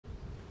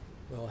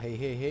Well,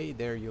 hey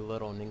there, you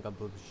little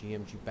ningaboobs.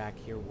 GMG back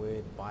here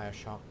with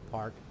Bioshock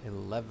Part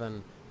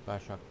 11.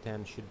 Bioshock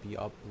 10 should be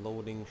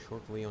uploading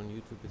shortly on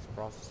YouTube. It's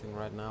processing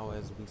right now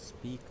as we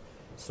speak.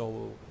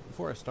 So,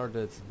 before I start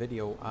this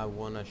video, I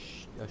want to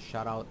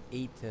shout out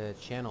 8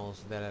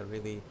 channels that I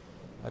really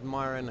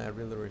admire and I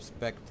really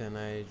respect, and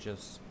I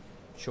just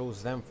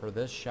chose them for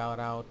this shout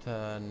out.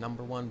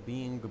 Number 1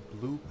 being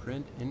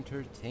Blueprint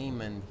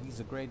Entertainment. He's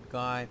a great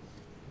guy.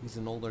 He's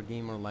an older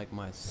gamer like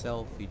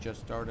myself. He just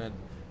started.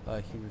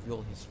 He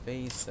revealed his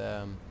face.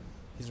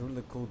 He's a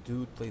really cool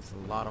dude, plays a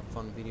lot of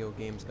fun video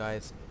games,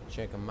 guys.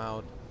 Check him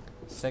out.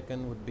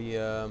 Second would be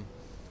a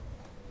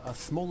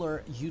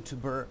smaller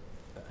YouTuber.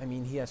 I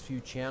mean, he has few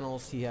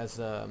channels. He has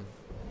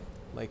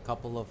like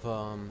couple of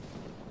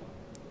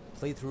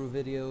playthrough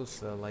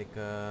videos,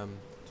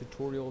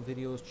 tutorial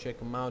videos. Check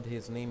him out.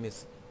 His name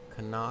is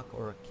Canak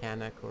or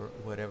Canak or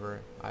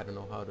whatever. I don't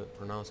know how to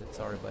pronounce it.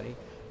 Sorry, buddy.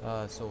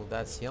 So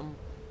that's him.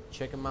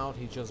 Check him out.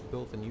 He just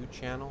built a new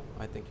channel.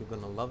 I think you're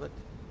gonna love it.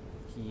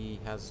 He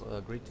has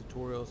great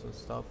tutorials and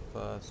stuff,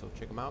 so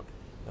check him out.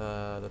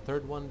 The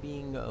third one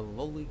being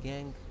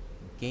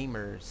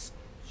LOLLYGAnggamers.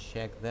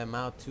 Check them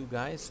out too,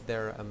 guys.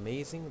 They're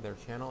amazing. Their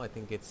channel, I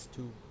think it's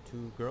two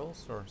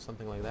girls or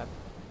something like that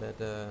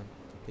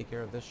take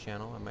care of this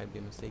channel. I might be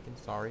mistaken.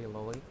 Sorry,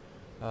 Lolly.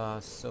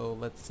 So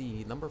let's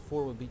see. Number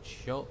 4 would be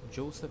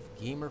Joseph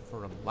Gamer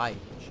for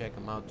Life. Check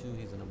him out too.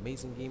 He's an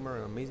amazing gamer,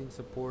 an amazing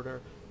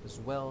supporter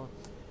as well.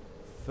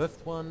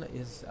 Fifth one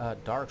is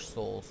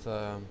Darksouls.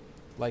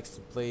 Likes to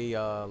play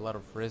a lot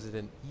of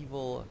Resident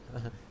Evil,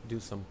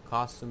 do some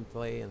costume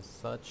play and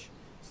such.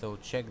 So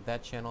check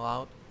that channel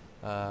out.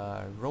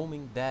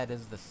 Roaming Dad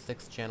is the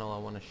 6th channel I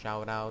want to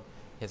shout out.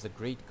 He has a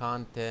great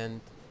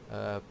content.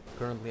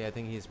 Currently, I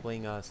think he's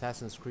playing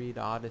Assassin's Creed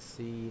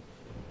Odyssey.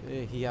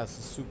 He has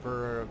a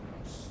super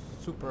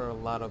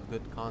lot of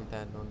good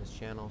content on his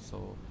channel,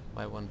 so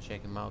might want to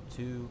check him out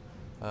too.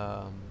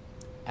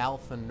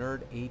 Alpha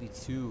Nerd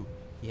 82.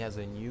 He has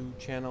a new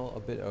channel, a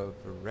bit of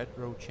a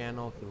retro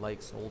channel. He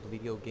likes old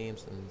video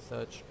games and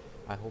such.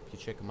 I hope you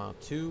check him out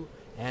too.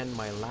 And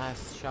my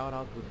last shout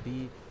out would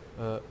be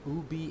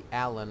uubbie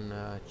Allen.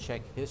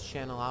 Check his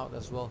channel out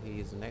as well. He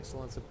is an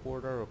excellent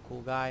supporter, a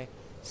cool guy.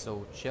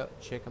 So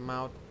check him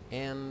out.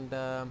 And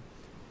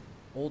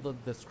all the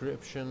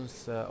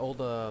descriptions, all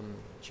the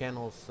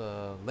channels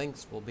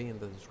links will be in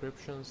the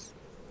description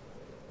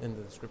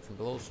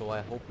below. So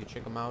I hope you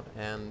check them out,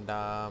 and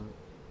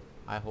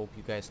I hope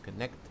you guys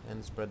connect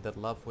and spread that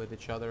love with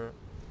each other.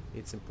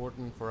 It's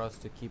important for us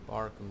to keep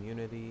our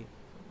community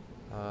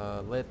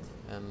lit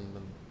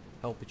and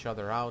help each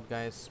other out,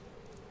 guys.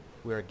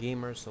 We are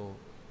gamers, so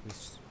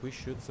we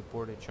should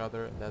support each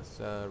other. That's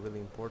really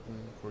important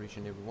for each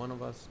and every one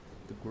of us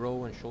to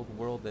grow and show the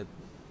world that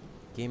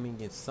gaming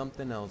is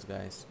something else,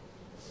 guys.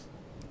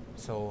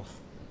 So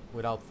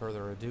without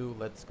further ado,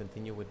 let's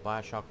continue with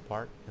Bioshock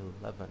Part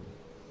 11.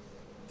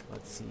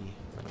 Let's see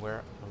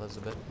where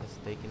Elizabeth is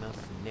taking us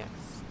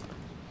next.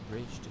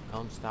 Bridge to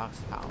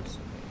Comstock's house.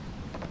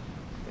 Okay.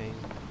 Thing.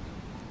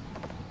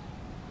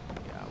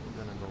 Yeah, we're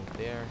gonna go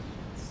there.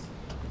 Let's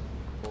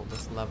pull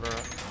this lever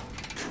up.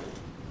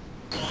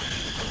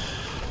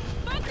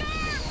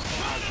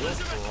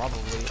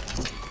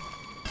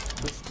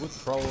 This would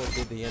probably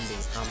be the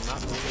ending. I'm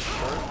not really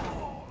sure.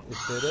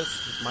 If it is,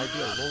 it might be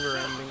a longer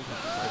ending. It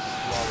might be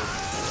 2 hours.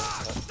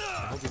 But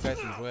I hope you guys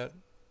enjoy it.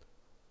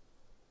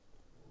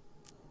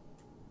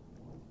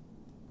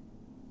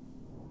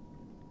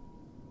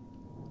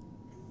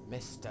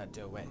 Mr.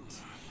 DeWitt.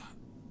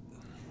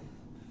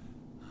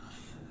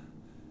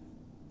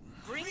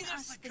 Bring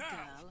us the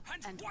girl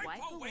and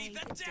wipe away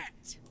the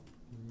debt. So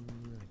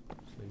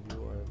you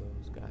are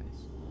those guys.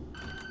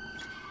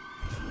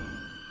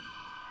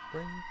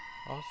 Bring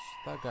us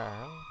the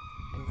girl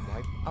and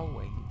wipe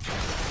away.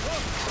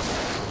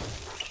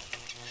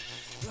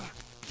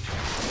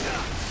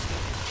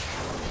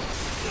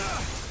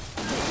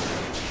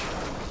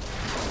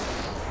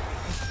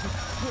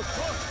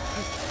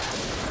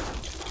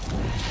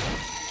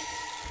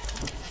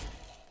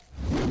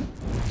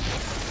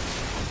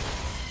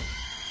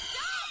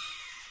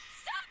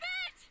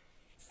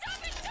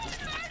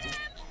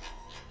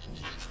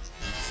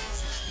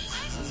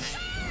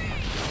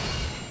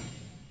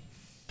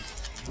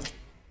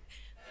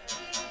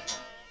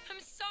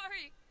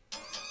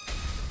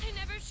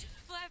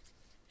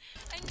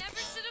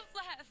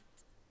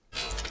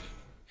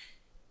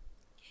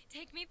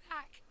 Take me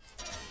back.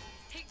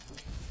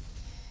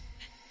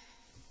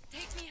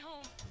 Take me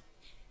home.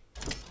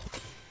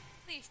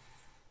 Please.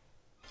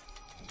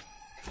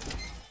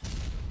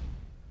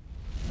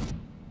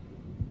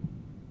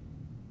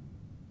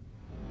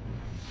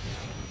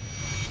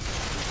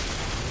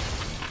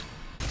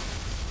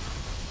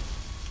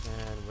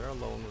 And we're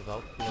alone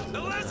without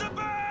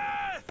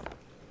Elizabeth!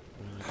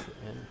 We need to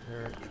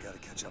enter. We gotta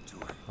catch up to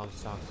her.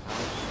 Comstock's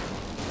house.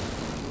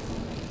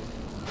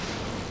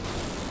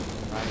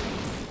 Right.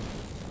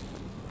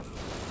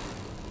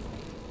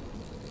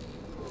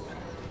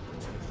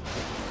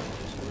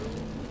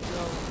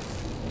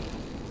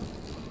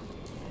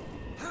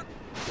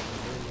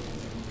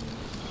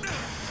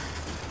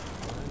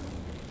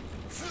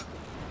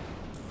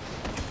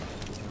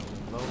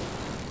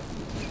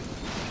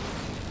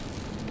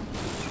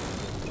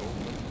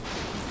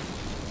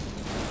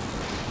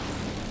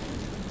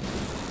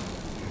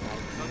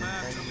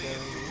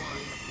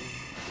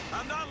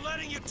 I'm not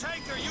letting you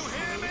take her, you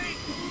hear me?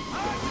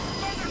 I'm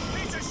this mother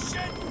piece of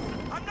shit!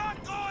 I'm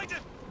not going to...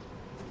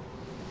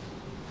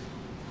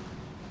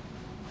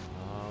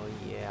 Oh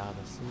yeah,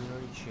 the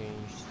scenery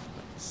changed.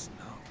 Snow.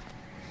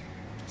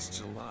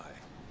 Still lie.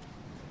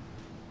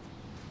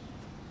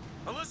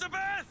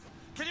 Elizabeth!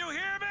 Can you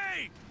hear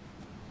me?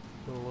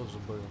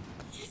 Elizabeth.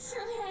 Get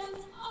your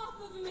hands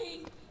off of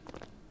me!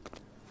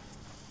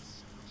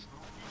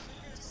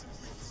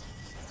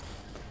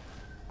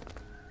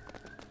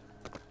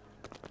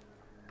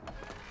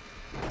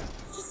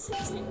 Just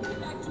take me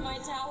back to my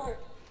tower.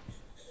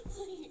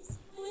 Please,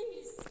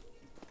 please.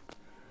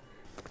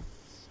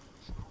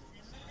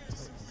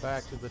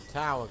 Back to the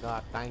tower,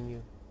 god dang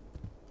you.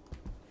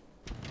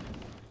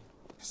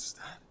 Is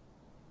that?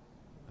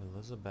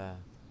 Elizabeth.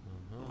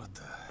 What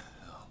the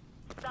hell?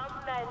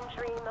 Some men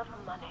dream of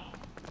money.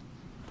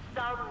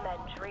 Some men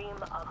dream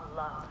of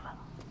love.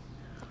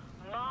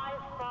 My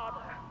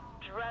father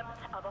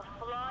dreamt of a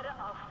flood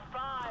of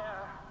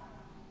fire.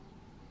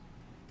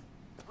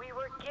 We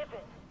were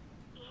given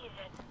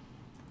Eden,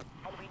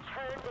 and we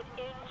turned it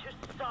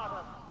into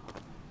Sodom.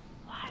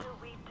 Why do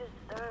we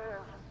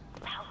deserve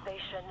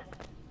salvation?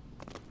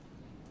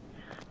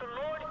 The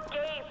Lord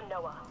gave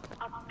Noah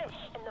a fish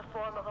in the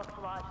form of a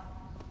flood,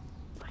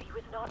 but he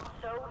was not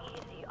so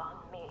easy on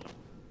me.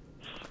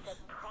 He said,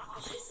 What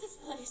is this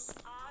place?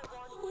 I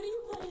want What are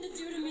you planning to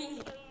do to me?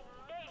 a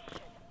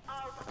nation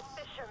of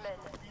fishermen.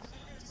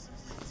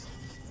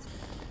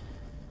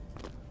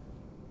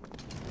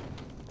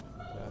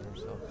 Got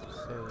herself to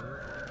save.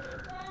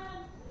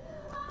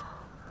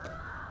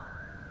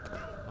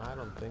 I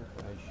don't think I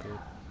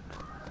should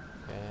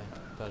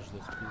touch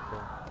these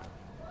people.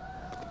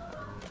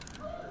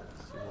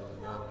 Let's see what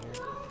we got here.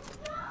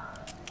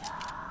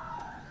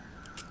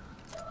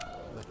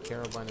 The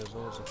carabine is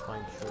always a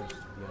fine choice, to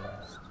be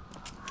honest.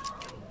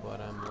 But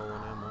I'm low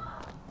on ammo.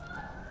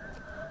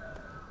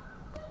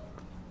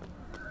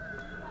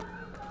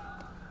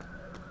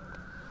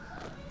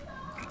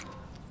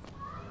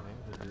 Okay,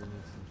 we do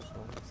need some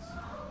swords.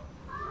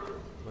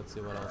 Let's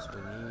see what else we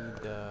need.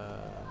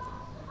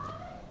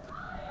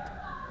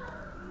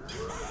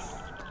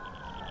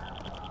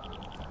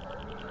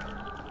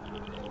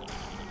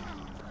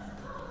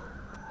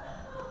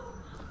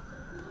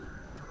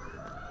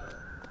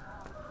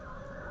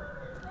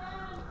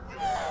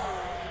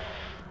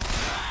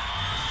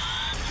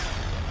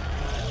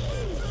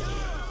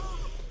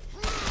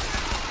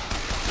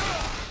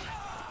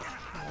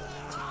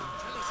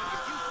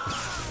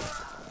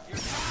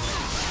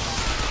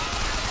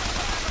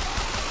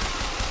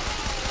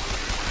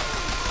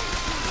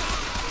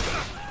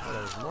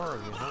 More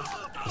of you, huh?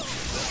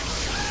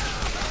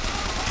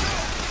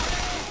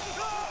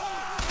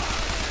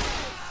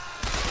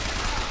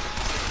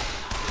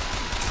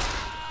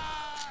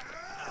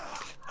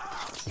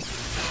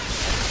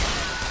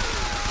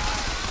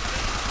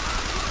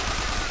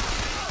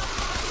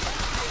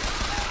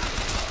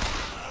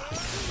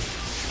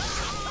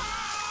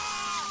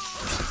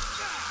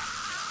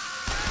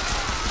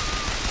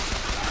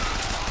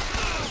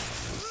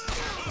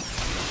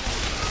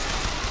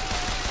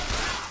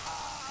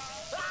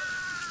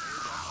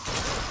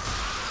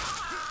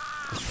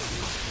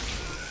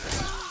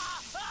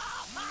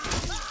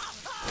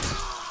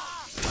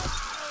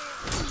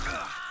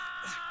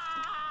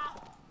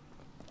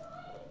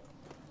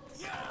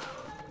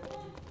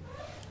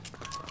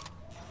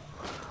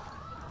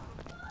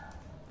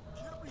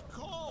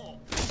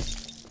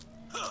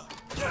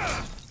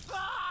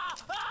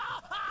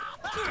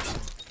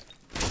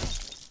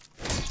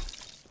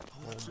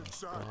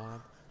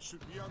 God.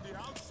 Should be on the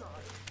outside.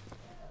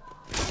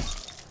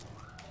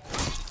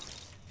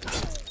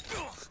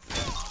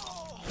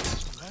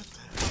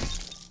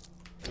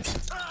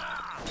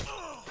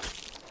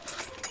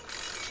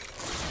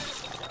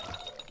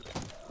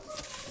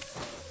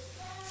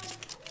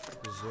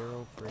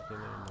 0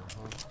 freaking ammo,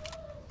 huh?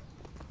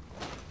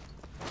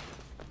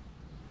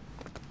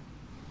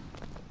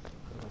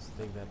 Okay, let's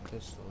take that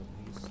pistol at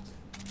least.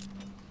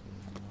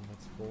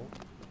 That's full.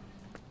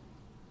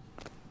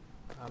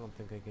 I don't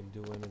think I can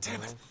do anything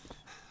else.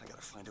 I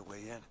gotta find a way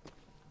in.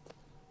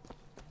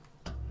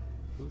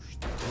 Push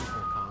the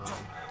intercom.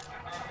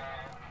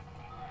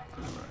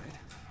 Alright.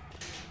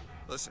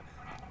 Listen.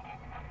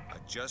 I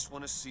just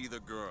want to see the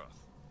girl.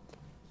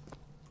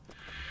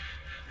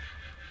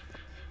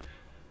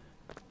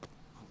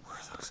 Who were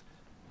those?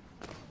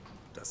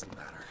 Doesn't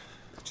matter.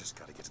 I just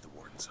gotta get to the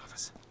warden's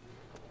office.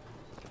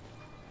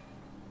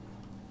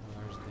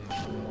 Where's the...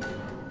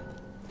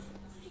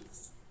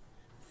 Please.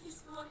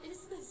 Please, what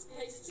is this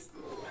place?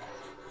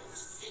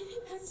 Just send me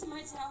back to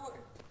my tower.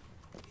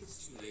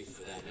 It's too late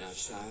for that now,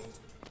 child.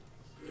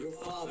 Your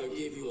father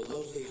gave you a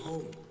lovely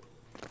home,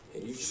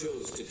 and you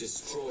chose to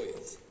destroy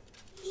it.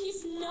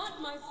 He's not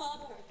my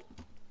father.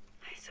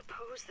 I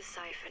suppose the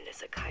siphon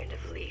is a kind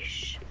of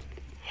leash.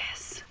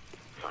 Yes,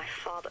 my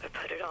father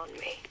put it on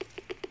me.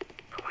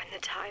 But when the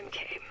time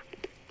came,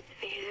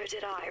 neither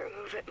did I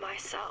remove it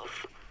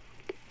myself.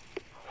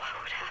 What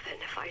would happen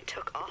if I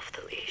took off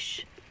the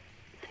leash?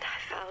 And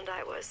I found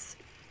I was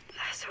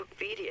as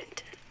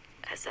obedient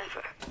as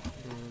ever.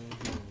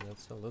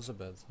 That's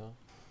Elizabeth, huh?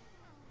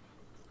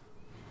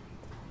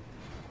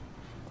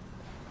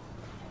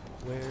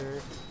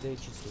 Where did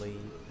you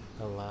sleep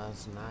the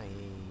last night?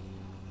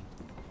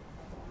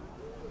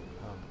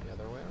 The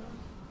other way around?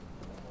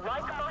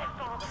 Like my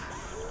father,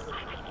 I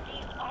can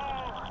see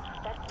all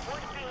that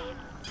would be,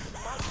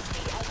 might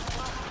be, and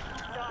must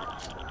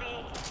not be.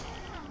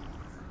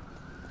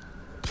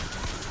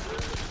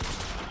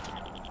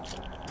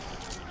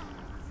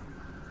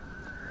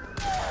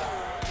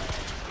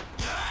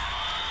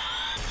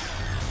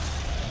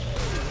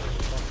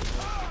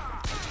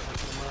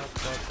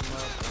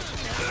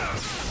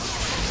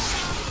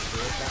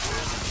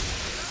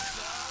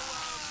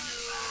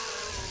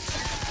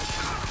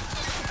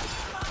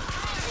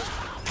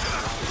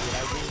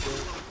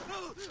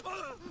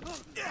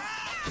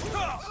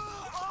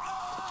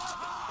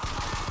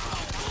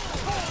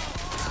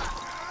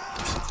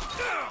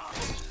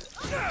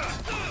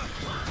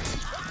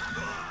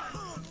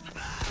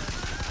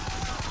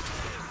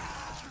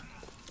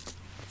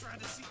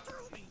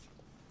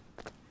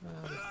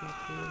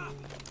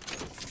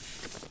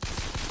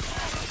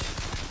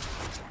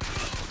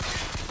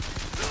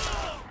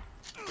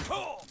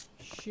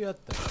 Shut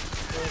the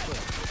fuck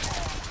up.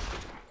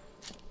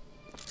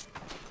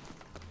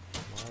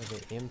 Why are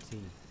they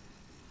empty?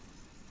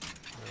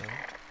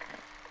 Alright.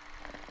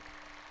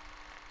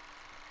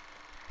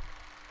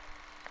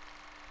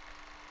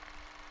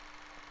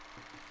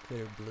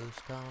 Clear blue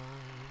sky.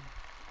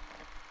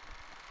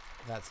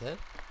 That's it?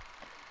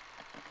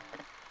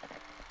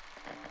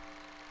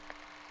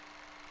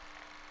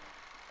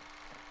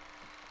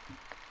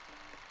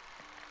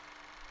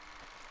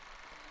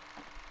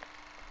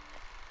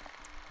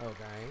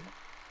 Okay.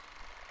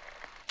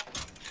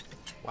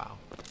 Wow,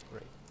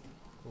 great.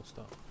 Cool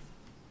stuff.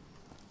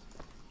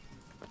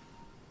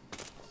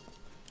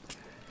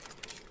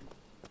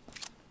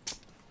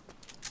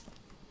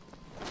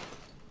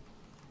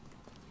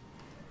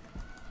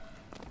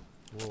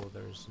 Whoa,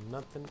 there's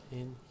nothing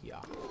in here.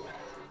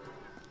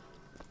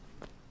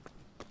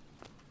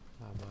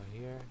 How about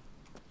here?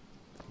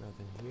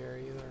 Nothing here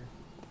either.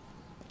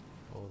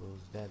 All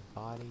those dead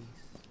bodies.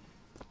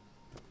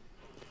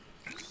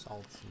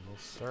 Salts in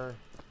this, sir.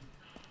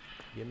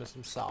 Give me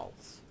some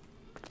salts.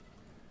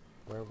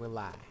 Where will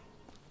I?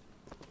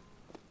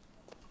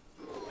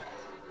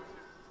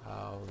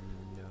 Oh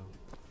no.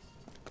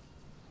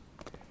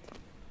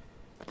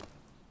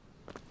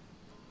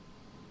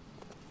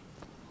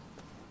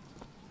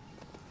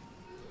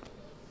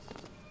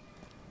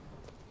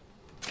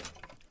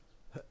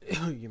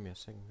 Give me a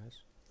second,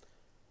 guys.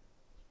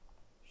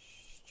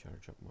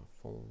 Charge up my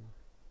phone.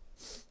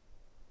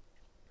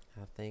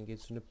 I think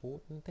it's an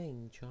important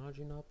thing,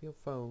 charging up your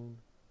phone.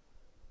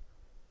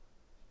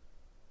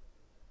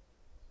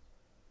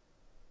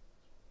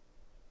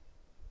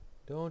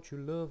 Don't you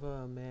love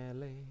her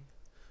madly?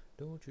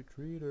 Don't you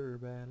treat her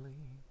badly?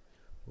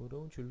 Or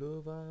don't you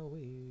love our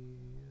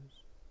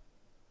ways?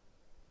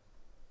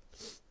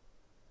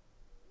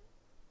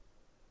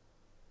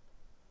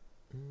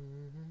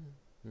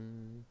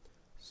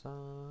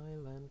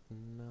 Silent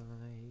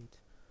night,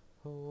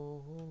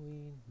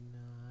 holy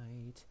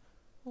night.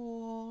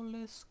 All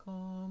is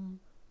calm,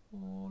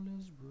 all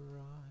is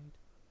bright.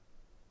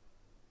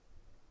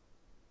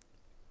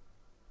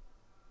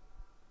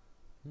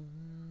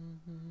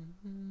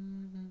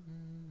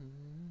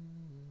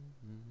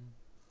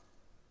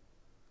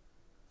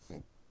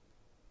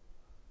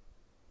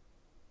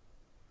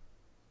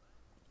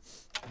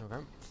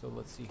 Okay, so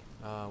let's see.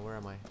 Where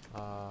am I?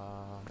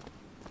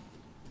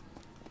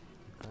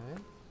 Okay.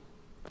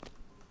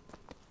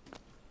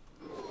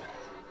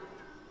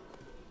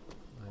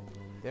 I'm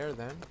going there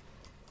then.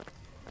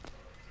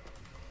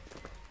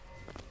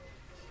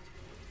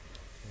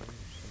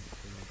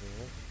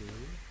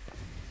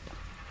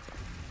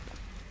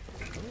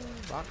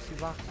 Boxy,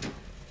 boxy.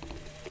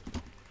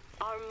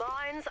 Our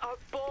minds are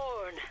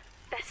born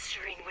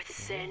festering with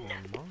sin.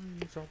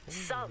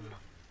 Some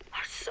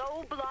are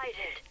so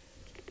blighted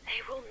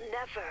they will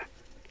never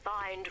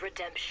find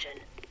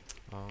redemption.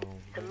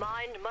 The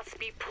mind must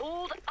be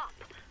pulled up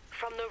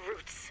from the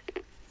roots.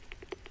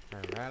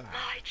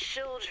 My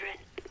children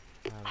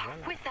are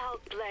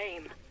without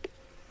blame,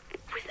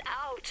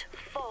 without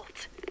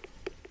fault,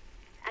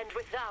 and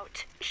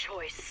without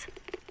choice.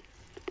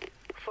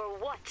 For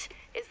what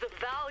is the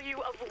value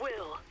of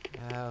will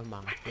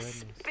when the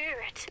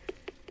spirit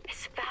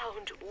is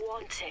found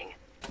wanting?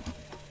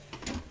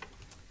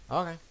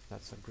 Okay,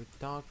 that's a good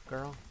talk,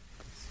 girl.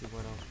 Let's see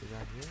what else we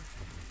got here.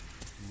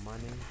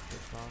 Money to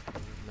talk.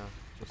 No,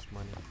 just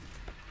money.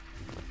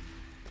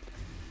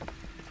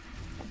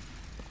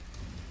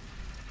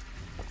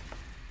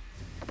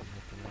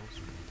 Nothing else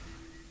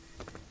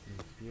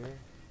in here.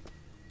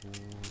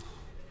 Oof.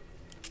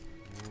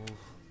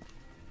 Oof.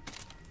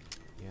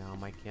 Yeah,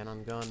 my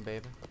cannon gun,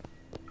 baby.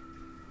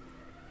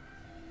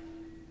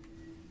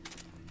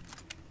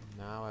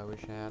 Now I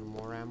wish I had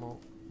more ammo.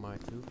 My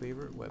two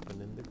favorite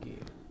weapon in the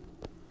game.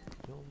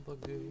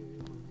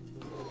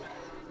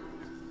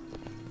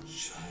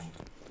 Child,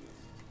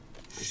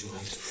 Would you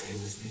like to pray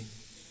with me?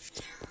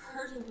 They're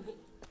hurting me.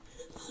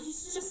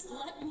 Please just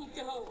let me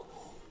go.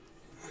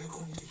 We're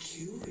going to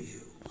cure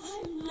you.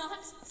 I'm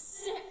not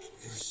sick.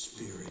 Your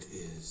spirit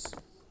is.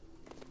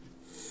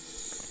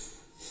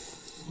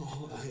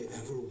 All I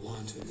ever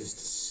wanted is to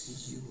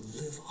see you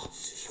live up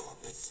to your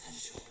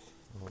potential.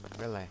 Oh,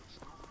 really?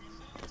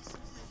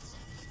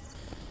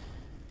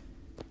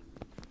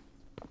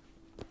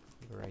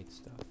 Great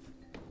stuff.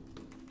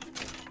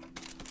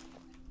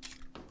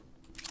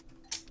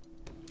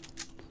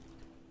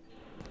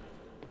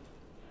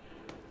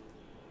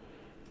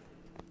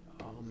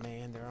 Oh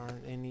man, there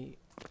aren't any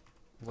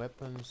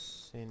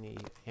weapons, any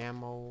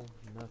ammo,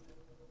 nothing.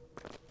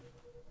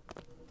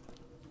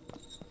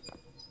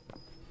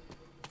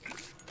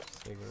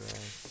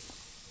 Cigarettes.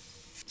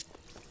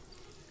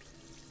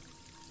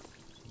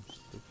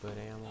 Some stupid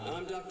ammo.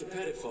 I'm Dr.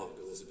 Pettifog,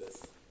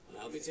 Elizabeth, and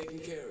I'll be taking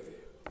care of you.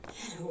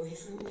 Get away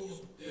from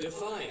me.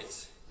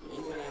 Defiant,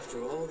 even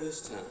after all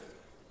this time.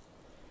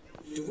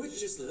 DeWitt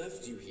just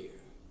left you here.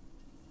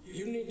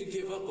 You need to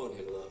give up on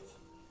him, love.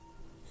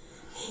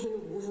 He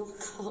will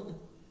come.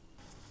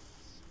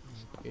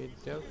 Good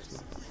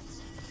jokes.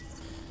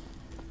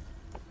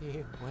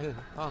 He will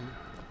come.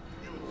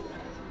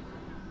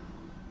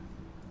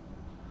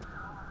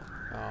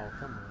 Oh,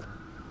 come on.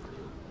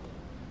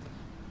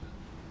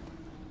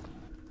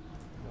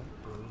 What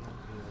do we have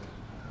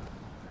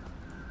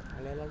here?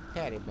 A little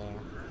teddy bear.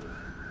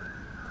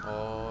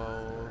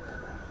 Oh,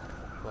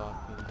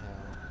 fucking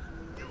hell.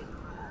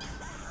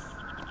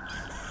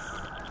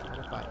 What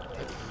if I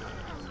hit him?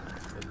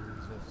 Didn't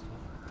exist,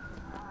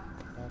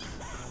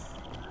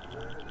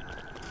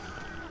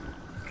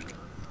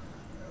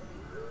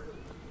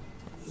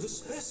 The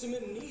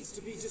specimen needs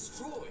to be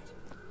destroyed.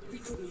 We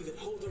couldn't even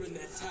hold her in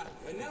that tower,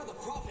 and now the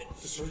Prophet...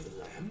 Destroy the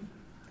lamb?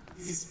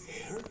 His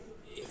hair?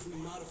 If we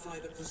modify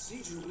the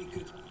procedure, we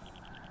could...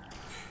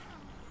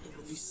 It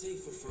would be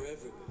safer for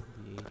everyone.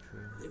 The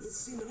atrium. It would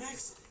seem an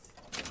accident.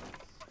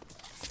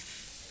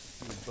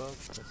 The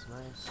books, that's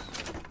nice.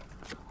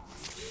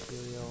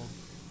 Cereal.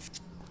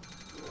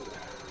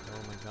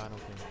 Oh my god,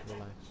 okay,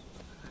 relax.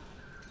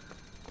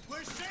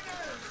 We're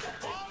sinners!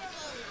 All of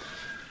us!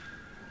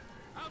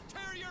 I'll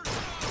tear your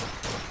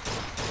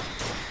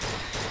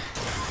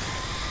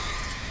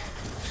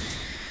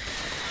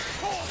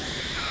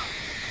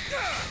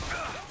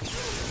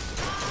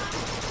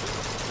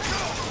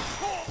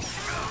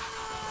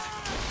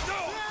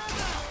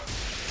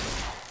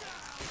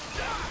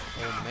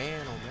Oh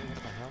man, what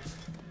the hell?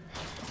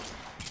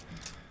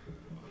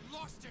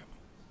 lost him!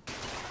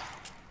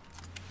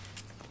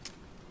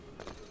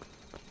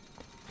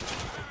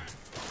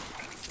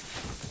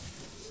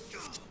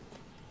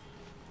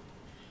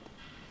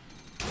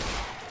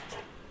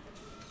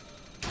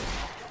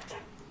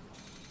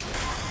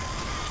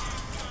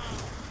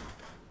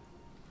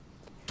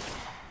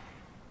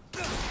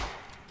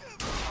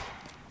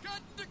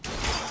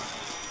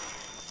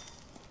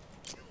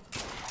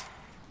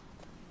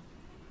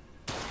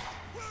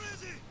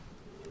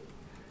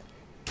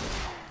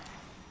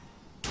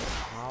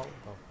 How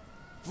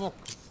the fuck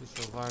is he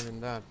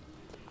surviving that?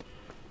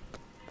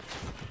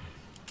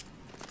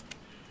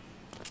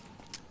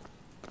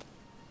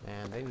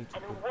 Man, they need to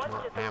And put what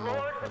more did the ammo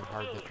Lord and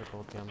hard receive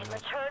difficulty. I'm in not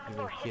return even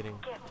for his kidding.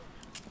 gift?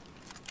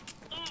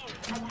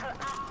 Eve and her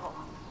apple,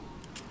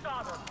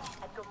 Sodom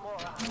and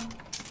Gomorrah.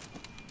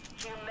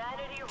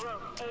 Humanity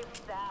wrote a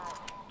bad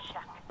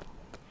check,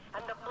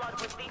 and the blood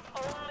was the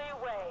only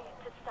way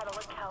to settle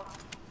accounts.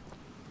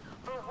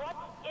 For what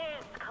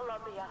is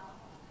Columbia,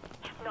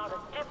 if not a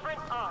different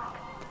arc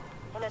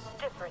in a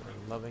different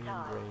Loving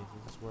time? embrace.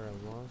 This is where I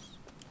was.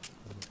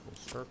 Going full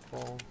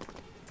circle.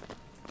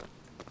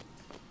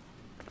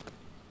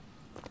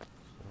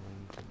 So I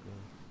need to go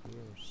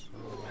here. So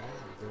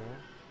there.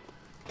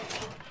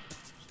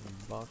 Some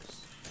bucks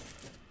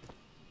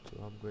to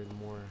upgrade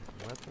more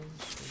weapons.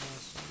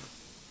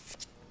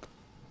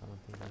 I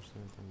don't think there's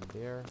anything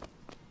there.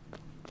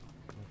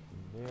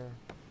 Nothing there.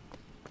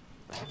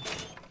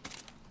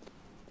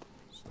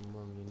 Some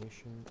more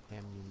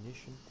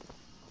ammunition.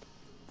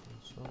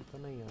 And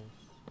something else.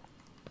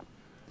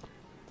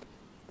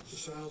 The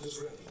child is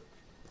ready.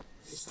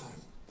 It's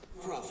time.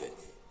 Prophet,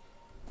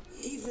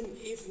 even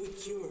if we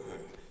cure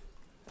her,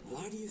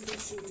 why do you think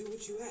she'll do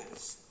what you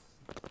ask?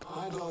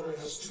 My daughter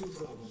has two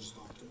problems,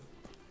 Doctor.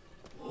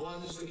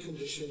 One is the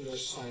condition your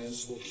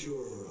science will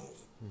cure her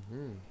of.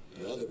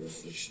 The other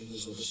affliction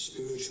is of a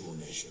spiritual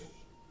nature.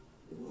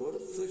 What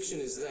affliction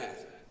is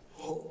that?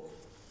 Hope.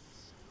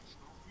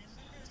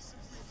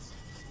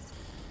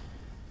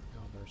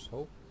 Oh, there's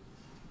hope.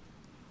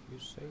 You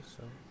say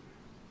so.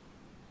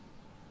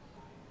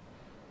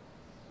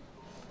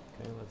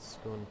 Okay, let's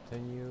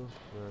continue.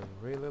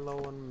 We're really low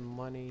on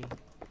money.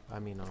 I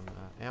mean on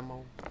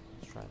ammo.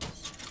 Let's try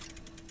this.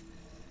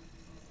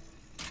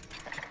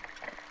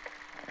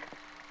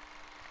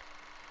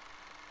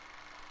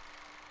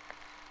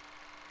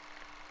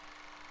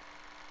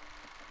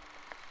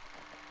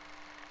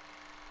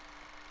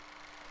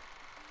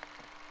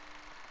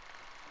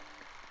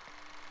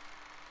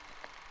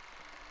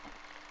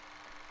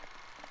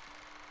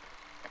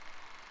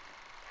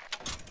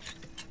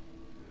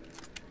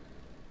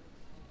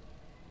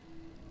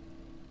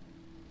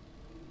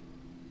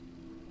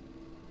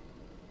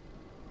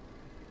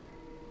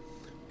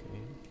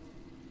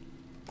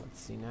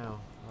 see now.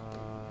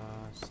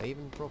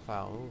 Saving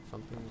profile. Oh,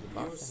 something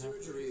about Your to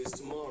happen. surgery is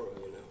tomorrow,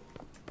 you know.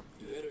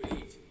 You better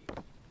eat.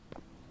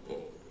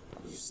 Oh,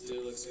 you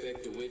still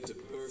expect a wit to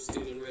burst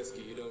in and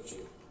rescue you, don't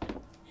you?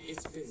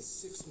 It's been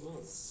 6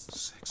 months.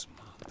 6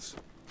 months.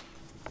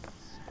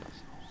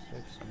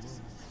 6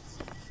 months.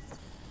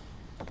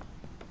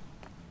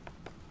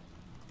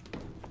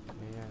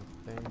 Okay,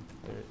 I think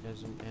there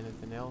isn't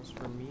anything else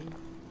for me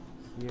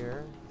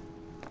here.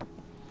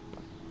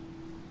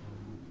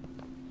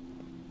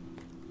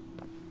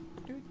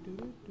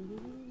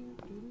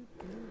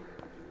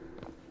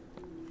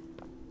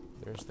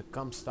 There's the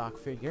Comstock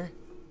figure.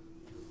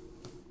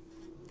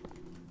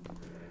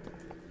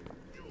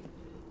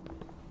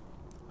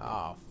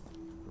 Oh,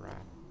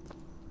 crap.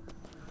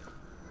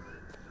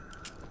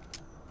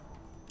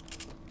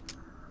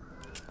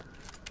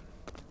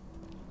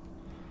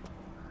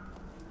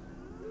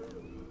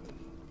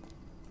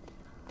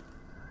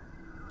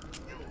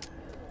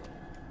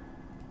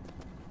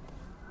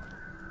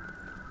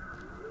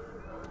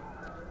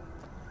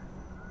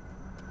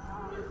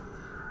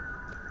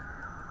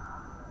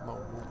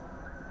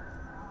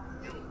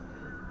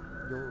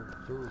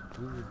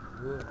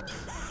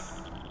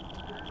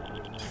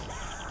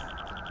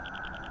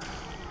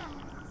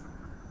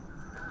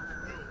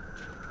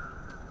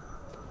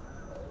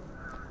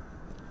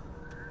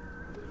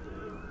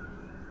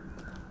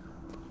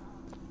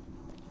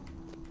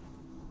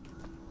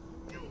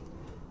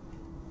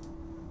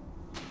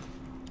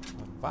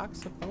 A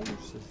box of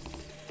bonuses.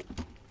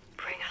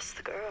 Bring us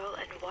the girl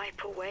and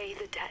wipe away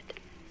the dead.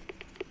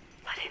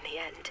 But in the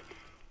end,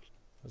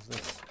 What's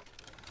this?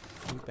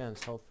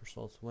 Depends health for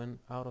salts. When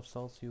out of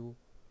salts, you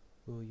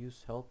will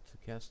use health to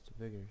cast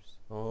vigors.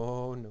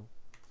 Oh no.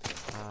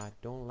 I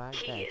don't like that.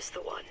 he is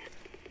the one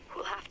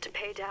who'll have to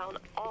pay down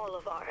all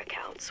of our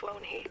accounts,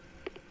 won't he?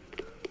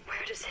 Where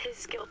does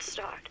his guilt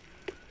start?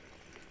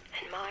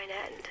 And mine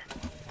end?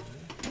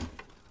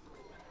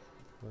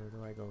 Where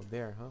do I go?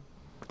 There, huh?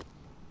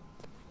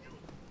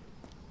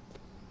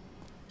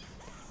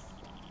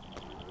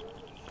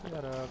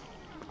 Shut up.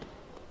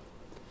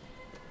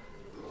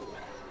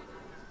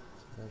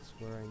 That's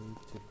where I need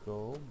to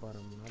go, but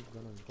I'm not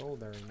gonna go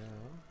there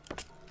now.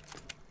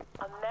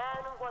 A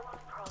man once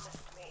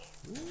promised me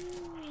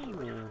he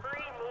would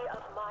free me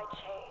of my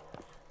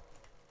chains.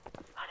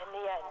 But in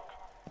the end,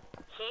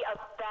 he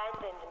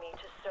abandoned me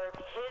to serve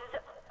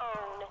his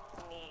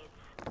own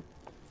needs.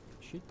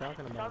 Is she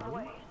talking In about some me?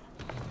 ways,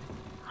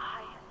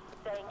 I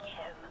thank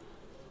him.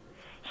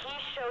 He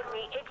showed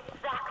me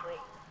exactly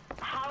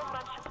how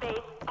much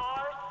faith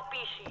our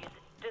species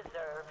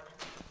deserved.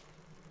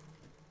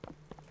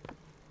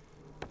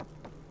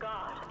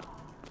 God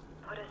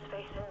put his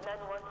faith in men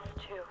once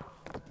too.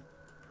 It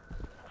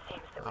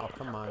seems that we Oh, have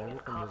come on, something in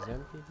everything is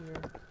common. empty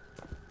here.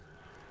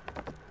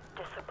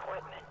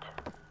 Disappointment.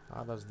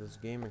 How does this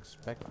game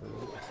expect for me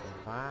to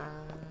survive?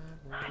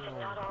 I did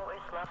not always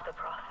love the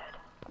prophet.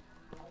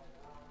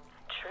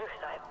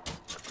 Truth, I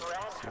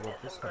ran See from what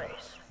his this embrace.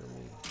 has for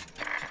me.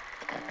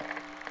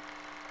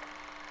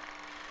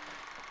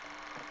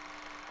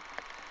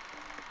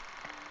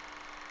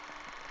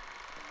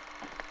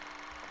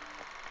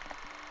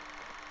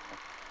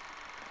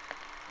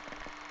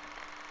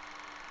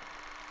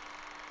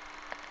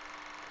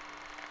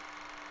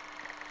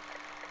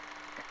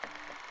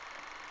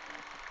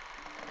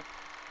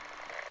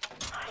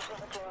 I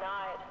didn't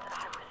deny that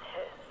I was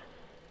his.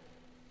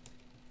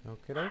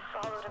 Okay, doke.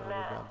 Followed So a we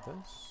man. got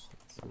this.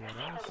 Let's see what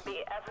Seemed else. to be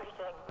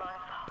everything my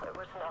father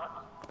was not.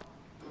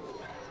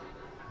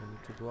 I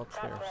need to go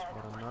upstairs,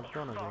 but I'm not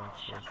gonna go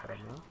upstairs right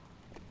now.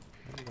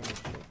 I'm gonna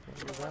check what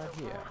we got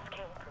here. Wolves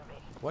came for me.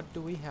 What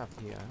do we have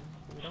here?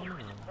 We don't know.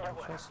 We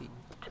Nowhere shall see.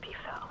 to be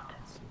found.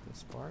 Let's see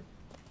this part.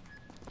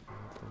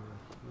 Nothing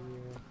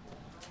here.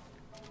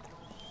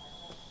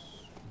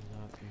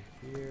 Nothing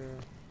here.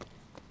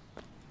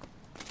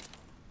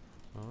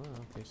 Oh,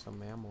 okay,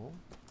 some ammo.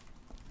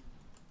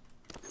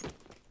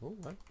 Oh,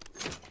 what?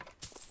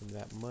 Give me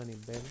that money,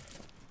 baby.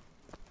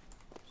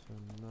 So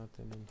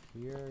nothing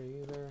in here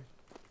either.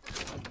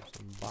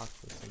 Some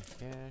boxes, some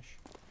cash.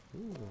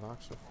 Ooh, the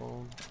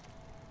voxophone.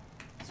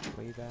 Let's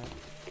play that.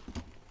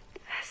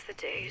 As the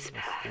days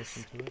Let's pass,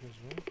 listen to it as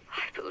well.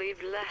 I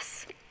believed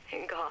less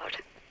in God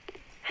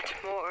and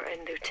more in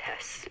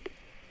Lutece.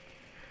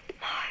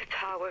 My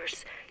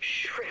powers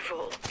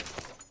shrivel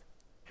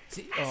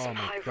See, as oh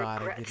my my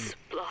god, I regrets didn't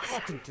blossom.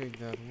 fucking take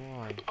that.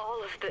 Why?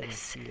 All of Didn't this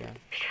see that.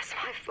 because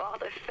my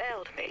father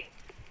failed me.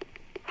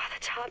 By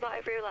the time I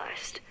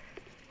realized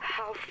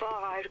how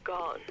far I'd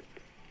gone,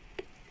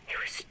 it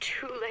was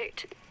too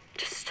late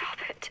to stop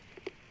it.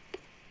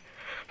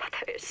 But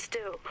there is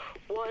still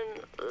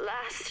one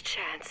last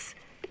chance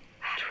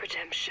at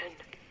redemption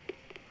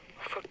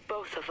for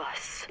both of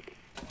us.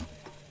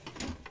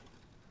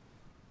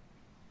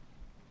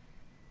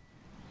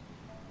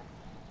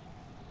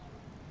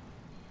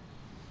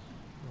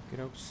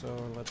 Okay, so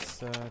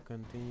let's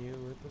continue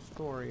with the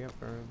story.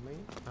 Apparently,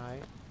 I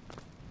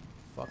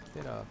fucked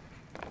it up.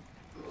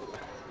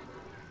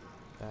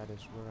 That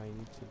is where I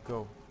need to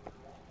go.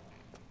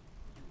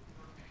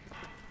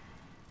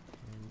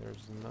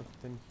 There's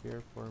nothing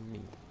here for me.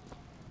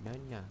 Nah,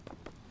 nah.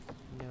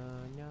 Nah,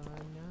 nah,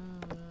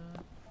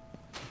 nah.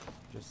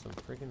 Just some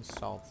friggin'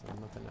 salts and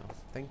nothing else.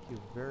 Thank you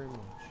very much.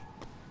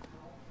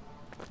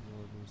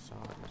 Northern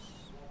sauce.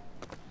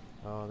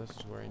 Oh, this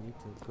is where I need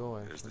to go,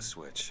 actually. There's the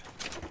switch.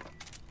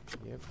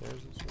 Yep,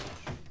 there's the switch.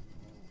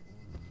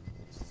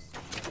 Let's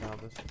check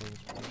out this thing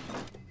first.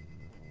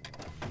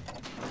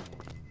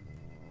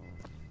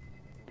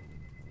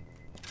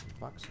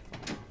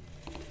 Voxophone.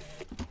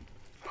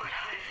 What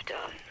I've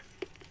done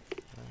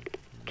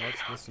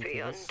Let's listen to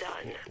be this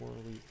undone. before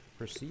we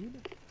proceed.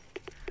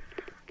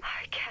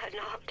 I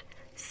cannot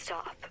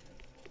stop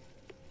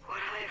what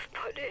I have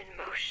put in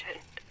motion.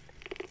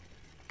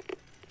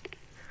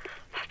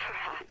 But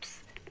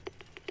perhaps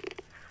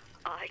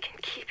I can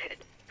keep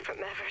it from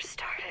ever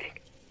starting.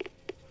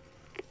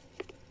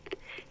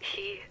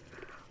 He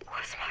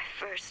was my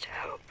first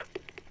hope.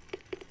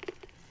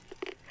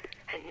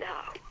 And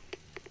now,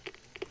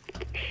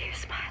 he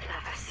is my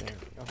last. There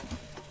we go.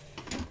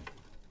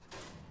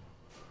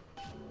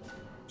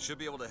 Should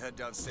be able to head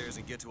downstairs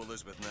and get to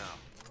Elizabeth now.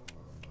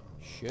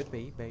 Should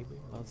be, baby.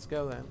 Let's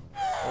go then.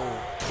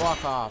 Oh,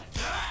 fuck off.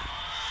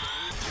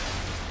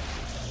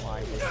 Why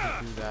did you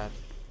do that?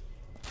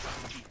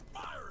 Keep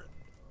firing!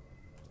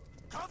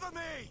 Cover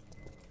me!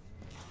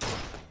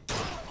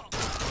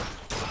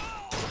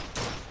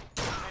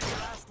 Any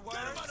last words?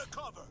 Get him out of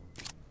cover!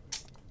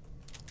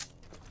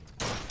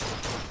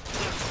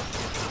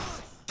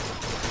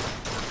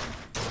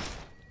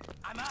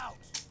 I'm out!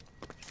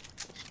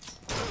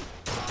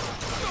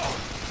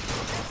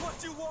 That's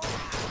what you want!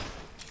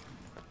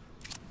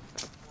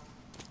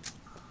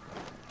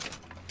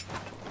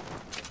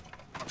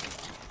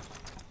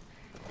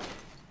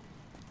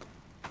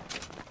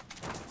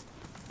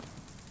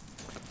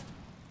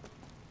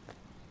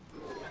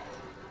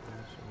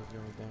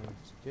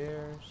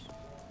 Downstairs.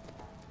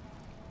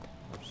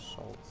 Our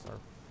salts are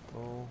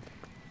full.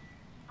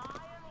 I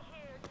am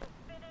here to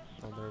finish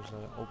Oh, there's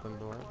an open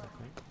door.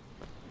 Okay.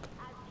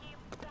 as he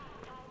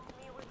baptized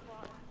me with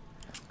water.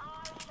 I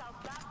shall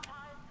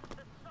baptize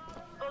the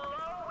sun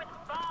below with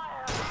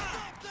fire.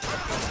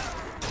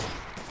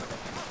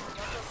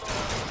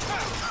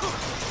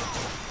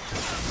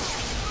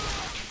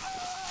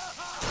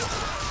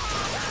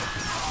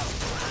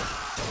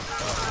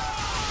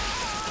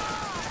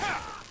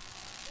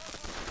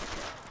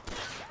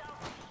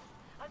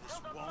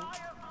 Until the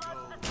fire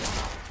floods the and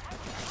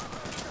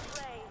covers the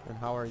blaze. And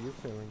how are you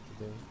feeling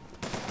today?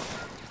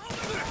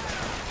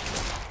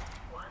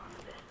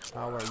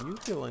 How are you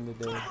feeling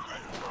today? Born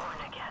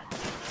again.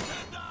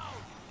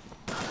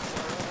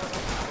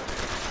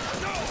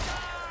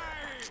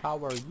 How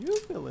are you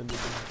feeling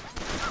today?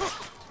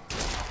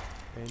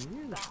 And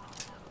you?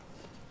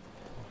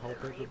 I hope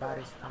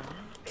everybody's fine.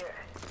 Spirit.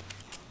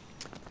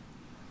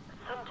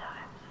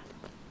 Sometimes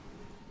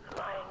the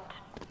mind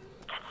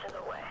gets in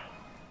the way.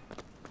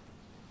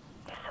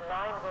 If the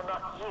mind will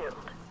not yield,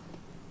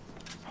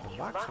 then you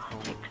must Voxophone.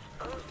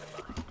 expose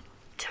the mind.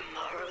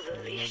 Tomorrow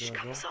the leash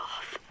comes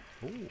off.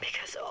 Ooh.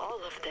 Because all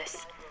of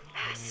this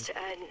has to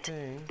end.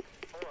 Thing.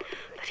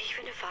 But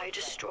even if I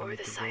destroy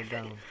the to go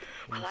siphon, down.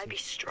 will I be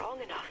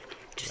strong enough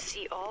to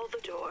see all the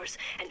doors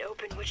and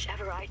open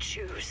whichever I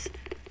choose?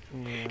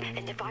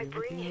 And if I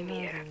bring him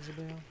here,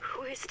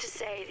 who is to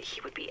say that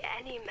he would be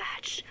any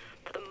match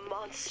for the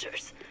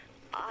monsters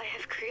I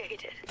have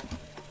created?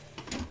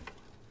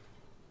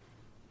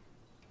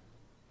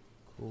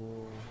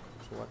 Cool.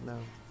 So what now?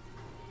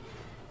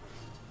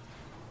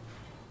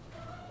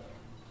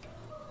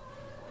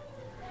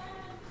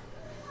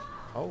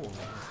 Oh,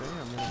 okay,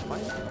 I'm gonna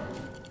fight him.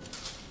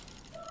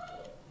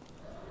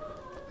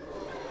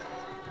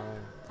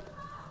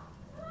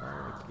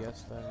 I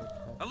guess that would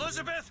happen.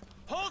 Elizabeth,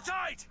 hold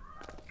tight!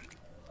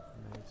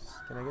 Nice.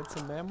 Can I get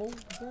some ammo?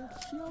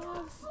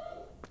 Bitches?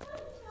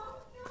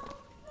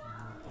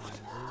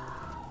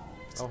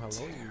 Oh,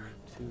 hello, you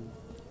two.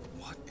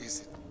 What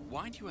is it?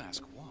 Why do you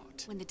ask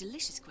what? When the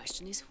delicious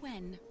question is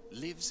when.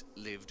 Lives,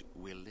 lived,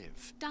 will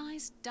live.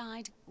 Dies,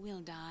 died, will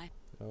die.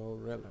 Oh,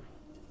 really?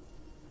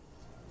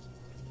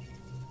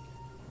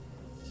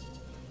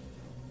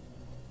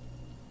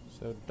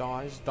 So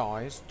dies,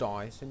 dies,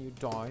 dies, and you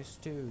dies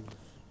too.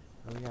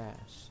 Oh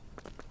yes.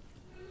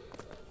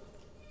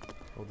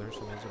 Oh, there's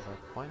Elizabeth.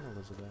 Fine,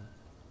 Elizabeth.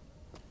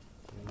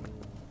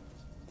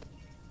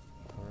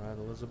 Alright,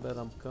 Elizabeth,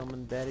 I'm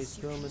coming. Daddy's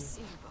You coming. can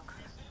see, Booker.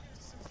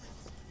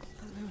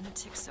 The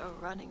lunatics are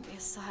running the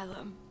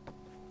asylum.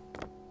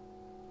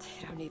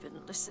 They don't even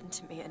listen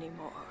to me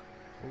anymore.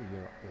 Oh,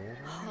 you're old.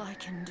 All I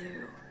can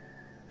do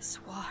is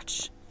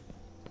watch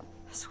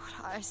as what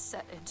I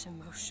set into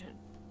motion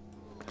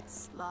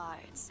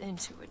slides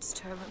into its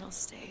terminal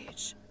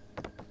stage.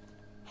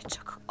 It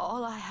took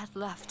all I had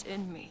left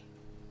in me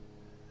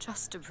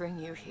just to bring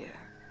you here.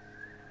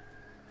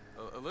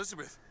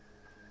 Elizabeth,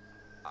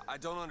 I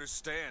don't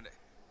understand.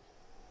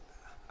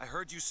 I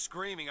heard you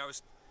screaming. I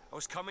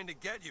was coming to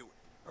get you.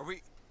 Are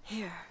we...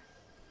 Here.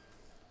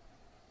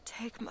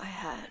 Take my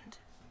hand.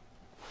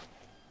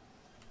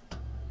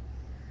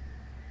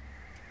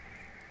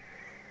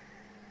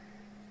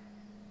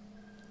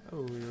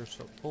 Oh, you're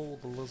so old,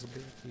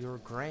 Elizabeth. You're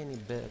Granny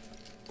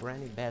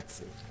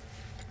Betsy.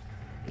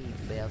 Hey,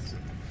 Betsy.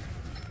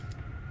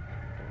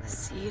 The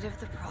seed of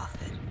the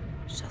prophet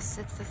shall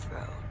sit the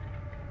throne,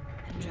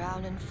 and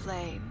drown in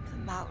flame the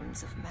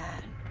mountains of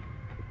man.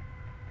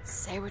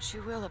 Say what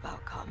you will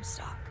about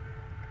Comstock.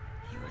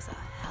 He was a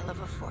hell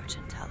of a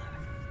fortune teller.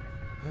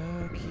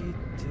 Okie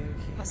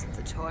dokie. Wasn't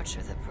the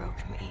torture that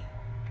broke me.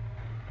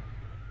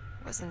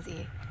 Wasn't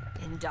the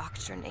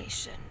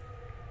indoctrination.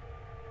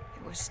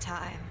 It was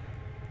time.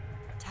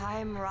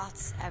 Time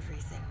rots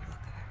everything,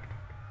 Booker.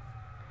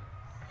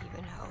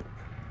 Even hope.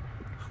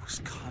 I was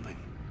coming.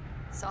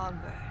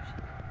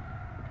 Songbird.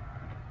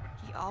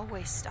 He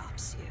always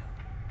stops you.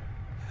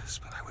 Yes,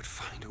 but I would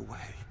find a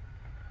way.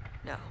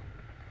 No.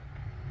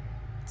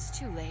 It's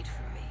too late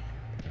for me.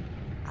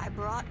 I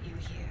brought you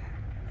here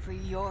for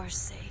your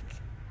sake.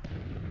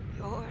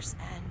 Yours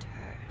and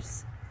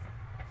hers.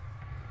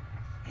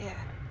 Here.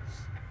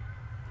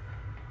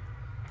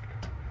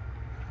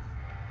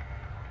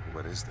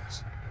 What is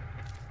this?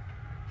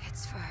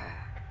 It's for her.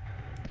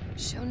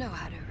 She'll know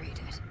how to read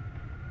it.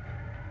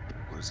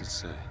 What does it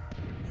say?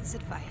 It's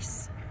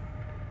advice.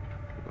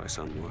 Advice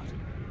on what?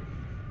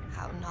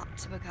 How not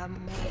to become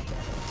me.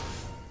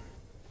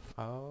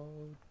 Oh,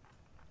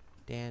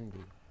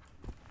 dandy.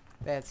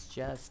 That's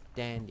just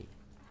dandy.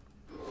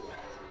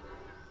 Alright.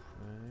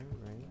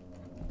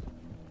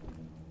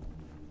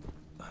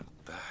 I'm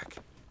back.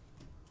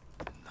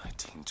 In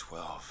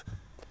 1912.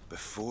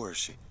 Before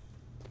she...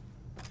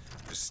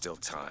 There's still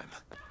time.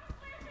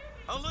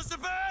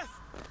 Elizabeth!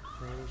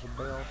 There's a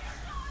bell.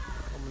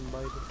 Coming,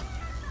 baby.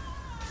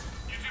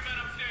 You two men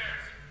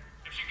upstairs.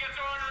 If she gets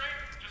ornery,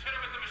 just hit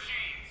her with the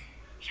machines.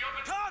 She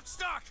opens...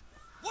 Comstock!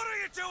 What are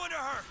you doing to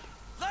her?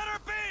 Let her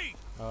be!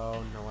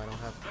 Oh no, I don't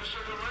have...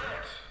 Mr.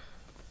 Durant,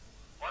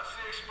 what's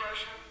the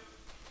expression?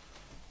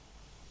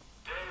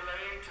 Day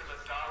late and a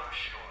dollar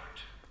short.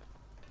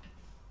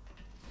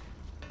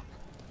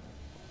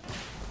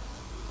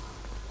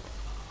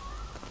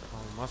 How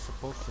am I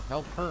supposed to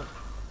help her?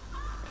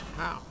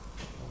 How?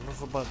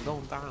 Elizabeth,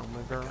 don't down,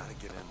 my girl. Gotta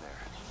get in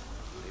there.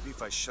 Maybe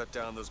if I shut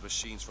down those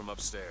machines from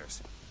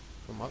upstairs.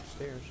 From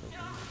upstairs, okay,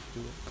 let's do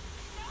it.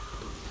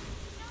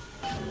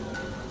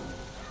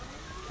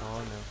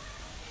 Oh no.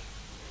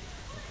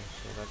 Okay,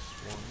 so that's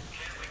one.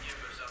 Can't we give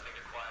her something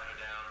to quiet her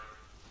down?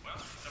 Well,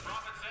 the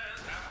prophet says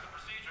half the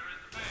procedure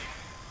is the pain.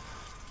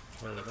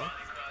 There we The go.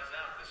 body cries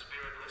out, the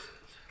spirit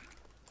listens.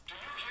 Do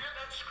you hear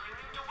that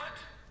screaming, DeWitt?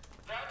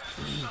 That is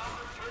the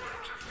sound of your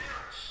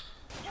interference.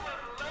 You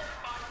have led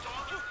my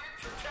daughter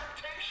into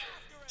temptation.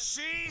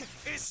 She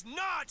is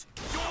not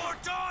your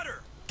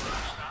daughter!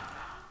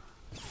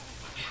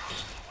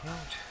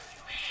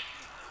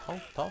 How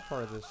tough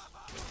are this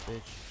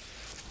bitch?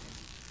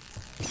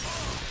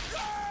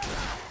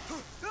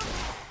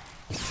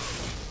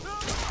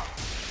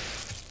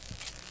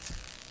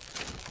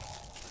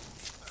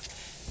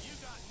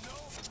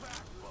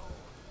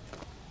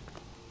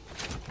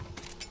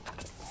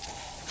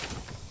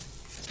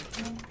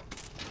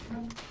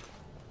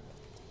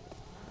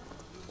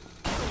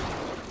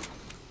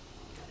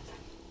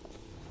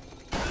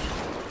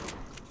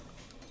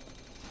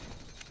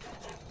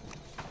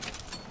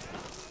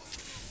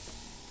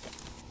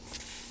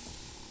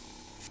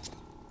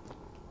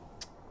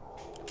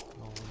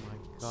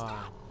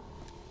 God.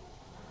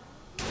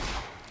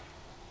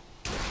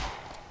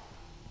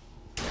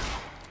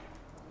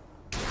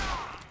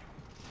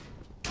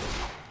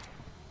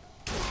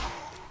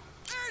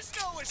 There's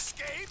no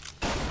escape!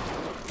 Are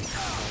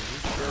you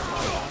sure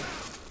about that?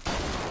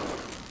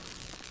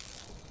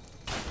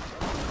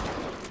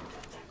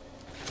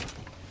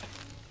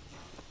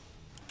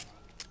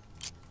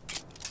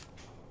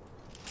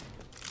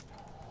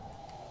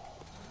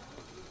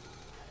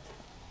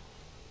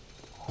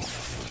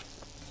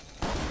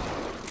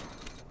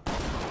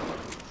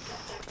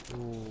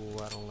 Ooh,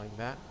 I don't like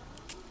that.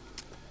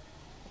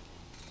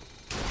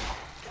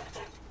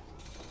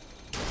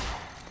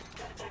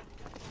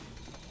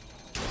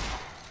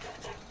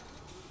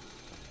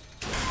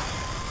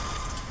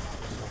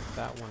 So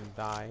that one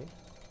died.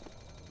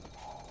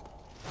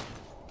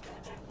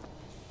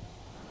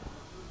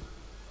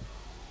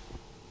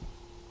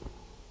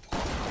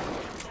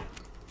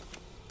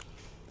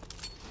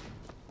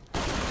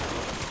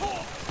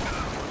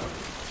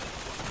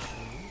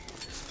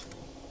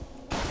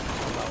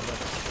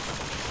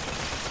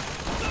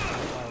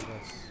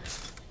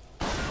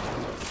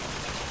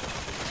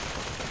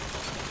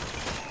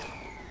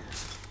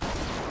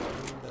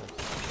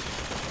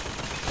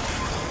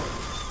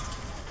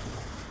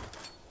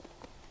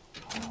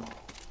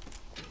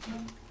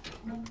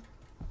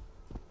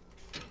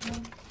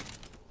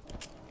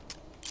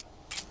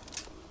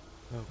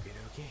 Okie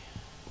dokie.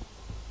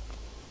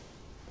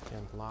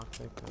 Can't lock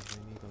it because we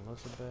need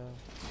Elizabeth.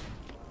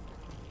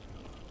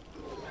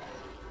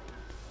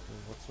 And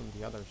what's on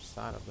the other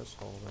side of this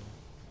hole then?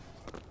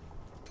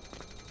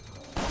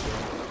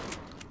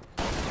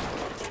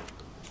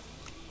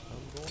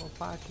 I'm gonna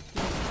fight you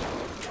too.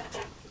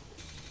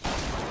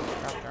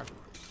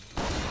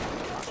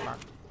 Lock.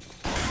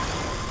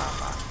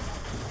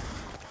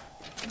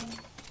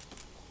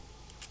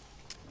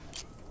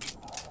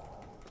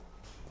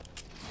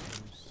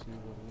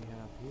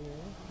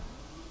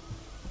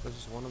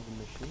 of the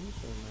machines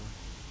or no?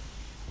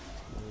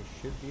 We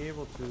should be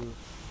able to.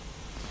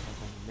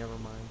 Okay, never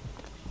mind.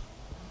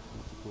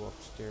 Need to go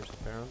upstairs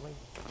apparently.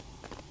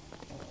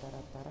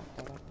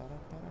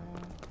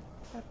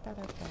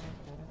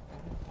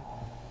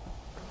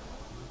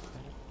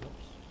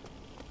 Oops.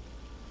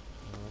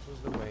 This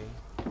is the way.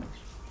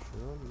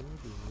 Show me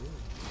the way.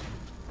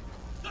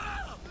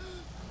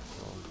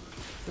 So,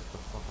 get the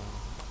fuck out.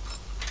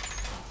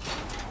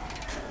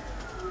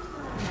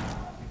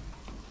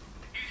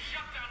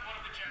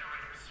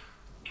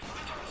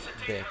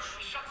 Bitch.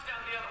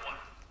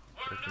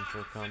 Looking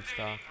for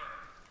Comstock.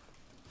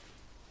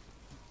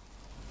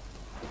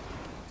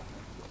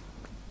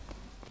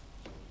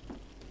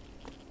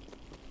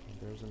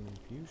 There's an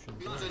infusion.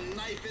 Not a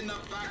knife in the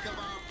back of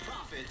our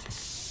prophet.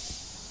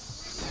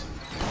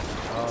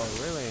 Oh,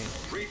 really?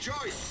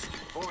 Rejoice,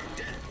 for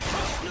death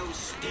has no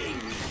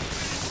sting.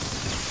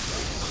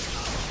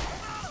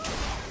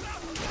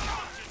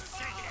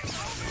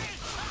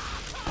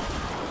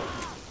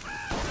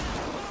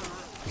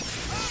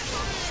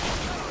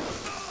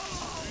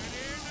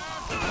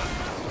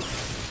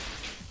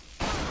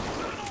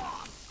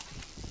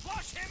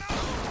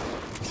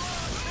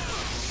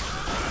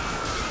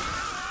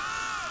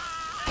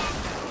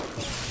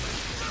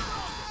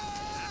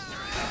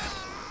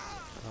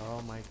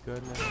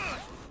 Goodness,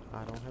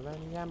 I don't have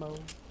any ammo.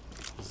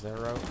 Zero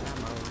ammo. Zero.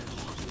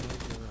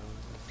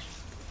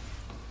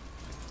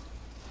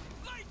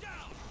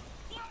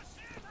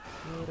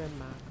 What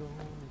am I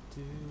gonna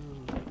do?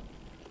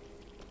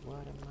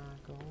 What am I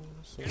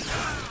gonna say?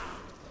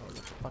 Oh, get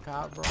the fuck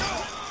out, bro.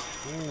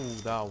 Ooh,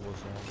 that was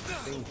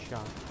a big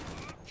shot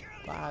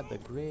by the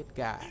great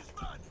guy.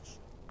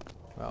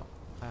 Well,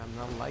 I am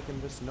not liking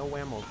this no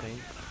ammo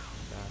thing.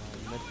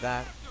 Gotta admit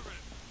that.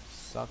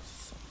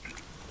 Sucks.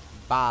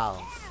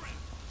 Balls.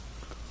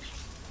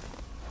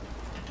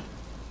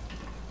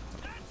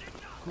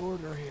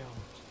 Corner hill.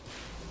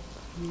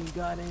 You ain't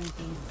got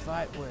anything to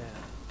fight with.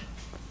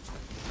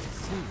 Let's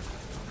see.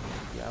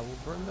 Maybe I will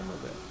burn them a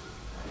bit.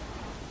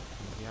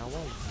 Maybe I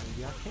won't.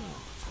 Maybe I can.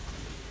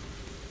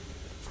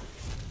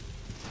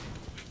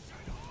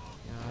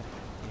 God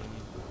damn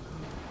it.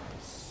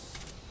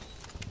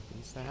 At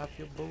least I have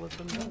your bullets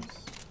and this.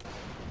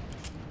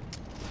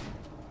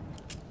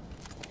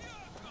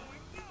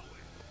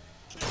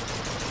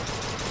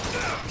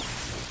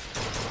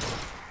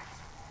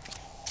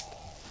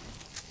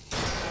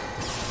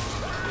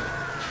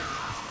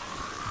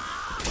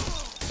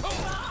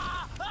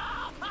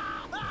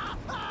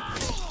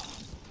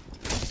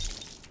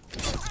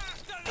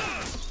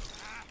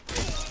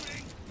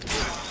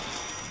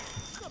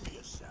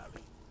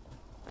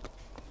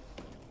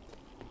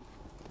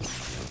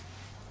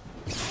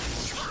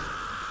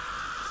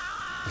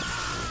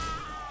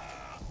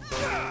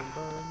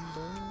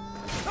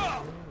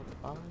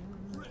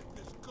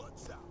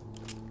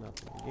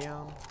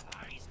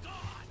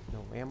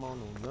 No ammo,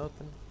 no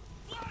nothing.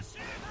 No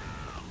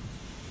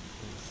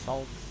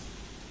salts.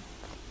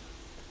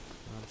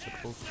 I'm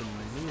supposed to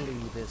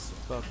melee this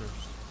fuckers.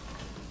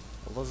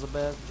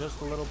 Elizabeth,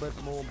 just a little bit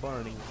more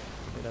burning.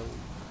 You know,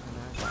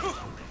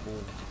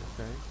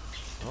 okay.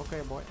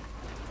 Okay, boy.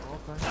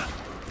 Okay.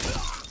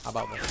 How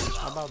about this?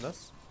 How about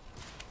this?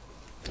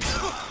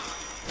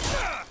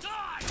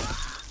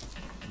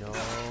 No.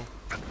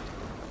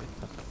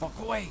 Get the fuck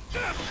away!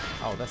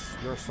 Oh,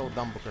 you're so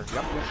dumb, Booker.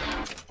 Yep.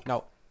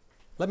 Now,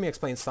 let me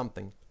explain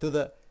something. To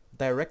the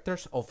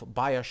directors of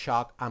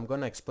BioShock, I'm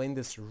gonna explain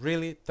this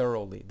really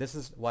thoroughly. This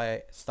is why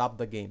I stopped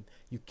the game.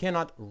 You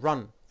cannot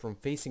run from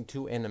facing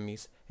two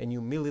enemies and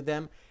you melee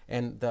them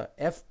and the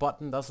F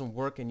button doesn't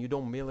work and you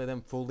don't melee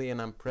them fully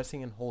and I'm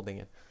pressing and holding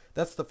it.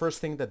 That's the first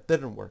thing that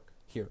didn't work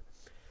here.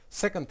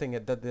 Second thing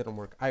that didn't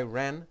work. I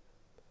ran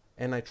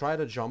and I tried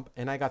to jump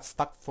and I got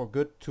stuck for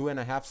good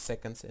 2.5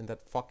 seconds in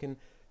that fucking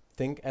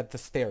thing at the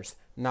stairs.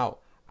 Now,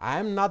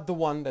 I'm not the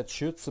one that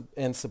should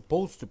and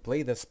supposed to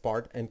play this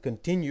part and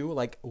continue,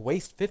 like,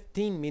 waste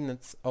 15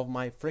 minutes of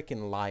my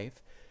freaking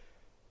life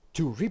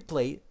to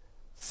replay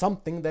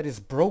something that is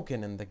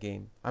broken in the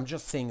game. I'm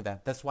just saying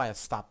that. That's why I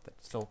stopped it.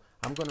 So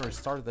I'm gonna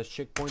restart the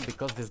checkpoint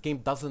because this game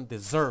doesn't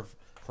deserve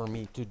for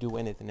me to do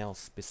anything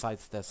else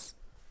besides this.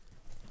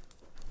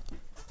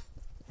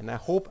 And I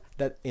hope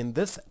that in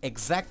this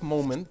exact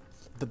moment,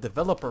 the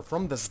developer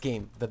from this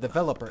game, the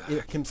developer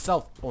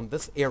himself on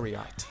this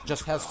area,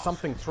 just has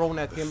something thrown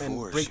at him and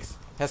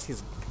has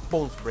his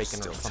bones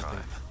breaking or something.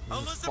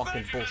 This is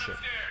fucking bullshit.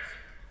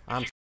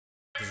 I'm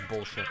this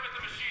bullshit.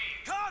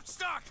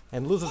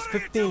 And loses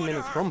 15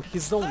 minutes from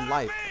his own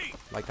life,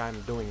 like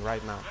I'm doing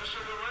right now.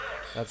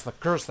 That's the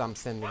curse I'm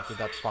sending to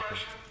that fucker.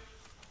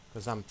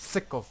 Because I'm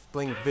sick of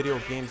playing video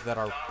games that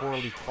are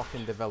poorly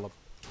fucking developed.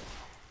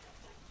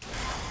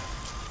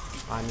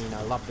 I mean,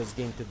 I love this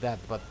game to death,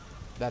 but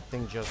that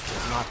thing just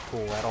is not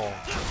cool at all.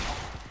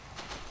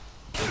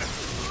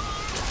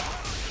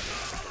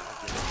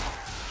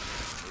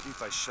 Maybe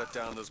if I shut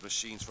down those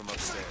machines from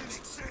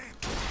upstairs.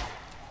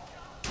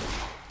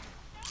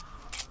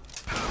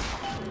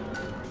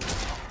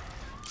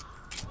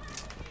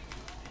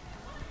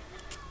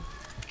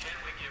 Can't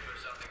we give her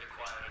something to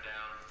quiet her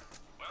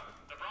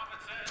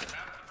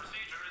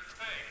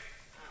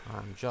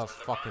I'm just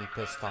fucking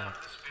pissed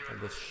off at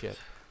this shit.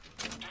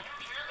 Do you hear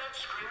that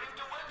screaming,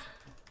 DeWitt?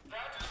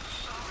 That is the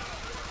sound of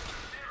your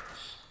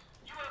interference.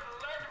 You have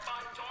led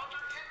my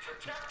daughter into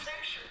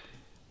temptation.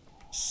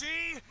 She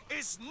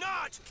is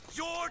not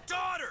your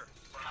daughter!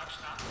 Perhaps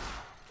not.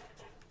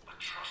 But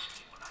trust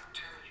me when I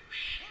tell you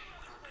she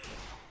will be.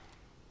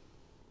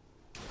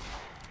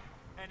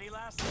 Any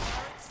last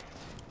words?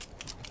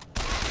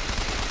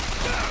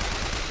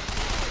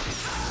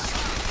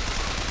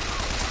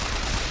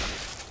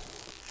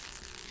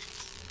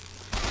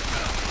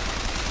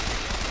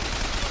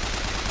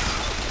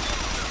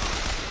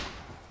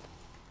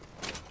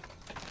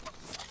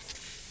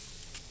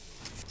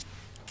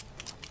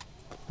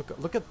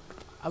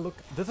 Look,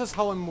 this is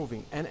how I'm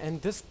moving,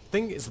 and this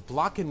thing is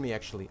blocking me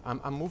actually.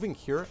 I'm moving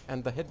here,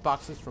 and the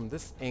hitbox is from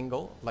this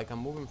angle, like I'm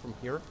moving from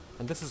here,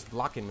 and this is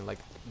blocking me, like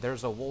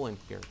there's a wall in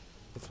here.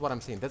 That's what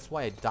I'm saying. That's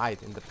why I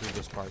died in the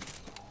previous part.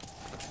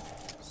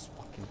 This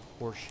fucking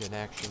horseshit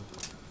action.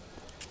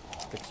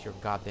 Fix your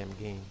goddamn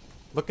game.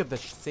 Look at the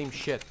same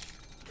shit.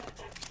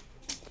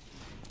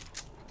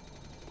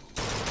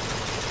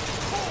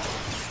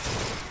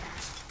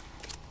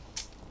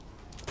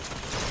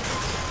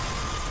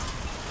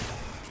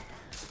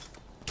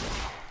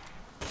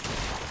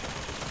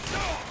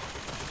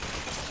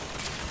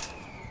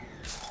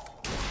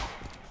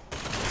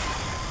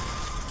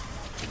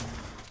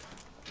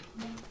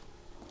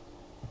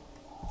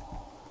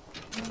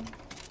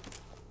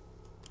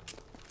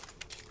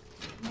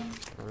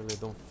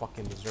 Don't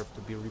fucking deserve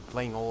to be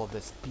replaying all of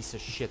this piece of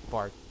shit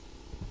part.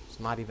 It's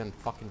not even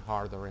fucking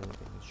hard or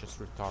anything, it's just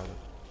retarded.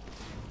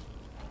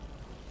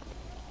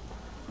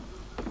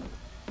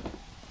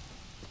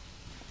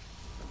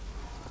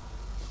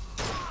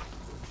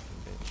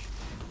 Bitch.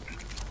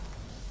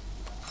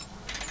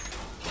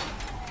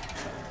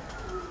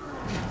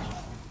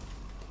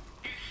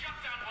 He shut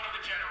down one of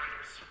the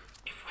generators.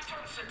 If we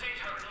don't sedate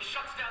her, he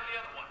shuts down the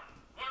other one.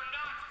 We're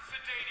not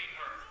sedating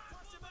her.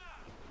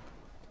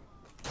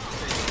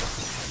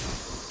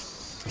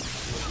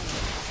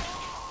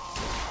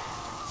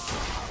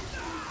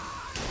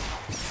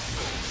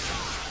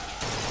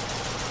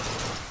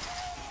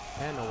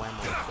 And no ammo,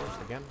 of course,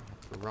 again.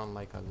 Have to run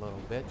like a little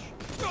bitch.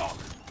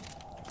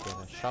 Get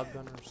a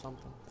shotgun or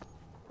something.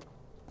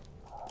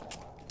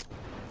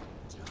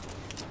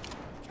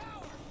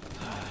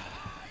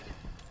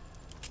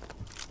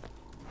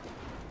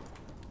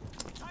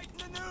 Tighten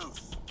the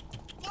noose!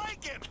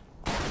 Break him!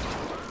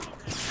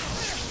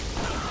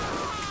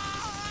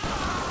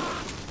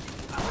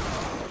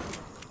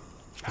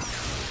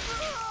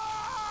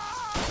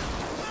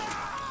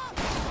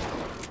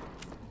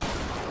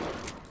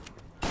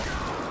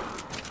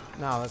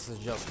 No, this is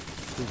just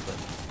stupid.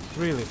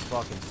 Really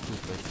fucking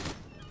stupid.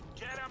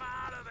 Get him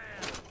out of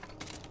there!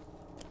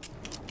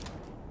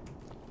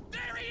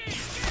 There he is!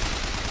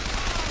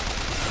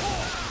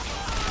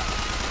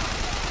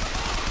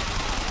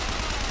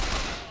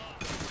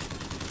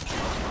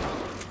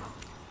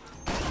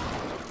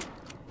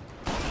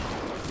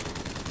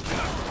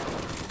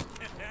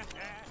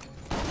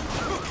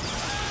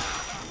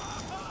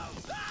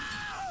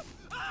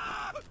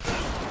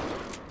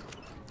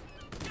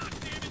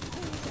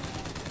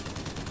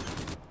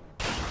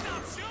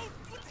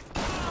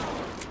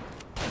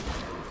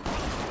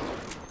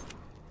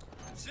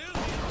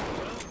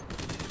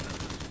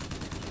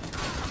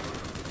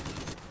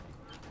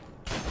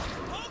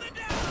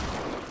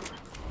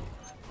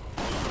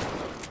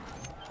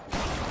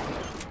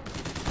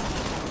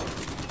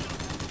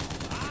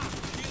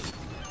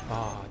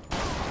 Oh,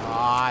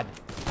 God.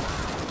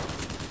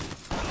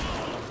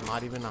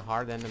 Not even a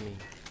hard enemy.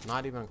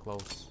 Not even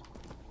close.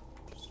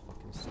 Just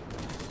fucking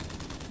stupid.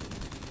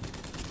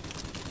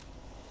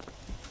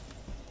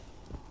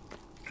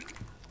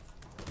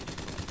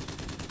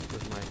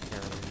 Where's my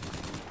carry?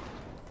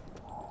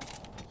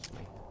 It's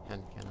my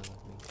hand cannon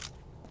with me.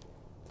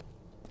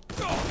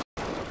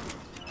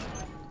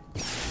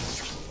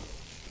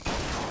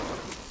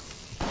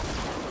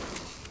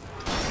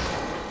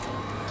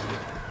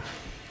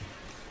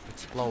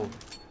 Explode.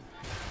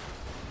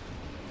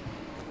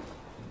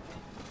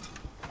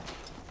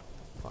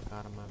 Fuck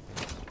out of my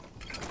face.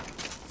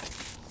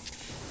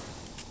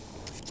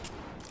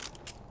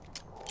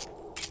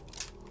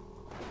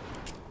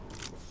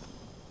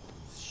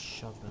 This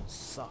shotgun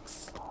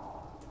sucks.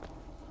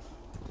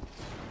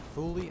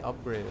 Fully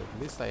upgraded.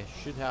 At least I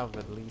should have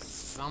at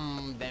least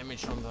some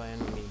damage from the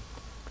enemy.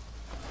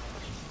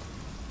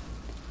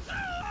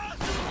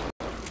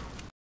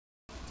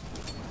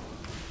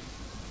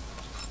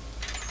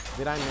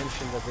 Did I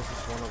mention that this is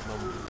one of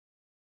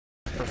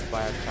the first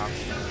BioShock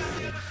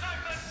games?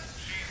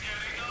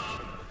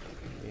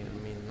 I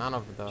mean, none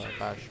of the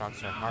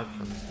BioShocks are hard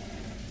for me,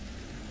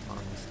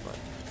 honest, but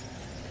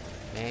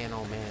man,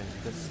 oh man,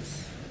 this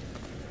is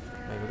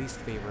my least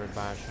favorite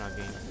BioShock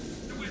game.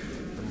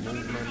 The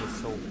movement is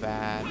so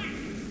bad. Many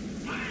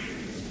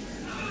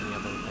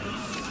other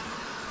things.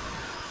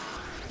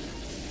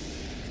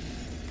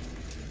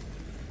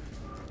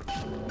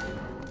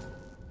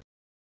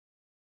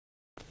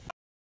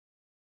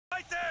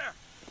 Right there!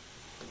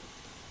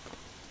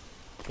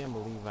 can't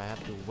believe I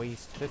had to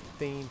waste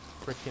 15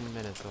 freaking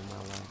minutes of my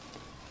life.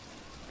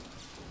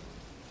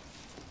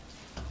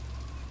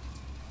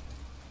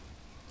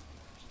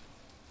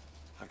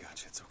 I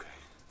got you, it's okay.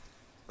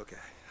 Okay,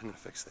 I'm gonna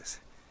fix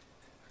this.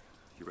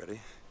 You ready?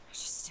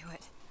 Just do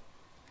it.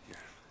 Here.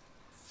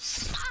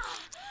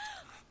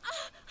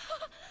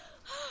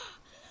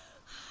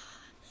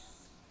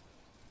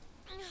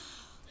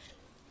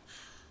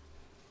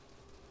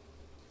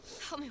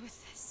 Help me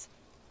with this.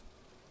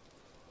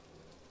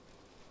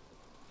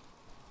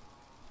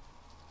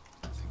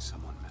 I think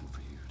someone meant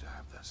for you to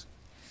have this.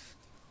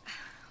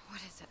 What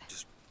is it?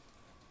 Just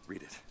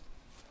read it.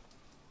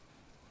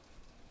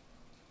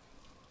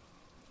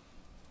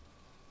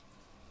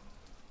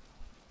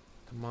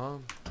 Come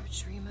on. Your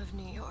dream of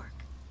New York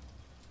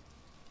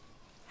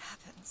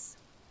happens.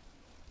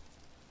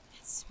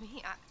 It's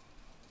me.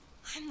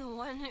 I'm the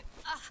one who...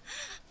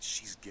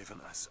 She's given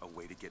us a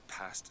way to get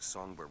past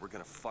Songbird. We're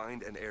gonna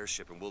find an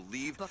airship and we'll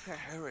leave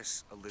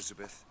Paris,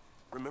 Elizabeth.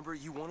 Remember,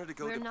 you wanted to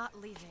go We're not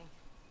leaving.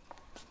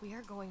 We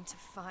are going to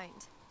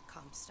find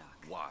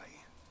Comstock. Why?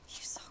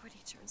 You saw what he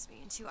turns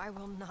me into. I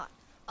will not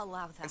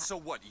allow that. And so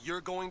what? You're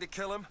going to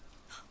kill him?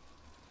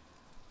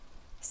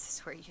 Is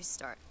this where you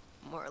start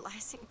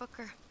moralizing,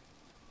 Booker?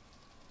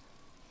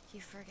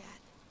 You forget.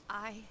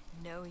 I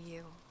know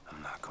you.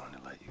 I'm not going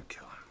to let you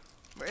kill him.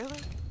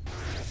 Really?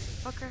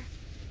 Booker?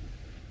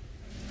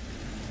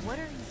 What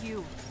are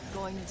you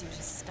going to do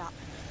to stop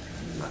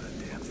me? Not a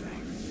damn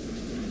thing.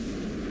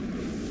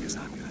 Because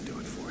I'm gonna do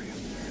it for you.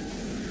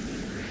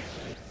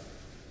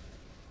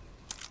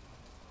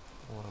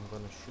 Oh, I'm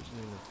gonna shoot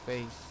you in the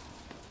face.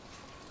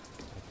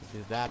 I could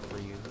do that for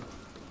you.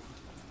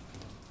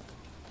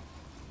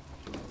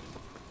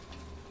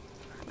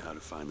 Learn how to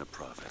find the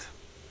prophet.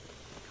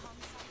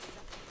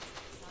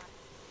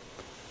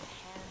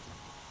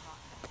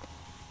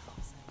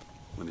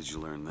 When did you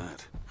learn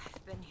that?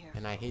 I've been here.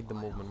 And I hate the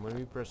movement. When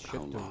we press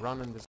shift to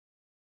run in this,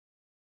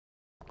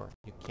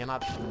 you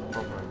cannot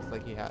program. It's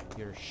like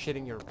you're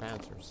shitting your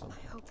pants or something.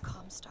 I hope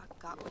Comstock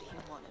got what he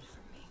wanted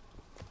from me.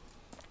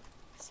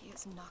 Because he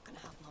is not going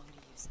to have long to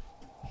use it.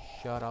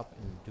 Shut up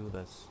and do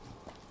this.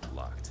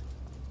 Locked.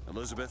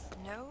 Elizabeth?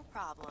 No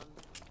problem.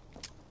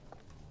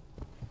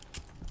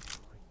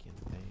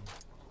 Freaking thing.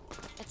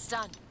 It's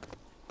done.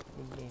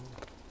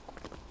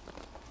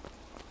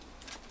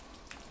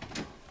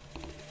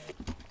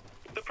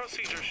 The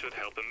procedure should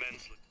help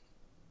immensely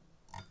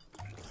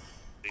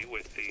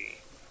with the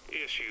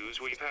issues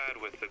we've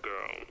had with the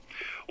girl.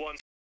 Once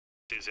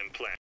it is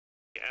implanted,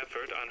 the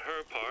effort on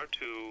her part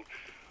to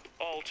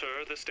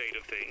alter the state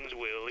of things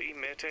will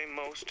emit a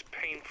most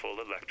painful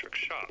electric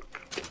shock.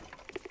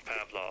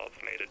 Pavlov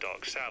made a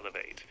dog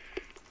salivate.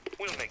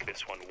 We'll make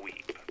this one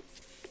weep.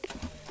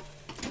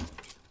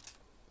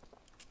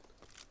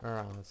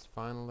 Alright, let's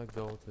finally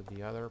go to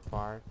the other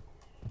part.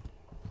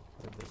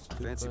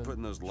 Fancy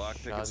putting those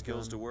lockpicking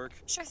skills to work?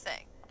 Sure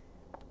thing.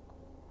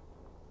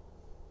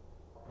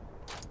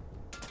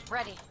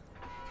 Ready.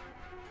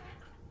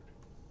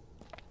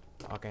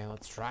 Okay,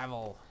 let's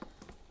travel.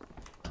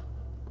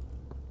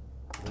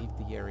 Leave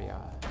the area.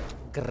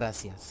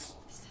 Gracias.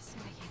 This doesn't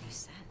make any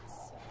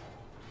sense.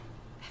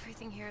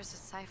 Everything here is a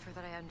cipher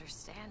that I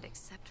understand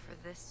except for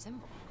this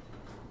symbol.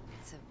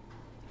 It's a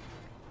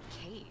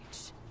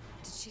cage.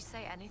 Did she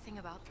say anything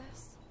about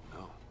this?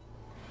 No.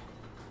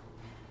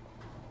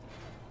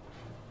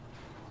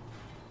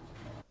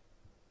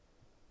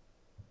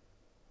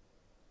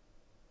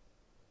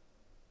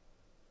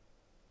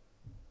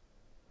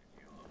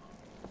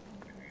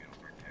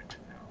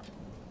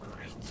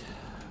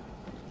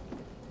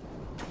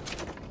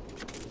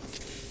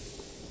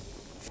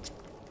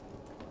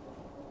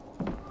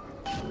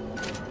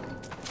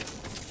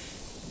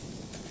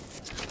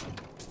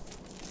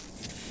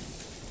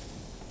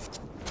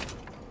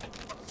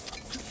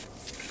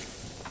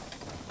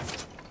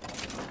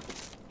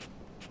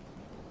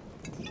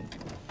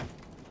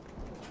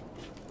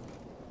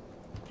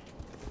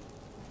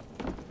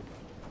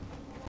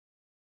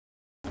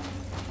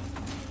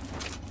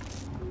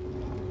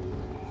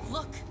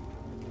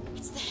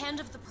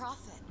 Of the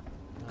prophet.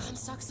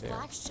 Comstock's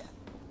flagship.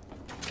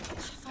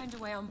 Gotta find a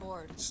way on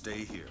board.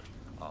 Stay here.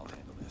 I'll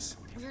handle this.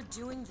 We're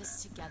doing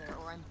this together,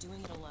 or I'm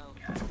doing it alone.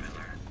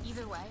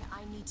 Either way,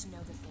 I need to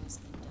know the things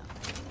being done.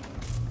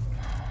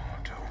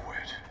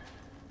 DeWitt,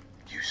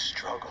 you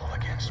struggle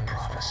against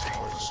prophecy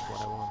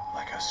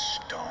like a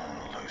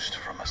stone loosed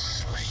from a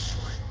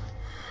sling.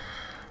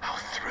 How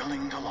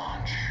thrilling the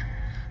launch,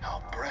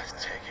 how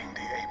breathtaking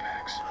the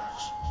apex,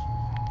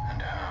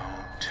 and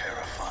how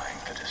terrifying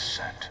the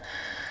descent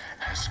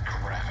as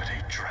gravity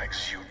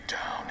drags you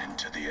down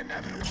into the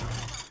inevitable.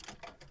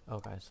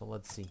 Okay, so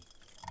let's see.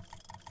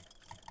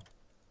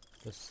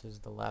 This is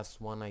the last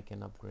one I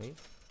can upgrade.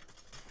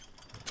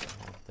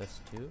 I have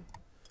this too.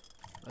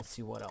 Let's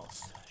see what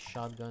else.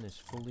 Shotgun is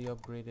fully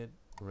upgraded.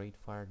 Rate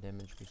fire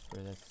damage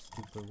restore. That's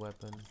stupid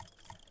weapon.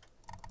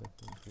 Equip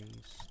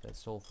increase.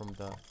 That's all from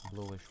the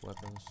bluish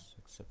weapons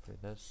except for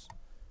this.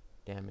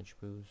 Damage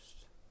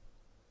boost.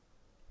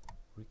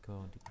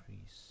 Recoil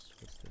decrease.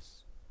 What's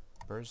this?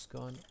 burst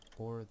gun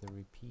or the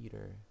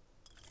repeater.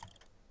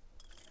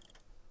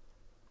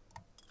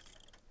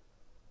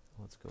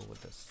 Let's go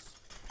with this.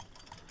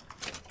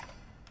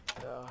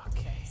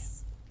 Okay.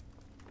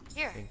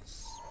 Here.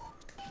 Thanks.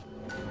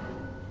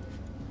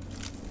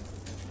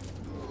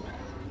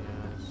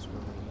 Yes,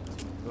 where we need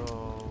to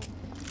go.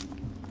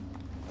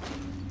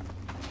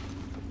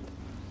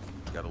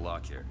 Got a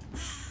lock here.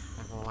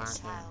 Have a lock here.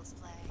 Child's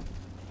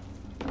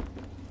play.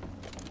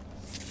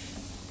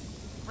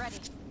 Ready.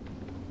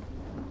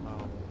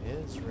 Oh, it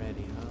is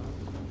ready,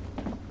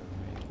 huh?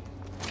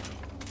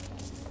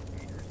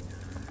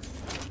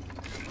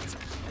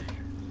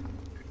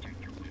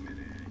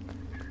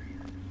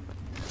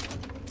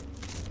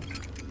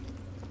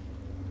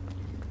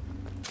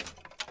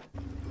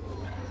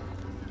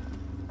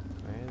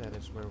 Okay, that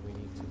is where we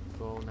need to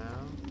go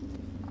now.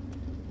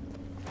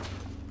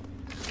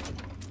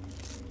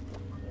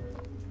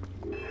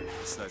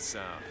 What's that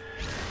sound?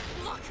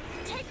 Look!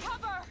 Take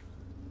cover!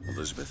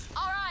 Elizabeth?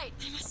 Alright!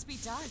 They must be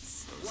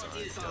darts. Those What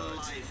aren't is a duds.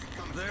 life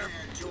compared There.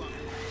 to a...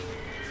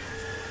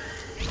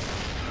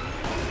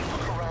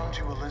 Look around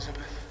you,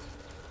 Elizabeth.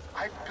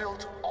 I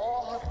built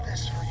all of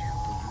this for you.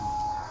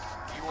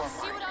 You are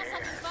See my what else I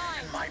heir can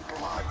find. and my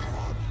blood.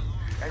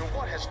 And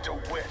what has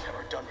DeWitt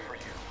ever done for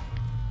you?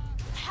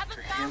 I haven't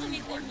To found him,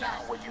 you are anything now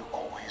yet. what you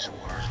always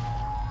were.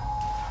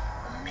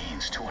 A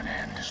means to an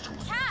end.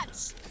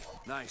 Catch!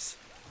 Nice.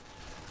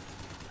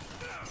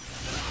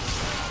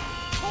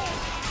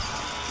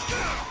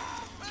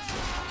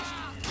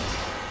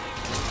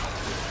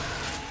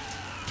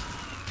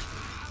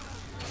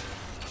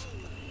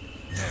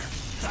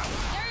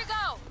 There you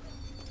go!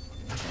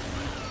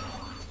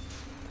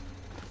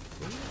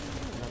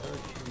 Another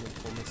achievement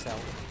for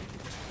myself.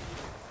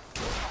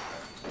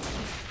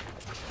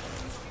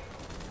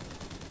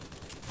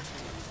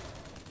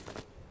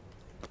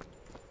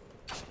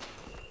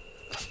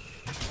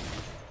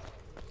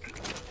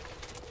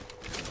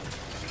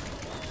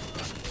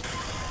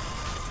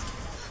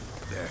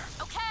 There.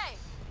 Okay!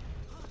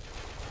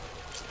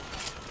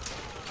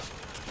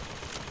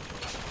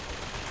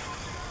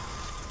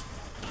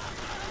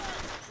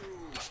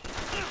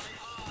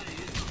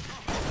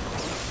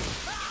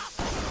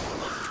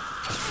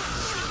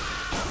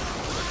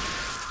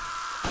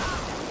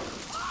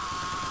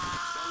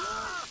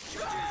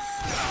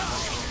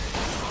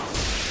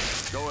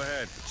 Go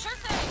ahead. Sure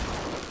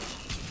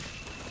thing!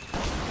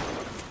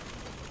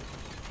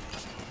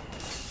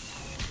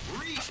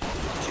 Reap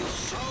what you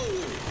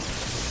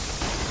sow!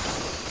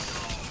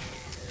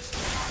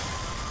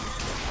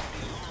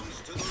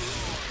 Belongs to the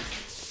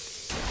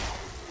Lord.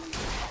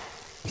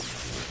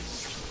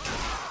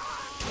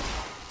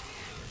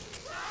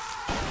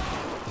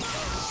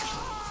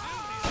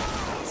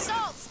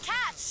 Salts,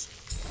 catch!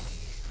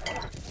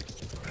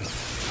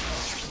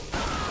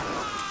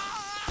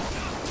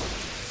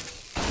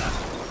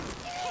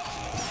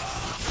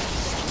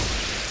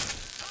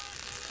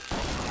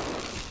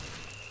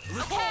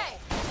 Okay!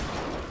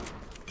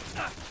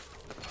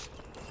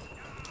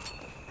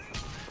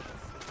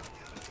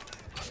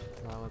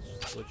 Now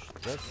let's switch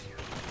this.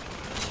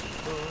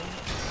 Boom.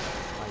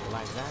 How you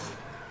like that?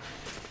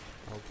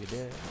 Hope you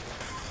did.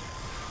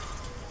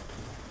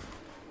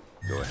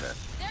 Go ahead.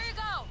 There you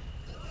go!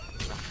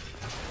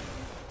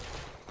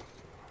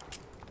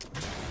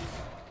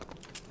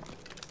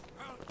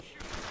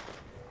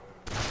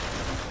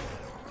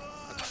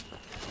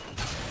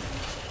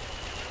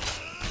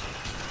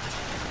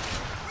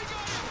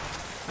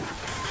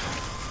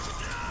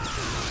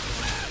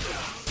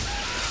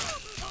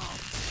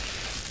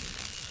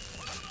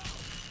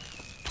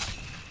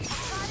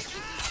 Try to keep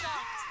you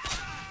stopped.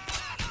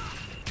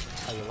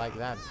 How you like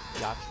that,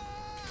 Josh?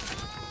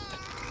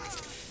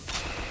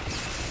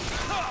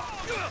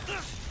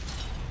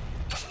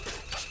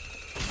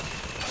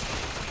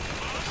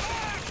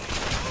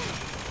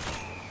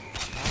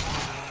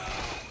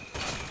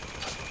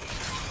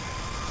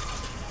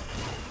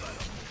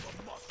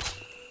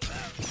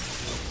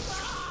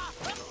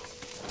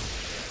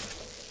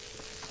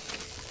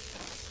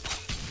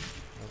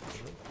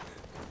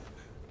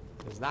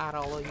 Is that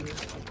all of you?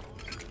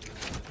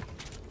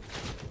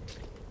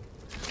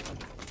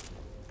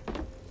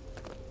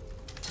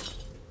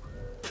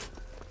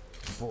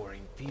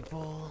 Boring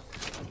people.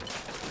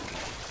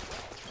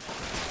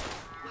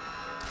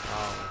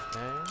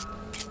 Okay.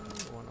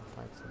 You wanna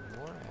fight some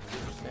more? I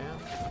understand.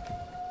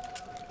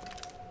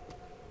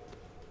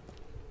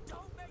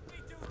 Don't make me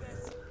do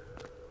this!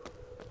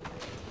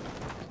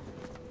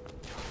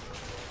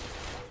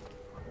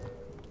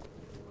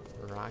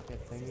 Rocket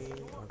thingy.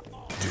 Okay.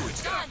 Do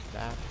it. Done!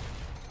 That.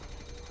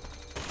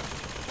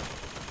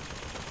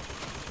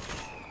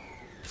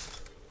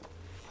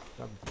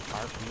 Some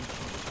RPG.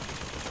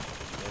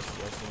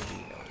 Yes,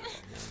 indeed.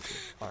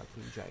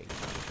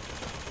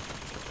 RPG.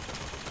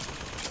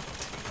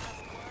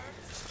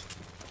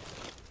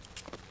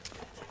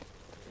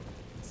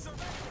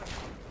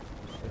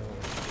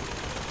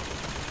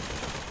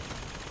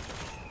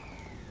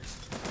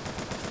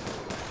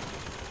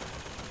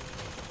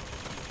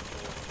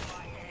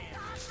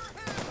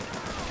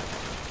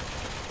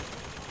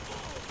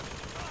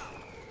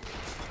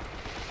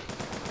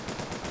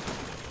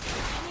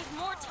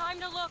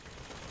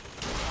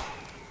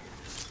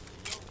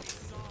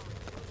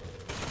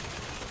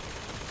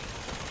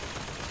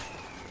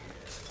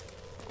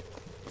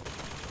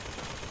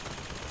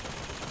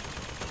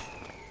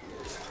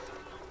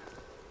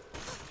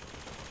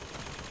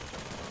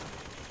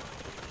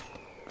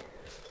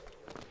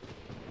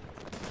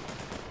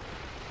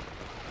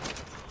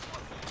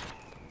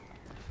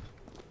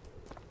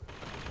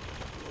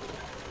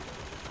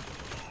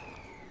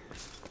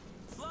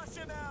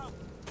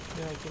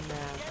 Should I get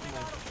mad? Come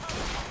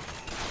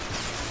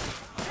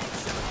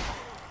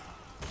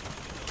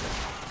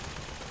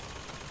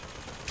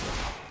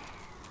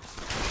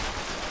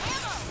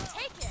on.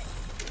 Take it.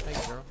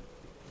 Thanks, girl.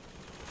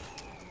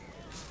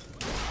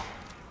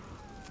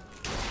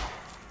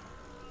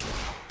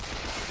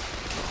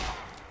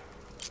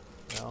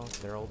 Well,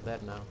 they're all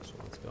dead now, so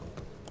let's go.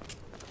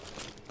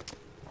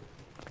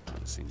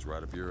 Seems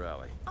right up your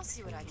alley. I'll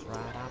see what I can do. Right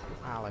up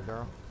your alley,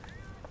 girl.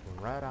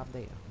 Right up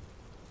there.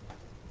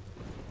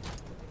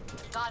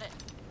 Got it.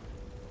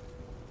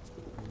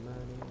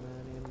 Money,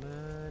 money,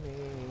 money.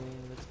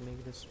 Let's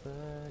make this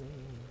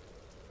funny.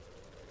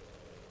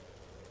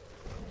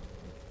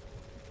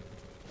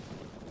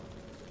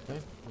 Okay,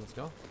 let's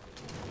go.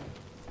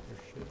 There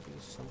should be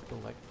some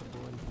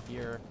collectible in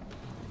here.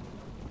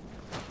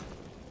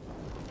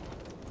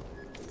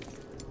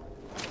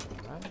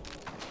 Alright.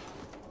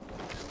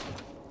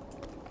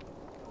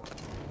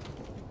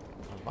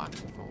 A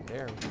box phone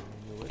there. I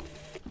knew it.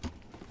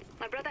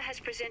 My brother has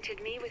presented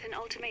me with an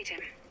ultimatum.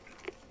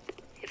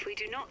 If we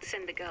do not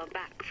send the girl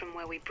back from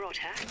where we brought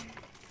her,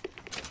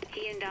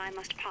 he and I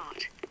must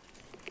part.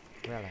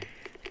 Really?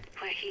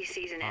 Where he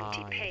sees an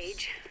empty Yes.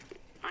 page,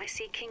 I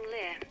see King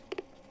Lear.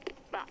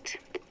 But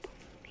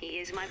he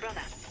is my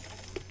brother.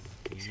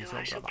 He's So your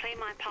I shall brother. play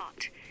my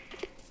part,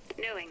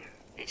 knowing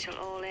it shall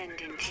all end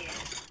in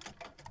tears.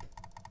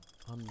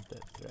 On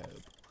the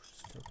throat.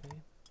 Okay.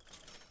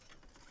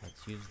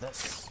 Let's use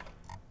this.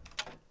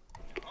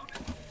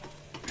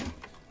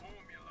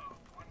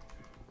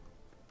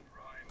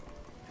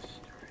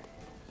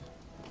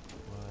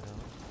 What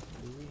else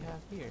do we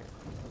have here?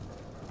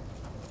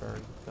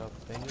 Burnt up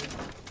thingy.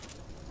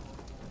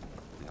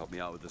 Can you help me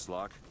out with this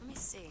lock? Let me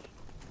see.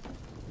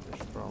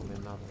 There's probably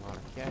not a lot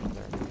of cash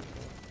there.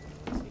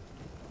 Let's see.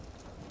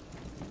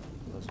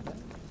 Close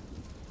back.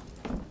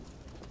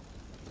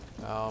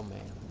 Oh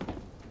man.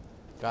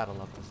 Gotta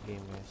love this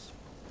game, guys.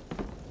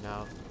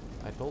 Now,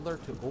 I told her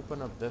to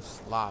open up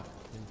this lock,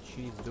 and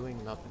she's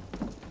doing nothing.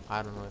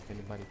 I don't know if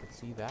anybody could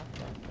see that,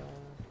 but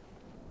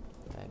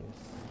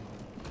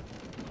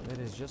that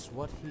is just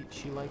what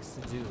she likes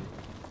to do.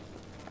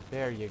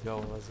 There you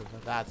go,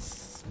 Elizabeth.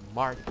 That's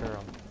smart,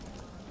 girl.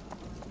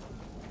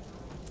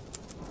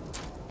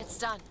 It's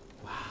done.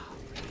 Wow.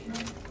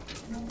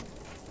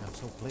 I'm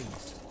so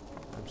pleased.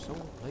 I'm so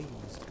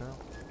pleased, girl.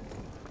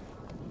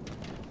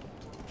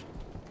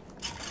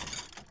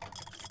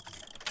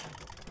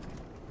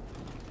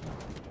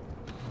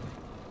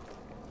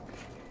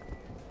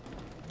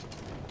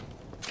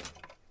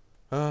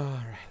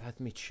 Alright, let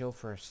me chill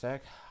for a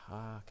sec.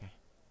 Okay.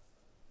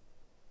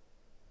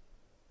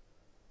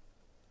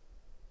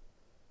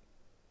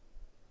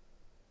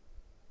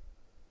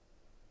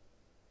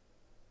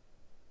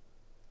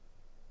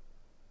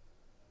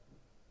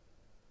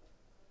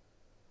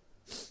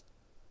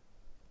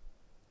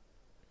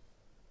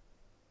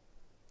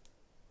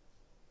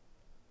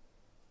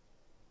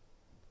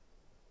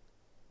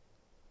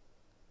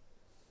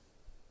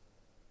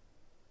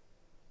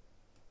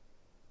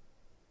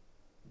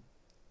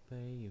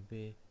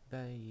 Baby,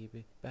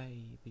 baby,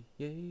 baby,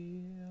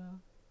 yeah.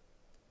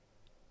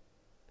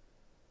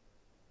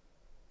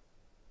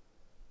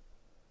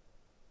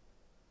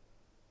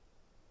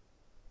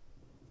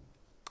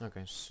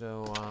 Okay,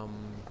 so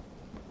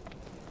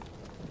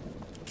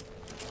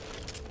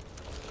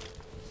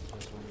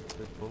there's some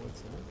good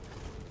bullets in it.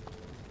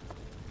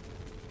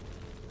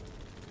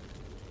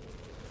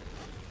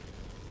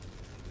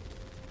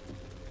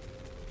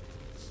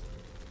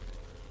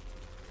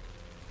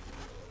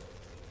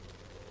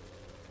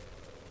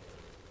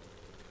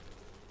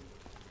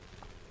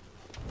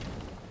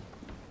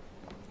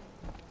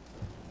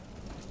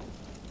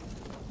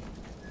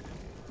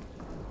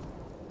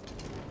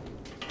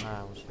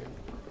 I was here.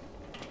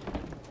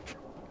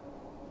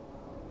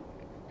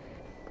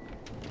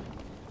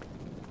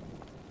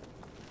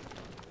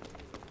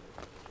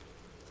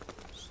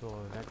 So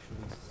I've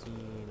actually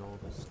seen all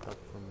the stuff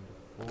from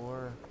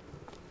before.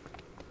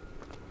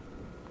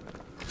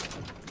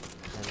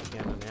 And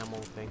again, an ammo,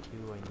 thank you.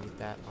 I need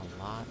that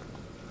a lot.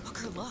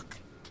 Booker, look.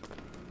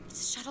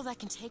 It's a shuttle that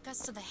can take us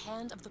to the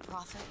hand of the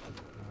Prophet.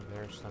 Oh,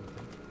 there's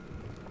something.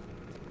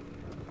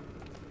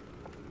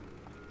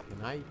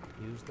 Can I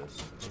use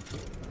this? Thank you.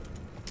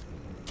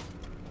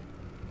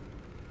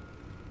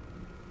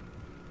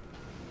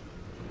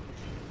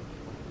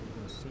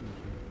 Let's see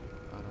here.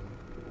 I don't know.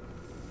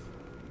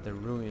 The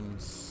ruins.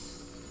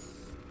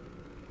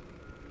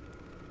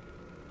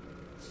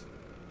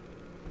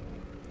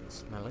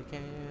 Smell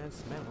again,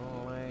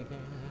 smell again.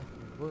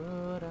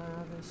 What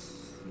are the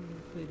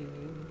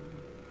fitting?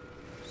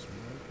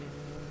 Smell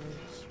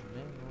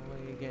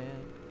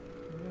again.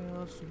 Real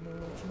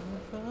much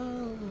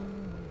fun.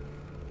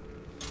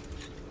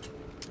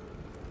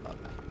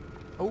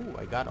 Oh,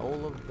 I got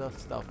all of the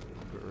stuff.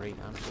 Great,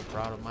 I'm so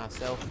proud of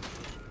myself.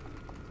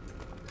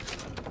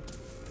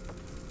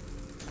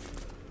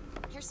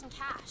 Here's some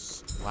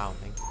cash. Wow,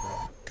 thank you,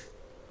 bro.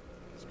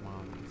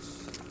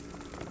 Smiles.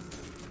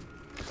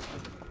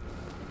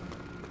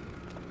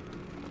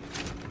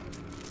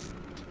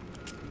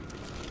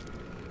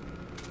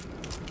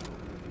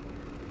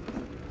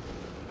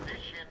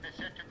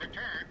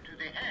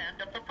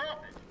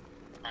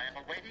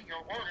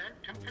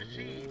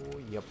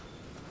 Yep.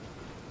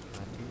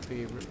 My two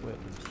favorite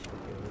weapons.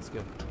 Okay, let's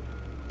go.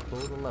 Pull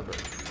the lever.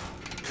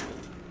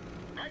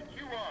 Right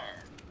you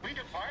are. We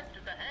depart to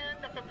the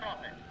hand of the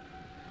prophet.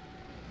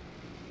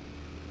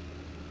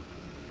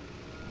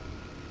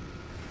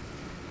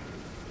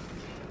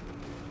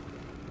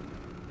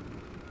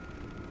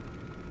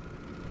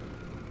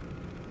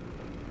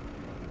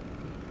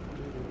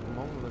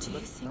 Do you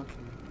think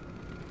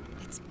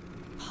it's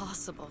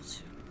possible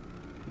to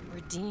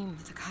redeem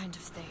the kind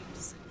of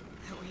things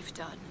that we've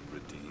done?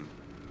 Redeem?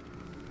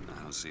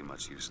 I don't see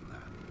much use in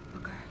that.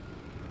 Booker,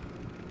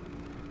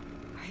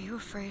 are you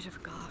afraid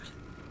of God?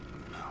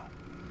 No.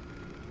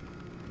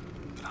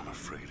 But I'm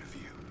afraid of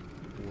you.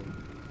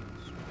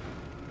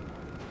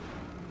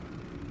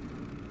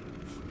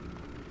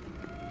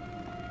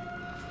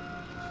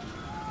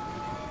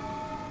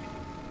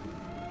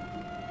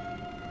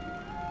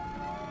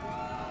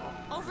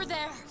 Over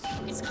there!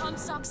 It's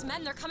Comstock's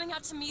men. They're coming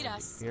out to meet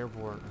us.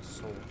 Airborne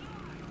assault.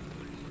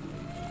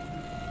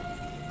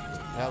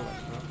 Hell,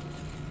 huh?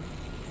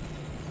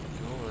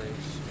 No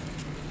worries.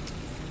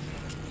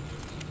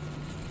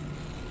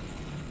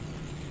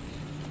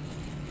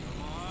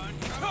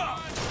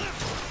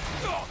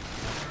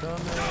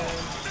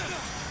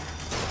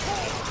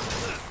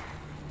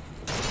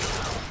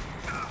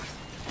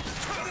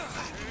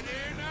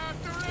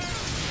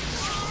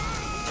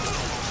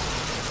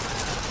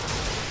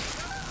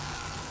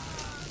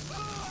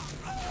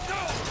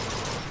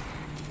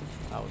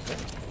 That was it.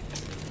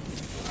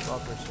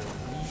 Fuckers are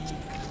weak.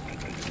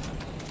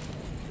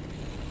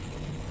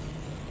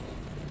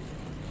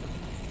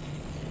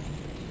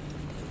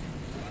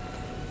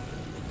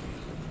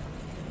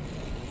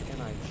 Can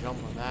I jump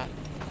on that?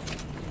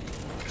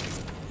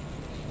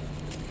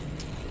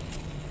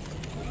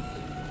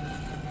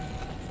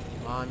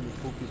 Come on, you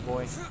poopy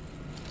boy.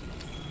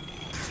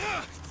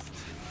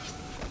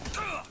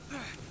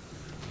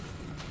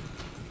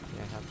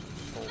 Yeah, I have to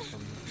pull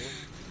from here.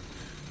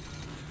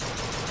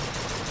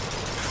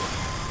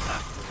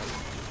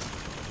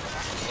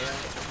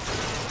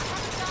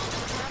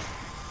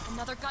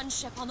 Another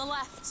gunship on the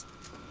left.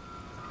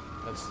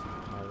 That's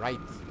my right.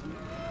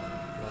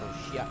 Little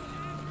shit.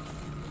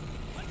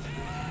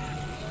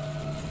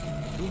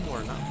 Two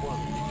more, not one.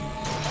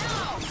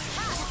 Ow!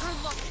 Booker,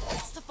 look!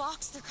 It's the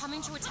Fox. They're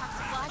coming to attack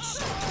the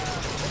flagship.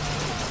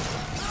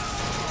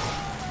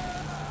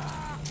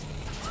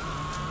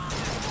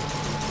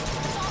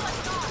 That's all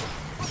I've got.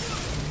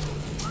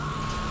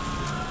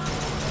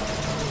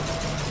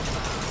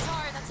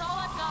 Sorry, that's all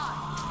I've got.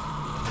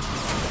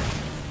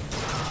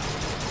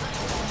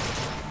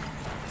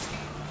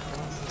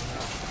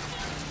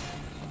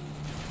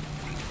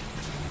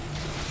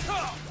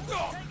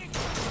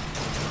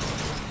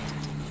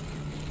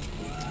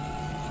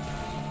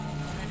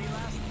 Any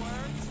last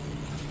words?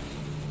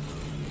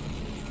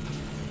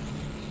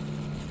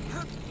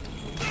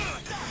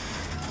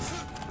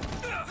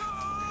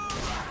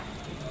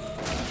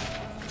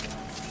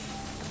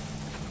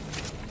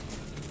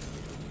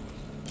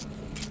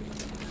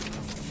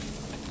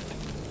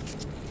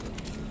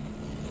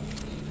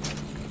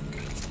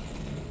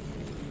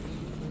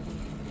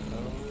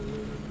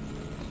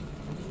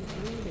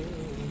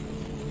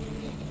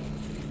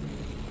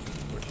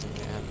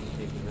 Unfortunately, I have to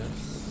take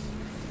this.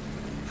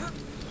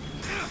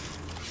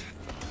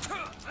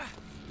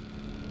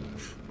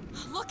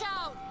 Look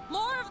out!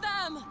 More of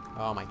them!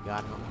 Oh my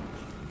god, how much?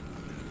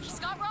 He's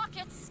got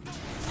rockets.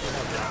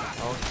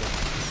 Okay.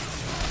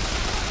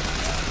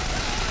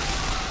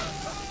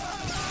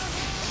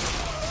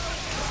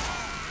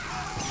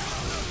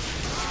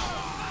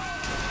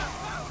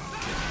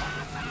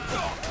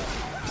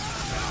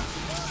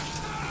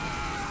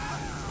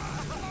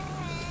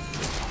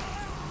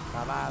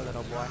 Bye-bye,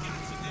 little boy.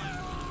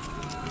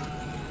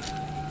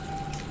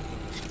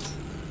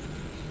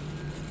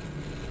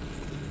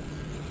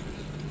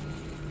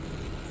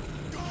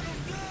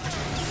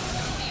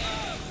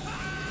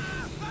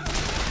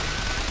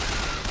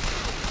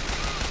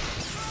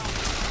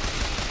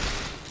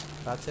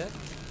 That's it?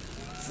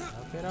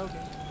 Okay,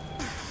 okay.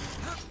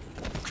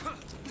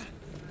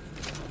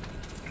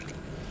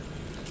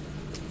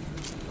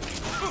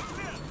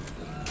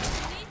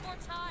 Need more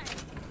time.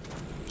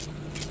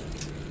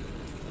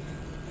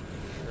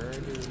 Sure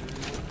do.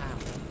 Ow.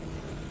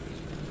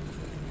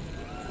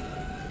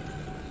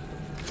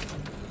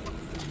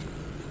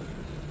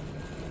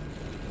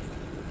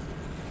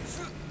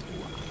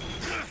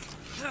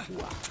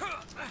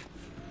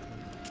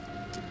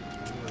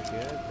 We're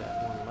good. That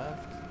one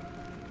left.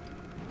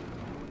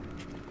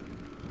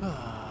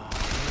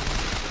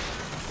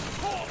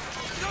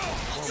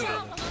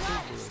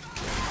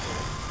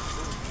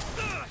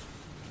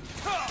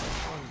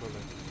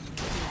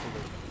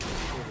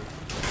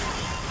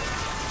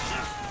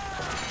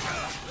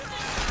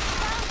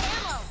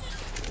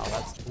 Oh,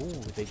 that's...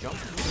 Ooh, they jump?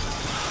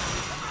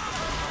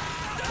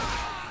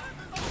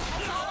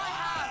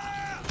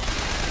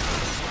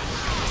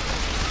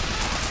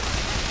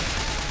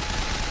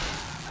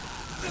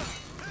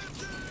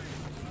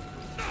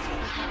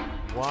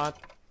 What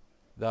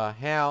the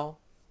hell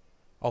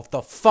of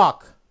the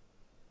fuck?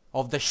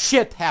 of the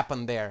shit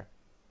happened there.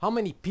 How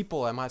many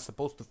people am I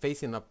supposed to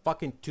face in a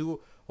fucking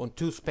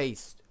 2-on-2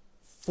 space?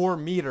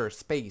 4-meter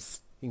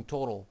space in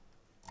total.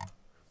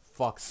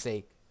 Fuck's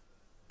sake.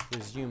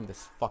 Resume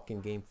this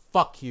fucking game.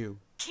 Fuck you.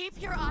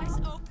 Keep your eyes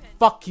open.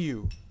 Fuck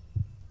you.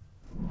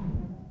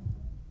 You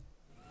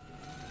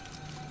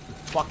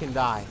fucking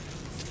die.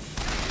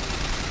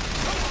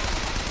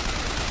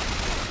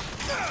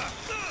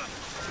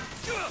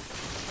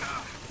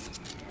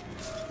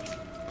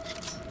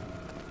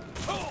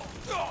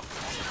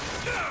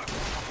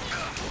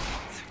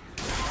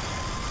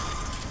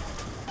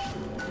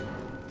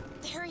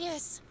 There he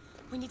is.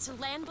 We need to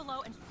land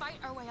below and fight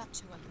our way up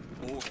to him.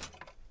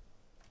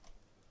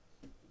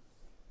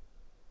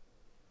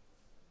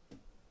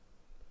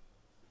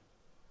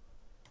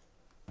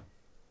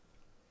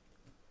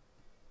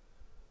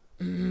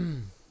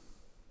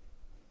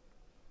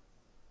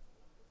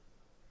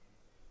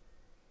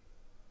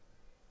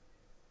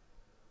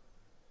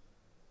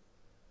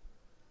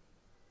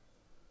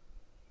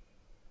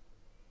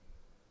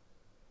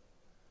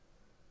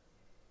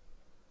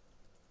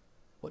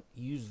 What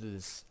use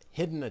does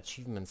hidden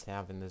achievements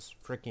have in this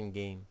freaking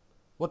game?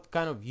 What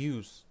kind of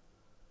use?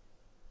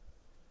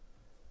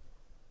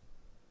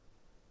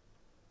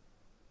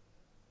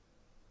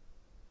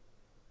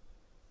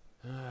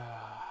 We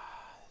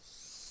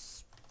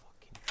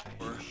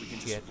can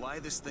just fly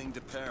this thing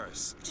to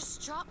Paris.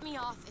 Just drop me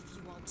off if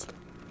you want to.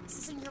 This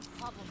isn't your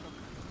problem,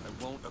 Booker. I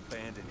won't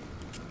abandon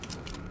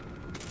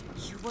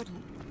you. You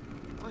wouldn't,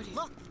 would you?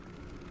 Look,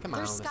 Come on,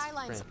 there's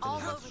skylines all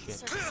over the shit.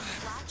 surface of the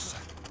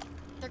flagship.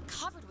 They're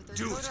covered with those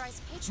Dude,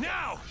 motorized patriot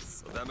now!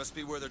 lines. Well, that must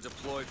be where they're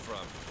deployed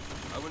from.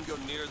 I wouldn't go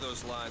near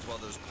those lines while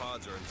those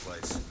pods are in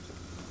place.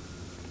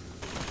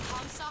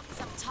 Comstock is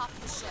up top of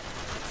the ship.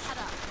 Let's head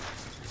up.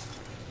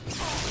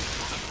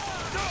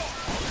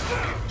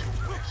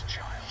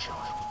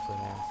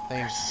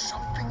 There's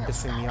something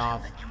pissing me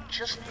off. that you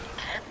just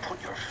can't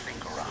put your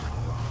finger on.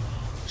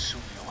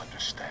 Soon you'll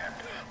understand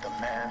the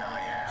man I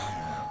am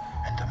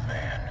and the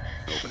man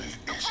he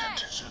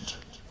isn't.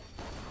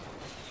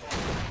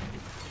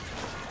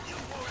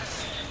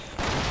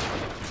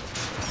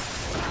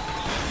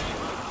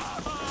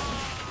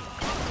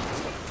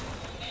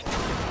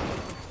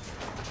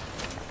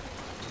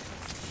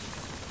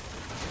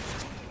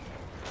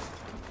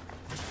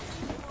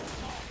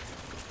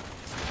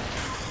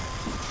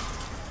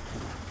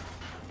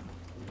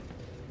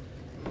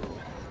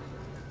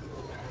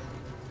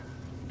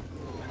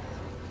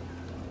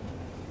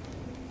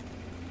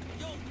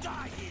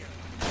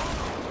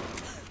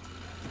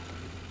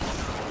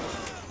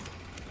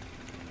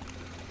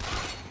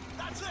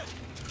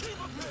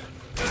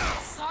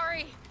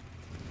 Sorry.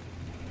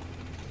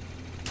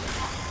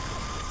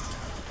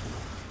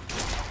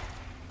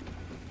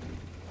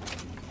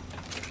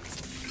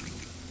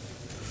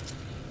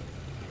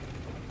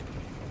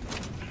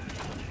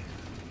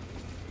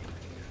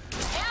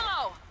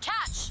 Ammo!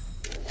 Catch!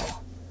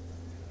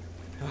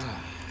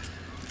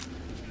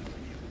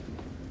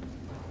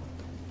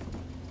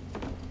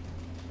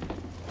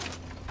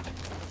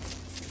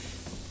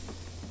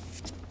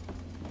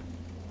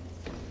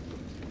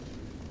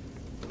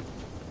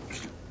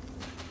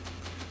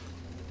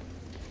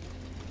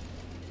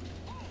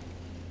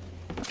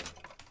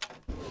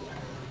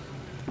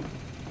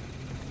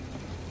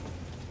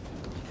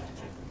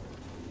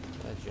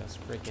 Let's just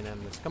freaking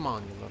end this. Come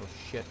on, you little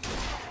shit.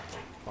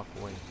 Fuck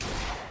away.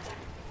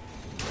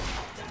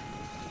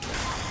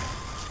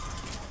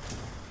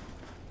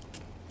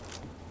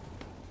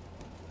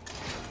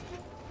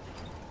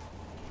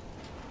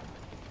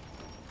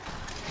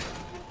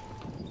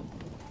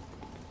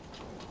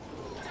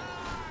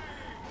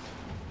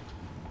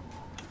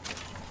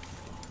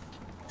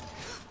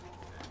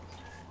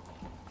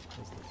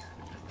 What's this?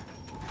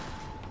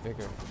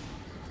 Vigor.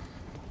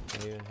 Do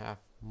I even have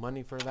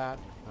money for that?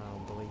 I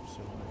don't believe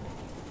so.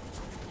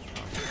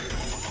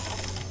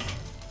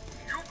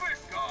 Ubbie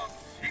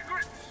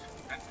secrets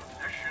and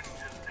possession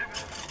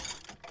delivered.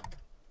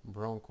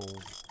 Bronco.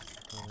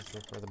 Let's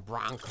look for the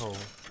Bronco.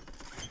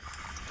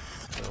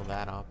 Fill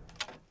that up.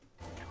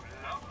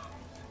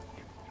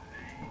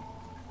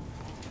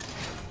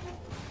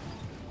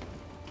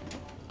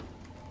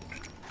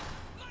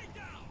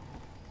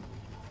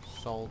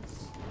 Salts.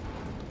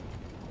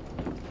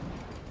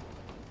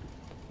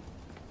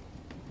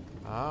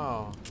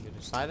 Oh, you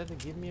decided to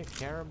give me a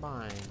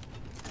carabine.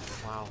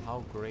 Wow,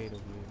 how great of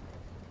you.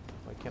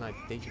 Why can't I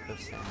take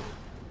this ammo?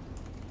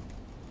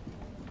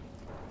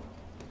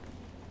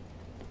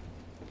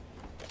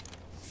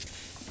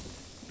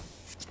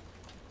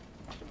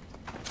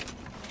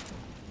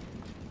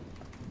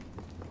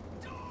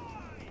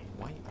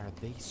 Why are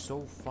they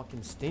so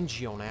fucking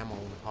stingy on ammo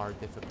with hard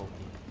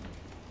difficulty?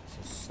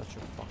 This is such a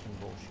fucking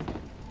bullshit.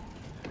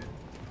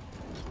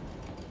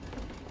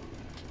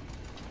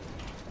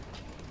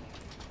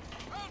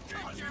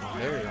 Oh,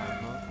 there you are,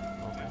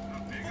 huh? Okay.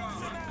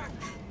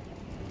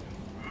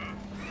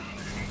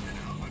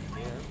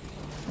 Here.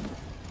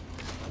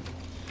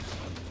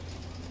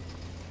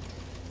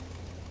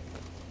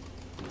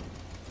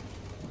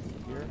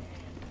 Here.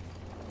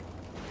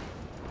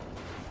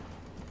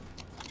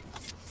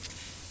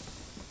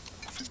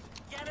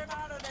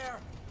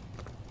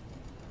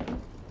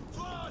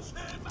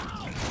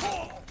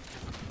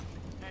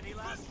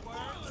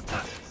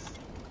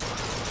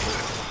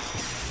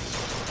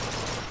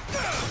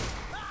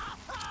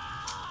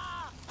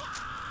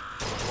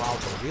 Wow,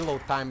 the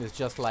reload time is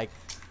just like...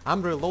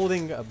 I'm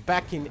reloading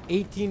back in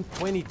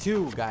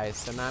 1822,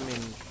 guys, and I'm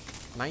in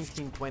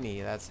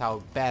 1920. That's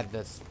how bad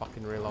this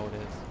fucking reload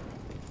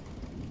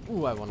is.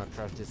 Ooh, I want to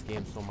trash this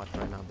game so much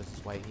right now. This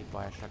is why I hate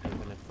Bioshock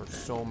Infinite for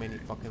so many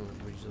fucking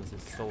reasons.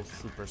 It's so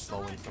super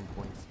slow in some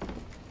points.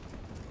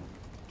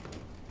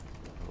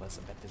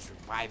 Elizabeth is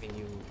reviving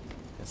you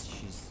because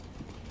she's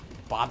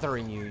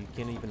bothering you. You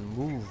can't even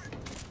move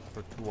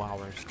for 2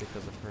 hours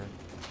because of her.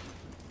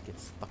 Get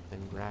stuck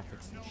in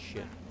graphics and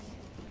shit.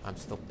 I'm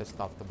still pissed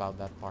off about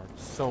that part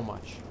so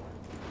much.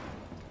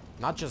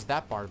 Not just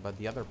that part, but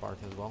the other part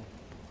as well.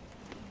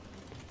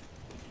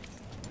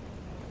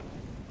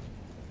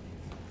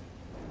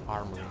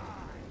 Armory.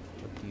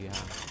 What do you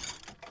have?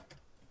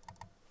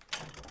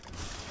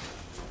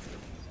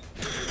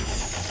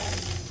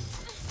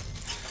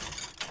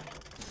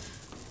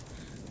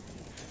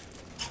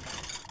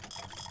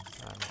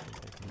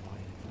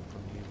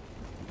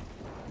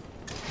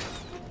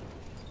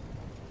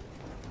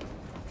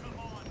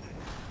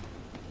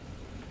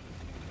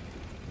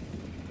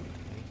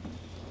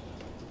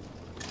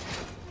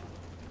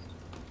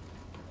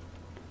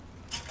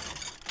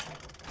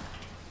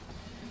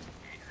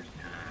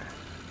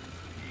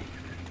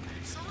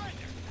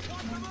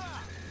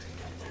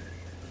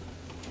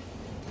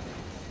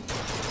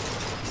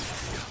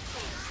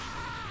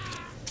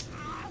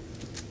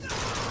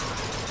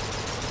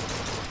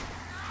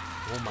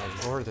 Oh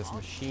my lord, this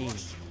machine.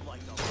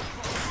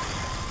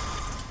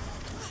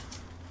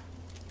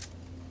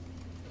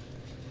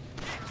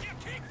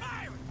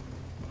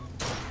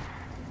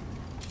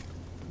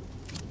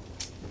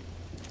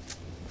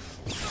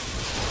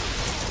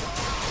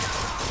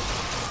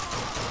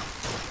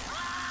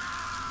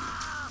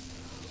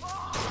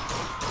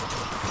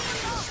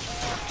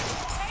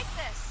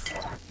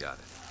 Got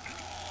it.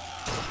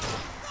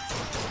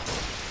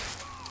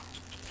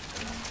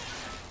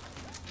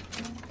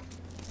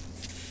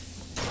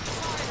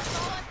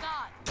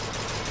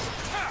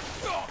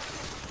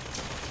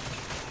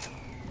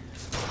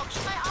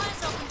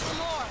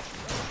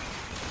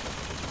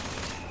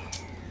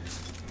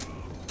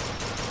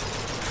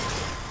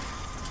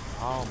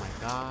 Oh my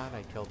god,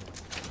 I killed him.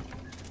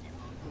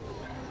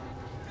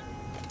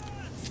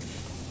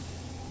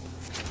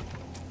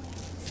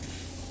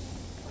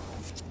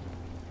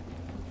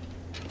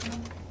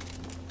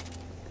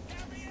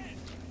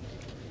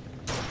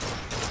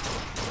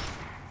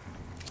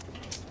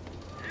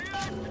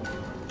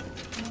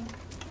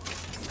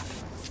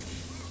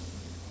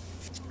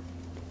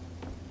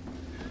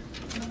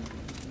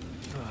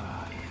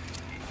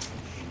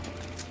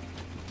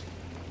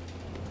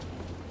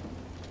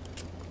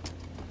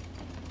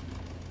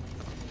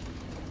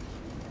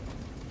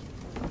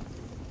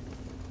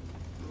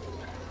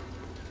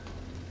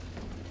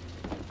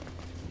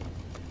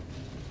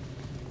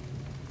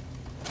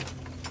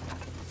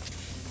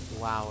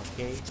 Wow,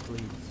 okay,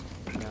 please.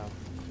 No,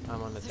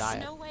 I'm on a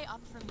diet. There's no way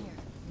up from here.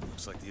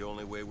 Looks like the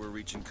only way we're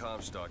reaching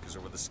Comstock is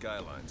over the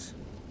skylines.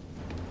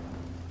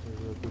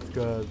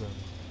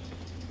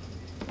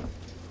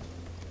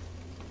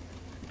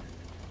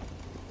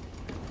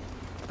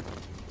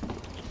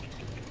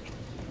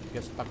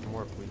 Get stuck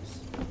more, please.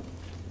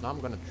 Now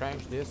I'm gonna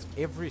trash this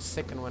every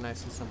second when I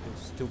see something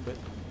stupid.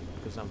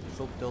 Because I'm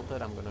so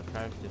tilted, I'm gonna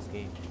trash this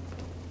game.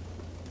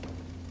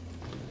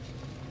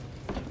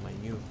 My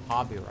new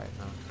hobby right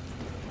now.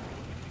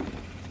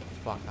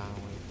 Fuck out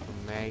away from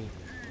me.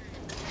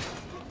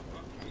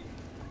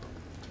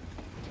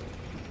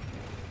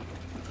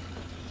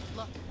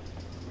 Look,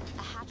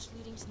 a hatch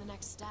leading to the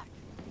next stack.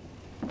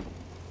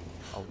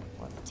 Oh,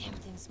 what? The damn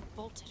thing's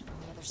bolted from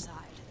the other side.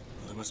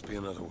 Well, there must be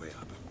another way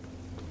up.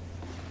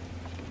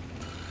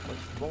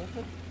 What's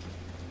bolted?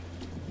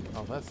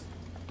 Oh, that's...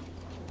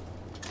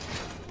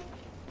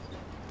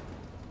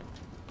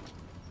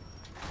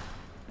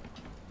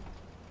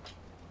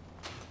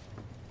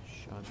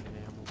 shotgun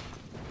ammo.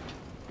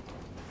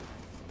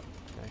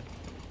 Okay.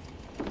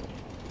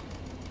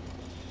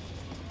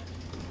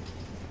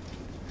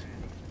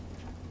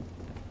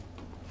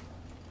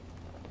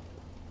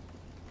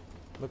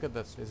 Look at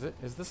this.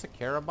 Is this a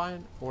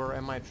carabine or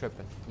am I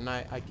tripping? And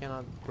I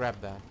cannot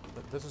grab that.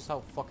 But this is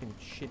how fucking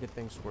shitty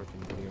things work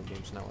in video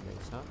games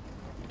nowadays, huh?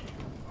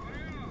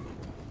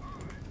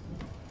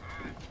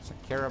 It's a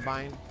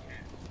carabine.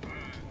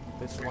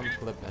 This one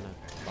clip in it.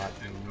 But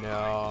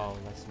no,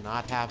 let's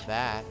not have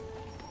that.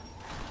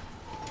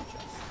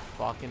 Just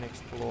fucking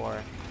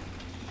explore.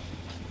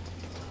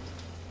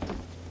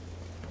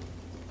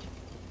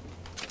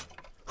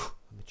 Let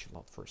me chill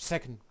out for a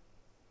second.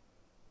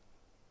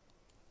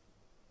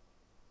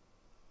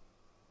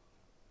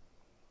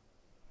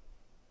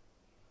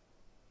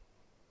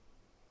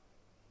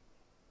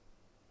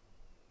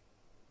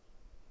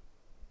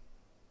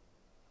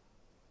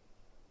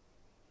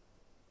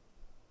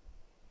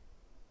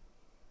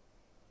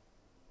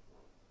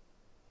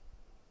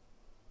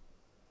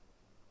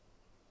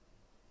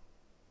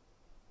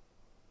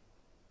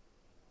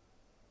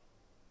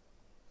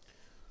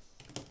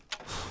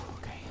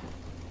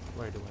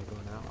 Where do I go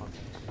now?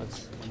 Okay,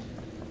 let's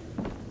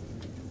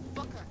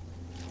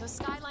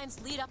lines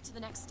lead up to the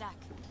next deck.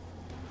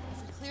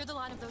 If we clear the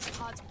line of those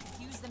pods, we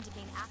can use them to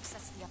gain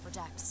access to the upper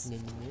decks.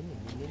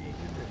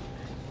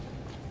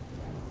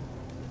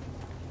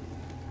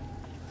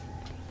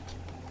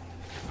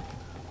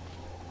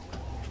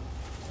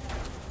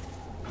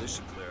 This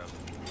should clear up.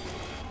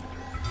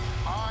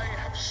 I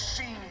have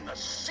seen the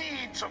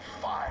seeds of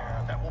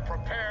fire that will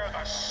prepare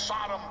the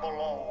Sodom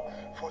below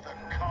for the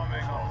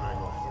coming of the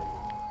Lord.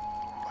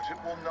 But it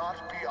will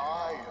not be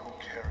I who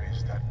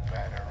carries that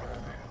banner of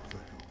veil.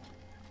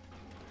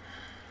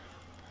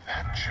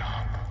 That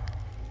job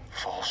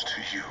falls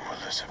to you,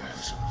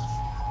 Elizabeth.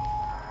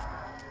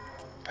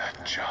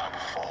 That job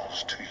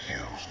falls to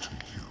you.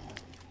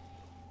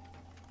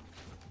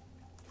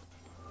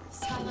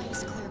 Skyline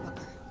is clear,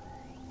 Booker.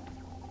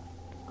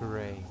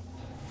 Great.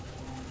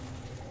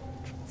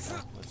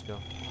 Let's go.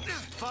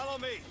 Follow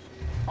me.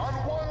 On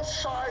one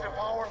side of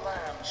our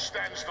land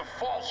stands the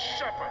false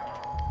shepherd,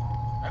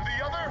 and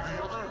the other,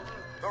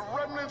 the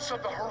remnants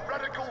of the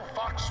heretical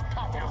Vox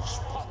Populus.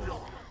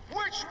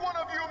 Which one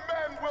of you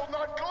men will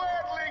not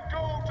gladly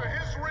go to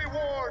his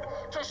reward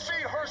to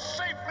see her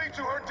safely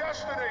to her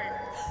destiny?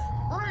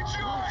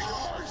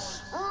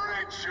 Rejoice!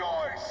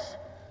 Rejoice!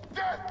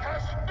 Death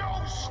has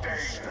no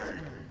sting!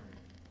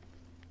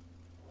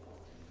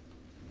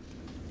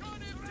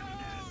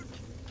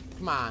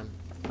 Come on.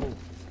 Oh.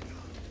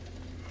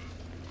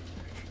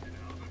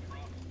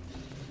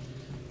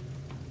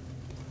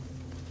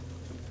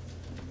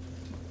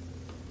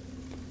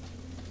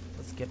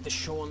 Let's get the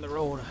show on the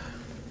road.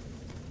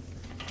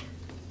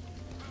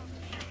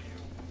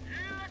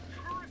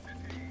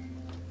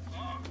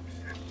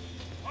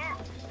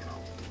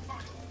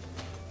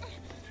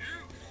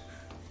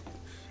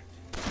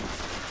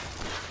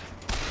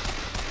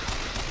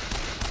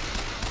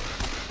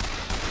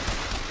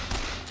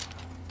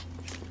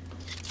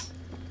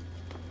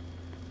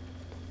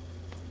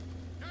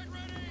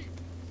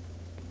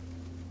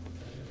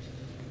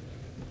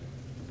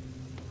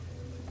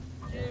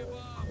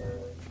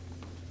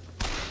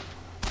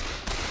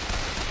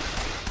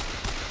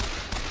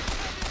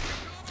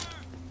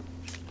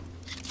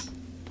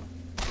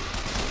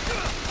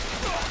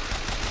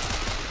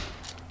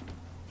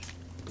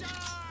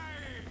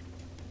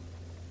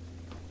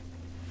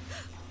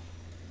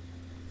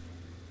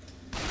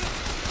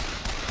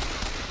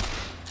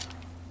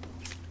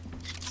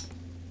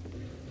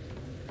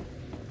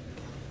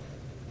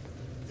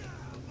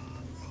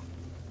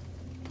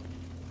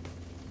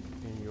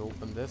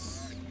 Open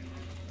this.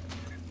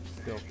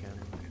 Still can.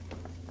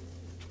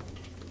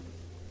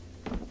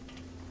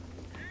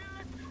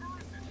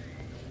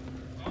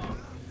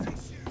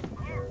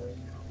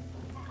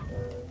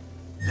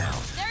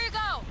 There you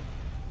go.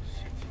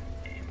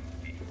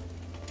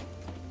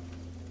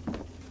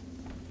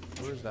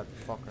 Where's that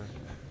fucker?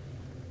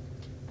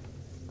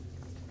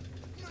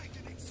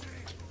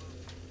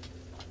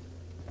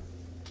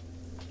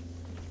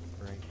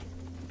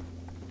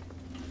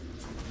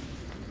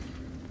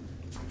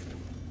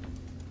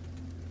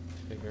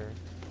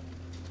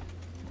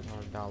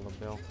 $1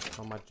 bill.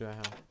 How much do I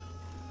have?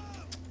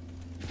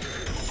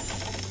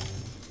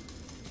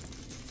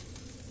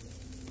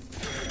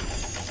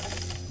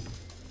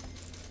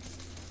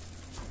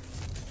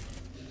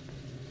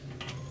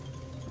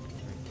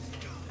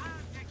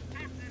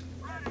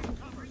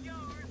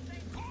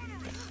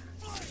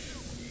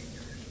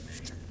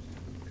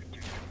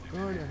 Go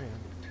ahead.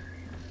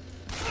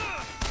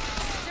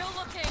 Still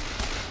looking.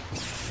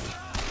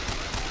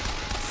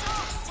 So,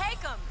 take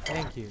him.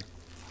 Thank you.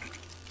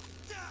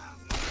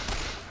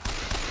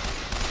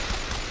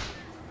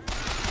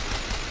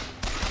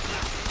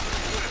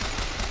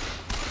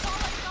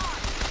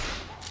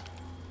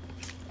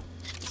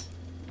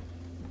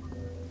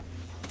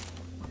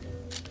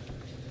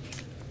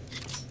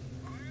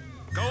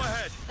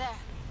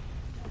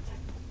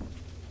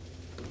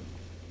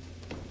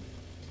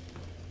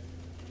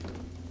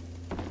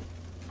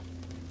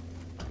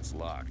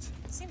 Locked.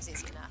 Seems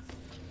easy enough.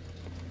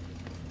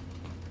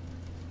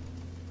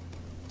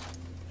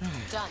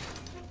 Done.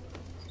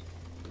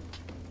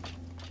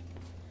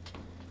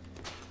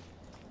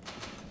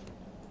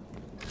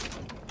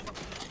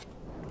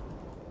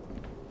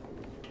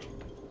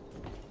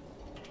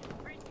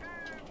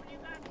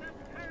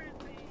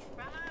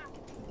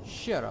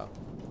 Shut up,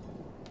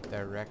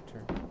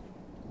 director.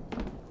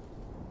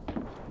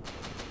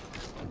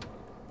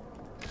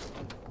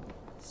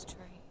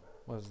 Straight.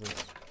 What's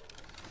this?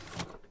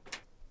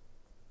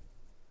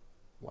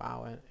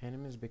 Wow,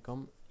 enemies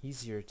become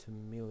easier to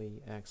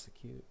melee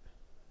execute.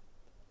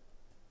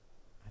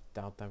 I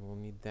doubt I will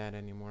need that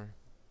anymore.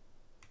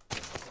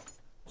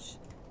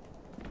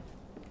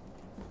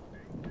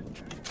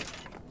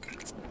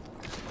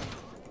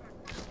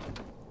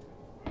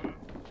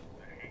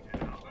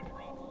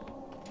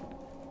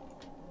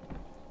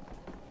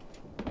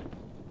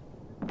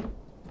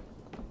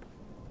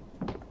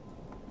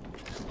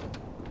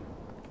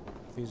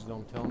 Please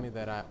don't tell me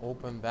that I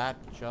opened that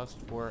just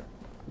for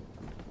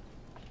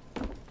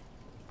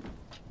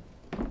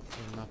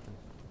nothing.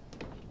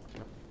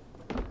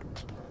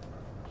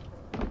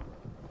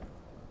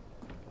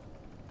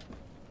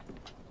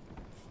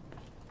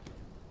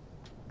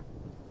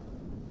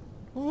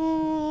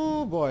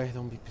 boy,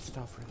 don't be pissed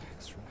off.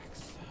 Relax,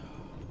 relax.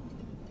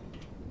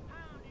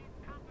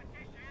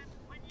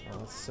 Well,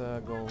 let's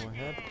go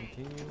ahead,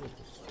 continue with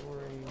the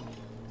story.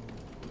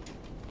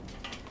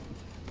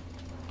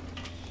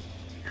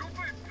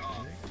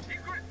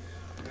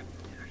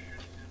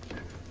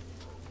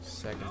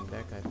 Second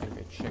deck, I think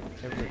I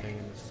checked everything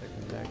in the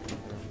second deck and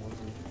there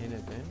wasn't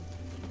anything.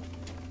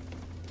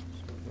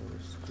 So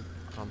there's stupid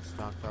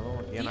Comstock fellow.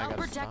 Again, the I gotta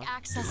upper deck stop.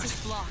 access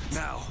is blocked.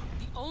 Now!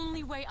 The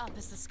only way up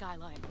is the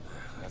skyline.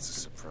 That's a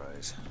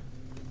surprise.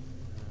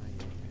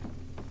 Yeah.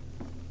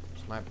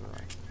 Sniper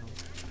rifle.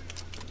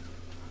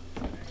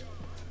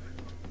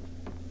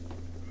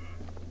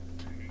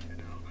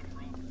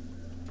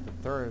 The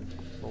third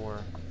floor.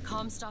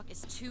 Comstock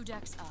is 2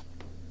 decks up,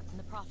 in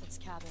the Prophet's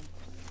cabin.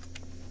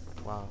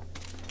 Wow.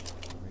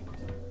 Great.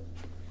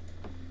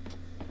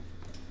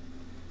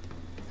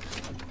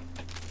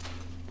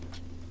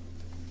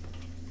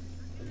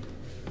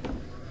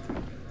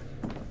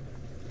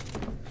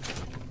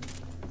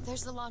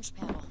 There's the launch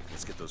panel.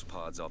 Let's get those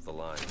pods off the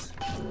lines.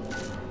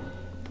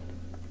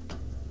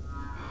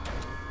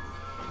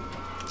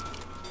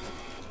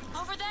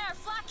 Over there,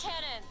 flak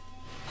cannon!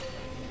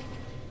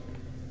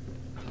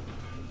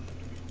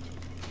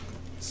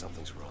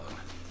 Something's wrong.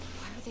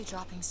 Why are they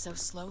dropping so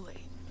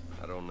slowly?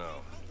 I don't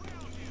know. We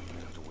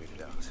have to wait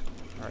it out.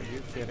 Are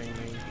you kidding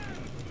me?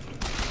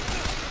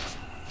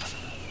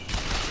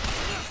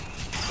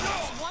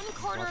 One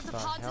quarter of the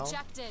pods hell?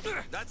 ejected.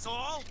 That's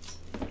all?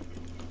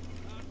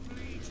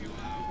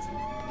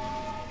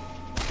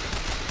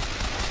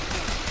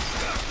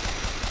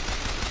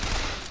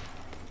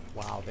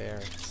 Wow,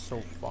 they're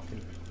so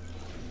fucking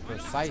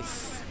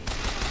precise.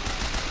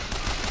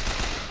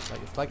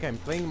 Like, it's like I'm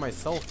playing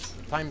myself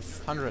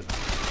times 100.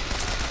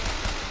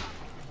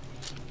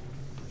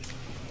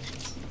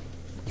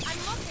 I'm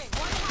looking.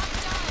 One half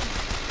done.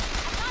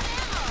 I got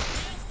ammo.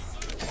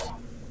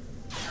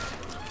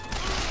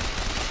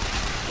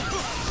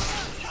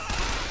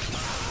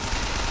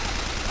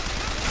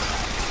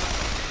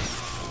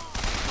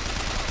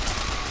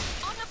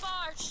 On the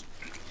barge.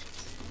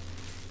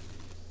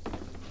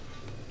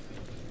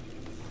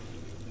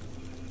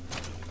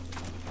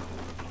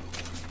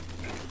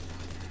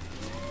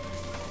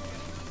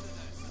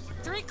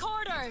 Three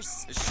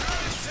quarters. It sure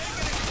is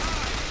taking its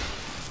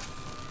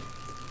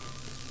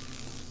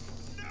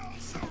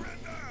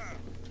time.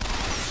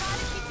 Try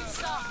to keep you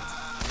stopped.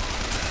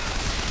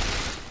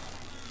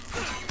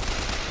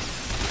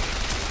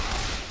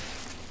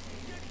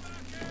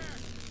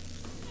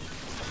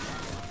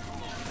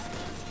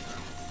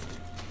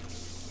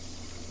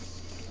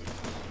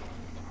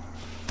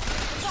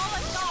 That's all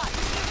I've got.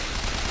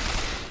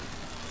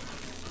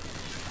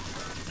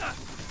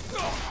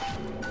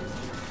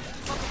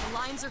 Okay, the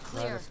lines are Right,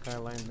 clear. the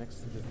skyline next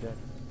to the deck.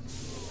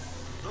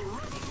 The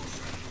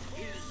revolution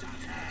is at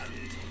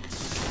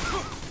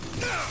hand.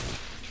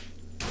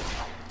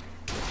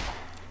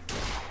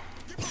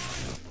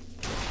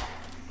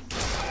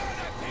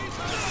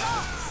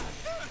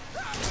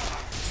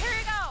 Here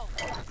you go.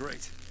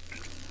 Great.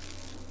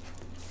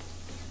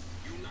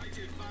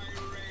 United by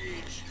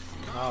rage.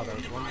 Oh,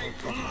 there's one more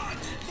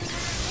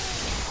fucking.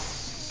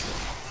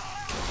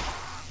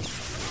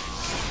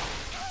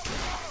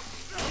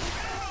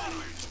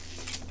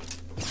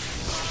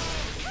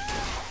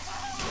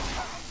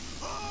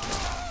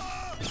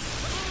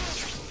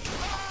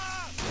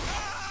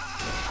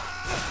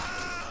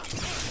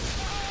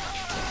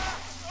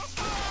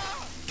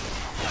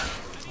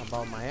 How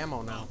about my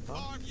ammo now?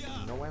 Huh?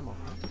 No ammo.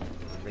 Huh?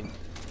 Great.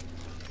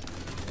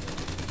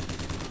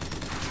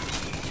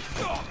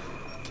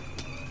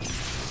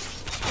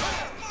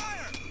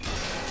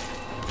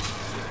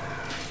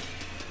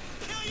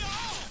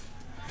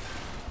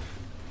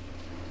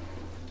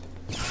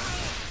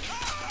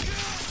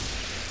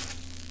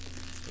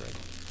 Good.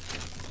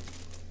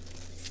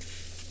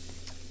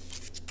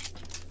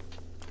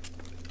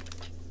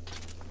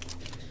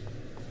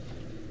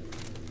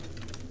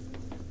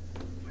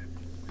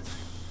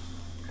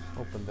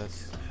 Open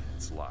this.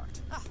 It's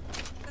locked. Ah,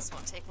 this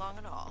won't take long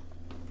at all.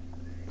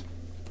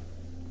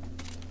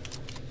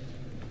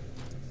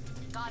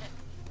 Got it.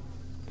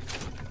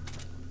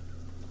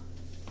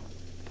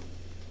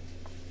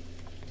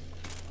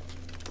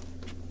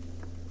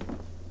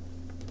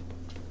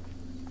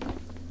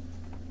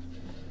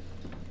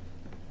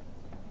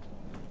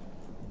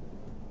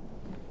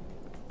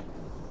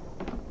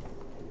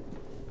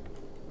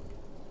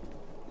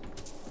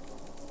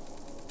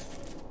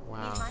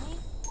 Wow. Need money?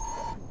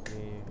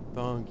 Yeah,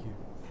 thank you.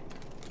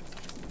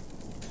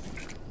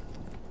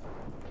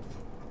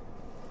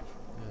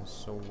 Yeah,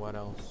 so what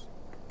else?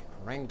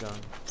 Rain gun.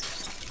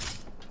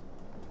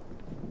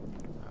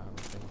 I don't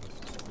think this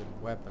is a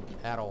good weapon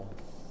at all.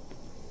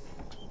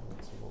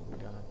 Let's see what we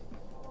got.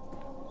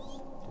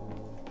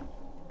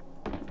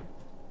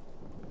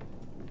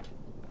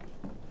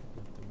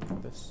 Nothing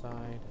on this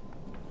side.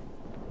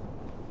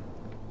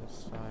 Nothing on this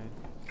side.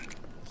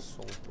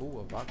 Assault. Ooh,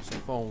 a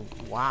voxophone.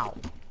 Wow.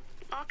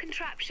 Our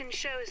contraption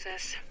shows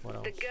us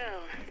What the else?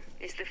 girl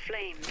is the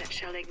flame that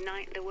shall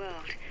ignite the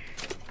world.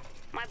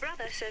 My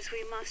brother says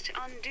we must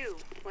undo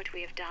what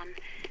we have done.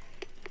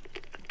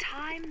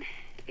 Time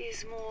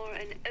is more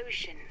an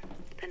ocean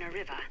than a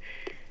river.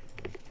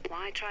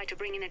 Why try to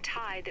bring in a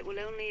tide that will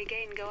only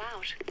again go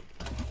out?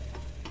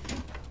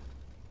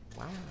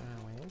 Wow,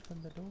 I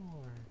opened the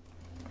door.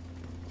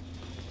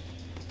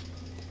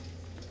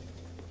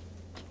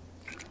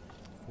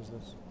 Who's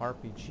this?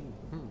 RPG.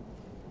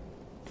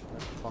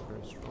 That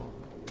fucker is strong.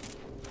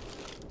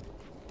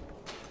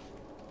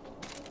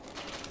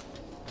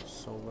 There's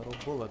so little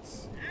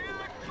bullets.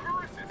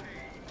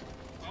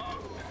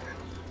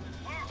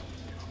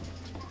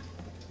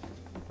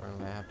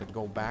 Apparently I have to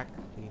go back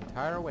the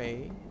entire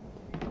way.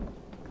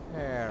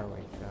 There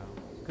we go.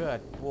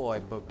 Good boy,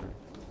 Booker.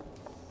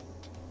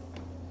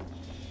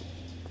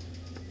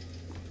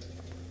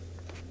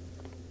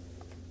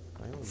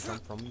 I only come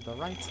from the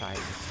right side.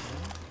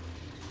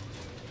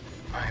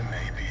 I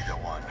may be the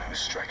one who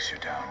strikes you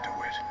down to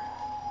it,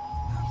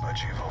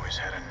 but you've always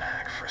had a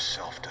knack for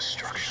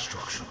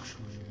self-destruction.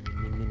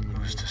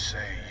 Who's to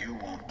say you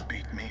won't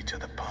beat me to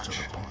the punch?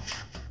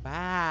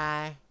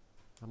 Bye.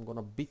 I'm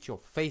gonna beat your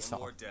face off.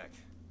 One more deck.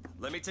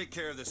 Let me take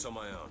care of this on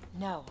my own.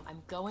 No,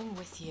 I'm going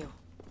with you.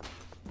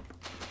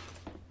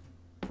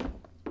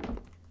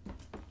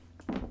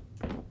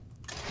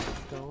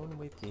 Going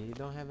with you. You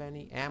don't have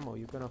any ammo.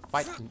 You're gonna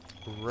fight.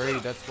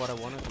 Great. That's what I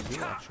wanted to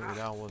do. Actually,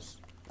 that was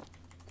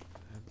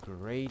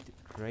a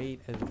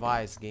great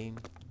advice, game.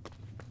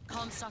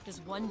 Comstock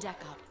is one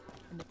deck up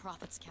in the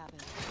Prophet's cabin.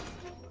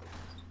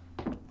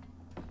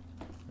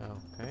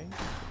 Okay.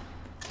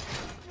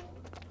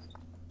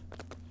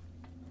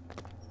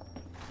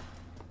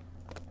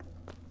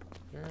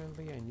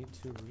 Apparently I need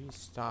to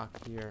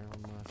restock here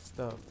on my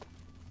stuff.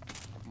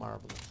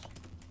 Marvelous.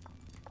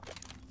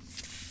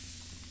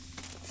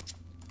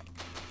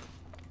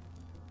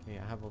 Okay,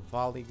 I have a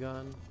volley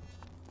gun,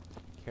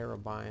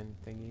 carabine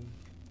thingy.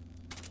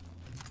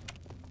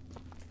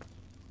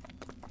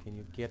 Can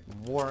you get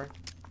more?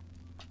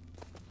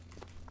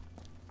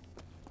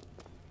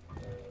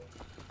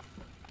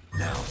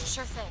 No.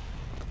 Sure thing.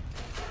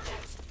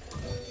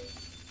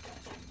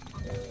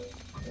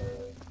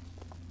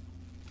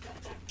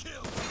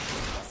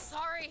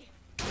 Sorry.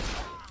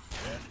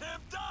 Get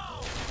him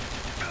down.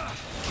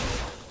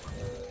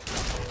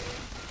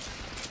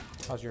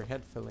 How's your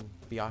head feeling,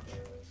 biatch?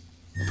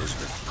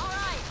 All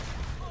right.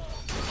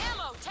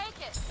 Ammo, take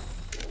it.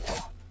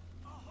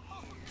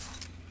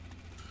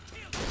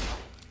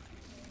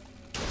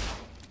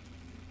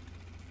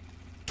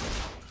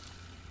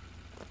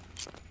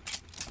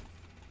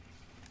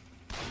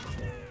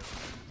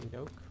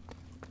 Doke.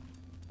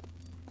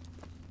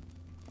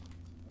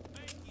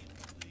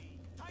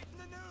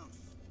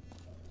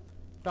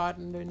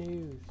 Tighten the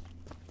news.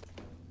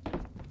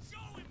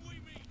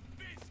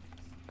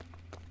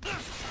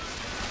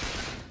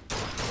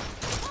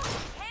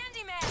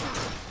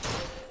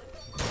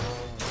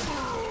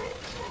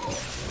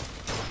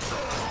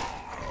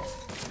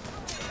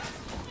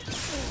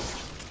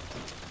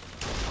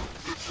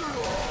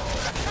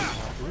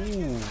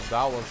 Ooh,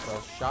 that was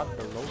a shot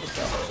below the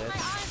belt.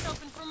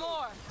 Open for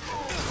more.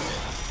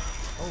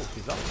 Oh,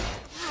 he's up now.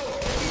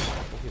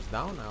 Oh, he's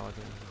down now, I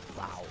think.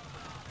 Wow.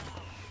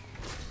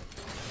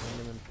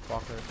 Random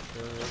fucker,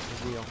 sure is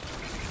the deal.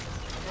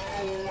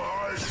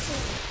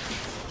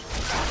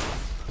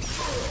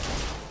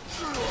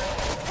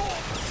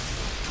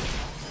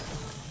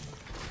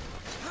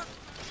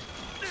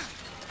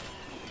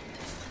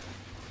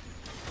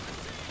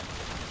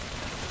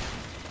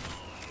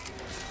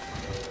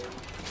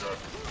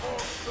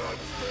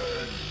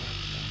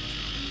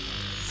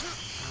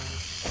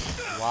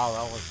 Wow,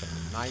 that was a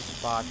nice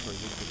spot for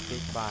you to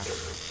kick back.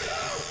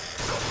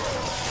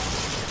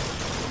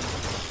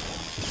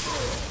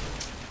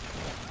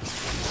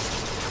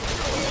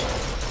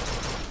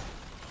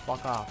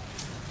 Fuck off.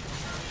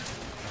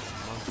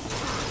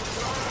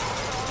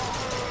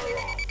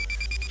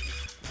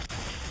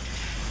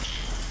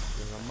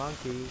 You're a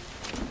monkey.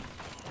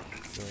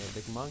 You're a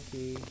big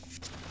monkey.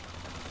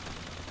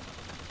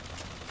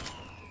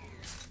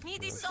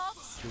 Need these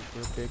salts?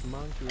 Super big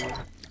monkey.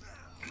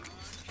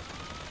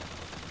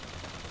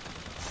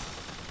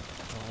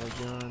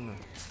 Gun.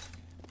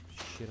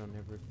 Shit on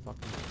every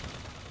fucking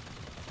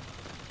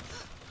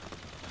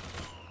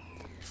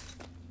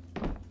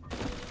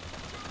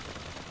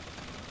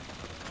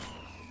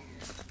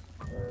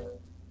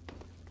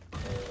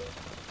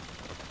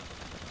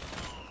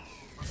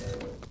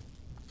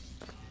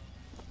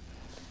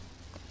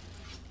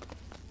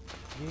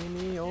give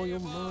me all your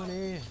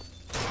money.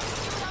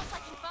 What else I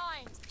can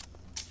find?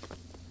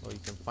 Oh, you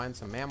can find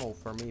some ammo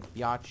for me,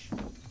 biatch.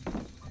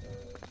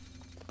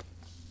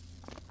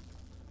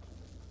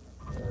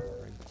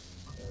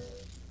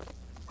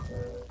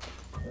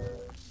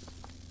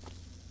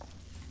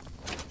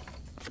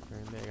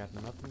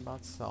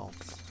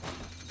 Salts.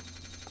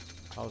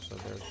 Oh, so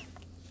there's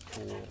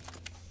cool.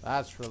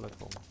 That's really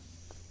cool.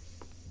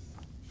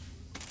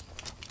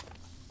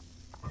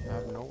 I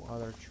have no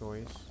other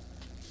choice.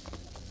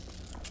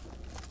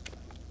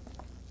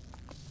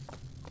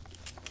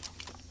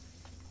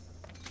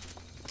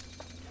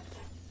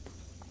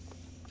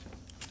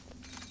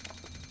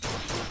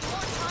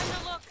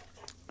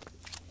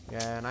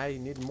 man. I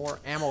need more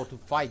ammo to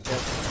fight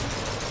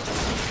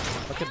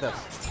this. Look at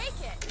this. Take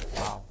it.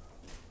 Wow.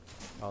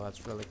 Oh,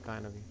 that's really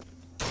kind of you.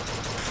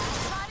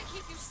 Try to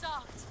keep you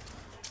stocked.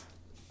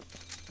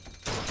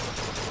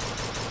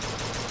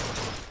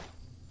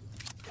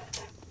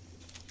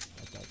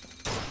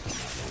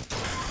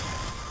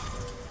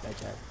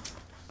 Okay.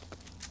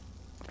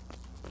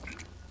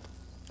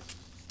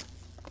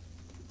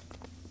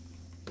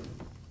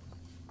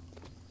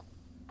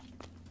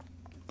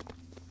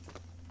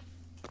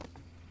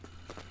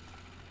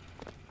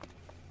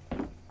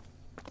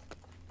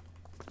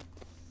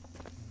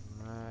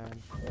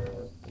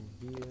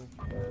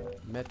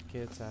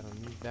 Medkits, I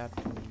don't need that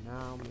for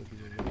now, maybe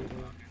later.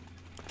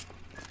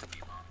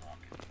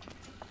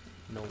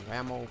 No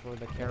ammo for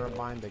the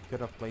carabine. They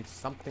could have played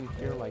something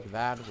here like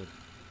that with,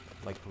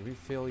 like,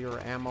 refill your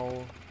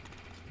ammo.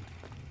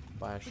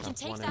 BioShark We can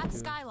take 1 that and 2.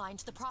 skyline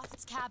to the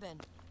Prophet's cabin.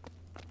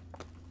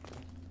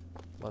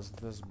 Plus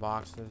these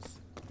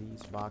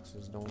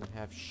boxes don't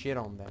have shit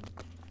on them.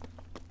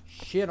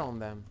 Shit on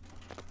them.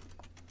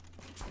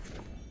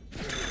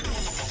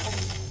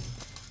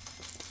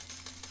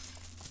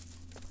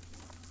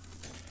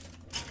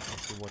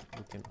 What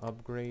we can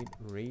upgrade.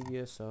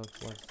 Radius of,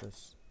 what's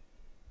this?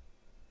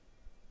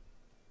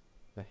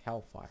 The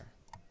Hellfire.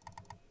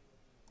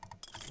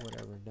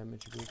 Whatever,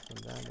 damage boost from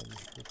that,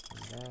 damage boost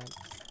from that.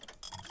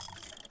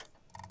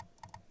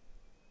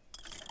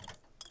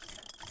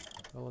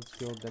 Well, let's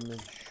go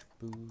damage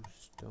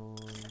boost on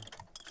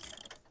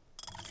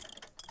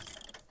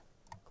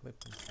clip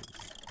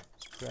increase.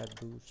 Spread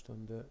boost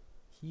on the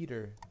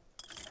heater.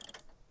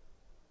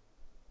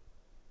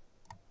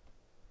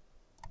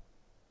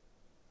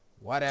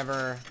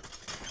 Whatever.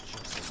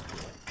 Just do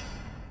it.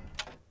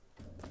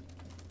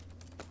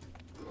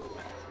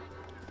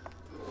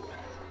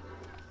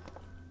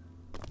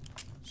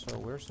 So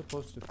we're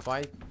supposed to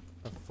fight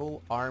a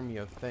full army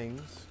of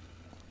things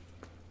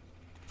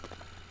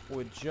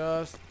with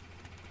just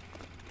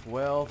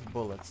 12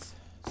 bullets.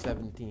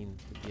 17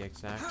 to be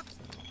exact. So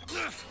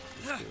let's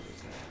do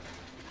this.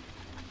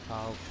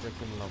 How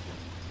freaking lovely.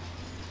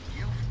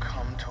 You've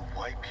come to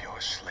wipe your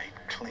slate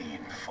clean,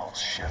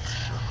 false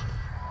shepherd.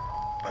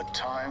 But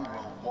time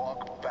will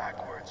walk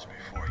backwards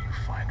before you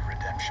find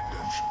redemption.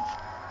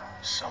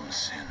 Some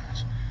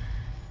sins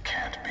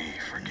can't be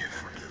forgiven.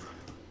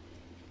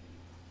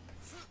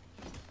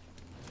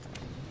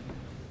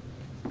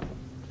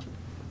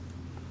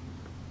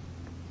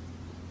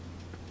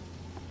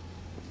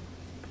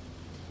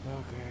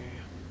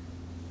 Okay.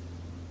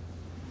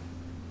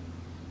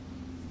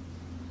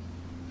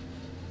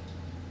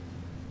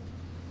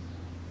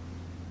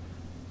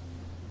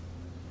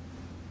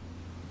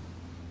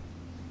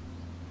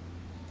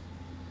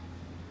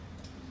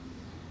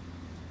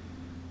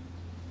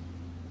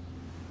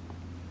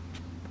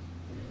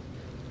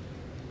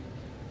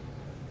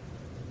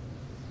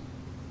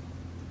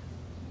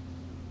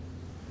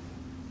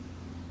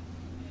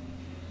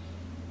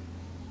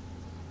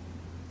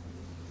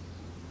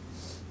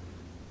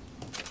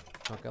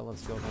 Okay,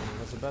 let's go then,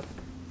 Elizabeth.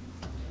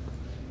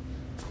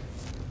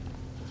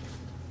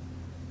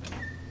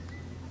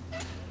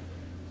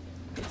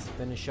 Let's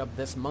finish up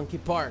this monkey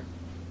part.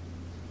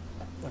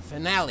 The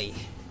finale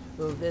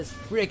of this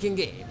freaking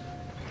game.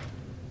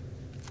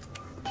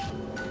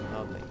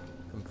 Lovely.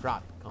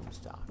 Confront,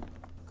 Comstock.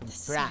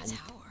 This is my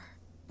tower.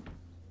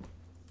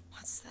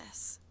 What's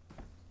this?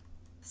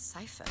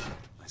 Siphon.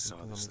 I saw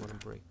this there.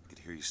 I could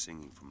hear you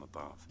singing from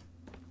above.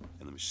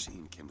 And the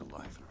machine came to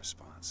life in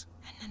response.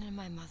 And then in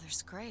my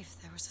mother's grave,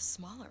 there was a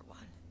smaller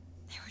one.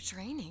 They were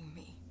draining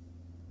me.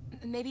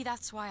 Maybe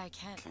that's why I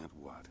can't. Can't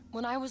what?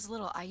 When I was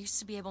little, I used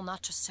to be able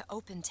not just to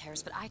open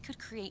tears, but I could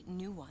create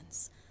new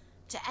ones.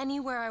 To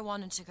anywhere I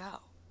wanted to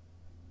go.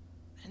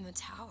 But in the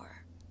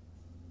tower...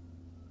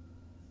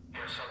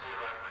 Yes, I'll be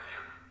right with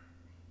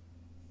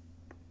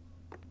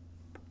you.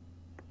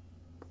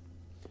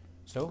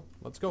 So,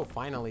 let's go.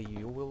 Finally,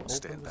 you will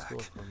Stand open this back. door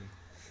for me.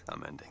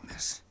 I'm ending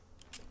this.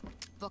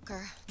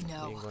 Booker,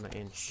 no. You ain't gonna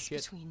end This is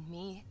shit. between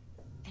me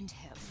and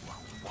him.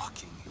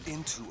 Walking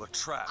into a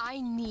trap. I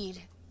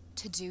need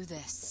to do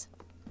this.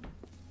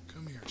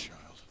 Come here,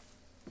 child.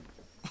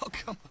 Oh,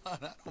 come on,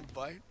 I don't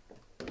bite.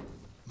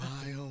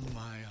 My, oh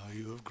my, how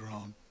you have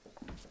grown.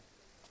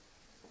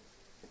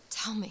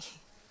 Tell me,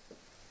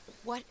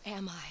 what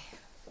am I?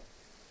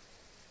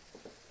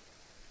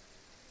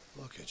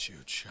 Look at you,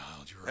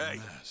 child. You're Hey, a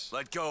mess.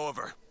 let go of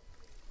her.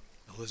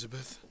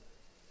 Elizabeth,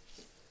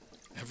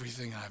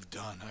 everything I've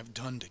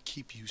done to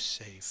keep you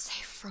safe.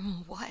 Safe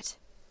from what?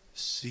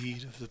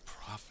 Seed of the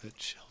prophet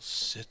shall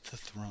sit the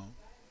throne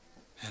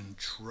and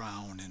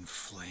drown in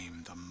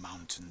flame the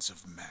mountains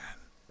of man.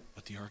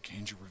 But the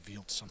archangel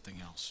revealed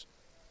something else.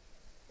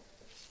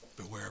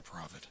 Beware,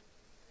 prophet.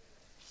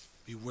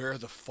 Beware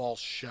the false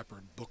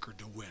shepherd, Booker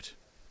DeWitt.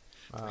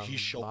 For he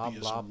shall be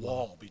as a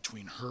wall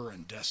between her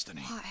and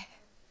destiny. Why?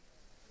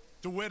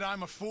 DeWitt,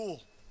 I'm a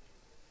fool.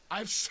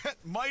 I've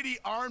sent mighty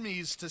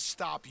armies to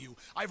stop you.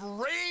 I've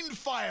rained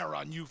fire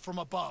on you from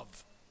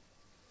above.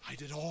 I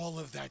did all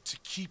of that to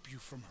keep you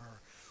from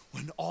her.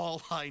 when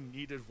all I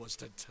needed was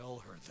to tell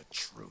her the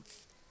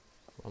truth.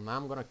 Well, now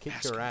I'm gonna kick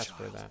Ask your him, ass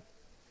for child. that.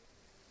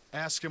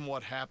 Ask him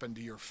what happened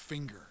to your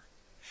finger.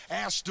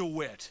 Ask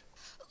DeWitt.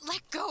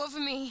 Let go of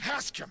me.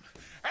 Ask him.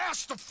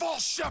 Ask the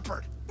false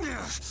shepherd.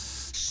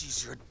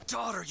 She's your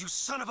daughter, you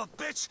son of a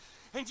bitch!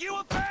 And you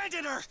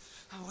abandoned her!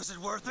 Was it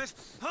worth it?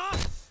 Huh?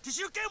 Did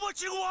you get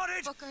what you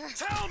wanted? Booker.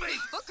 Tell me!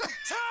 Booker.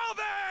 Tell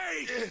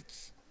me!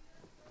 It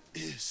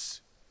is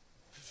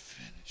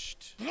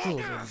finished. Nothing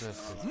Drown is it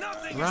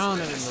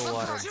in finished. the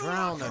water. You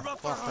Drown locked her that up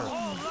for her fucker.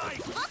 whole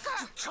life.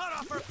 Booker! You cut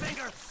off her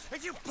finger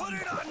and you put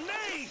it on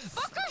me!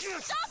 Booker,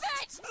 stop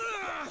it!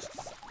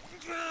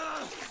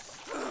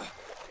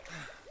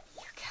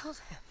 You killed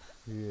him.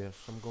 Yes,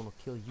 I'm gonna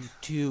kill you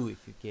too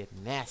if you get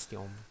nasty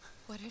on me.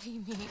 What did he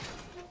mean?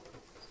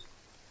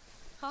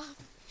 Huh?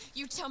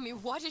 You tell me,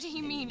 what did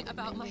he mean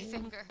about my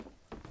finger?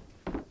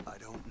 I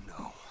don't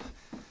know.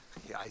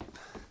 Yeah,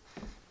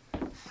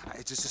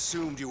 I just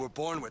assumed you were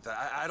born with it.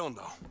 I don't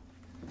know.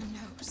 Your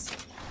nose.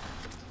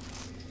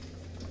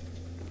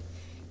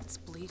 It's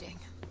bleeding.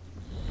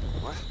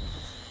 What?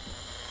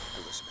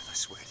 Elizabeth, I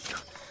swear to you,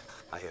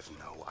 I have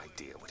no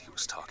idea what he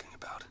was talking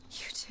about.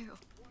 You too.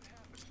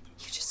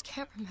 You just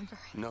can't remember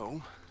it.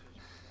 No.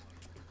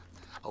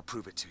 I'll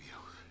prove it to you.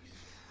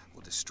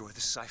 We'll destroy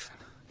the siphon.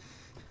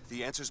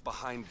 The answer's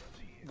behind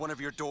one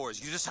of your doors.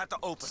 You just have to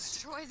open it.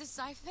 Destroy the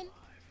siphon?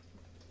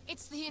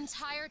 It's the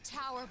entire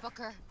tower,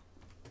 Booker.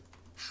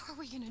 How are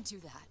we gonna do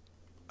that?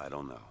 I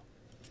don't know.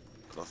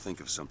 But I'll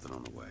think of something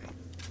on the way.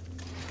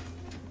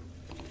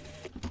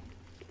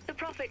 The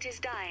prophet is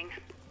dying.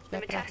 The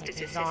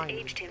metastasis has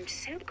aged him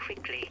so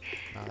quickly.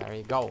 Now there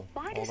you go.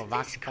 Why All does the this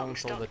Voxphones, all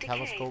Comstock the decay,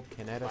 telescope,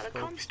 while the kinetoscope,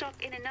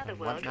 Comstock in another and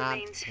world whatnot,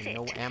 remains and fit?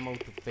 no ammo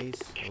to face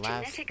the If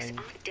last genetics thing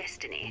aren't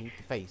destiny, you need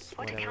to face,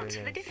 what whatever accounts it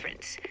for the is.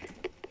 difference?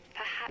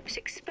 Perhaps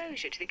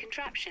exposure to the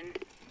contraption.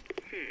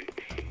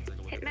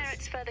 It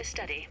merits further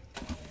study.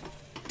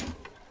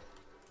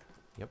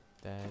 Yep,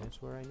 that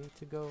is where I need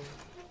to go.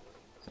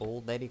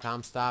 Old Lady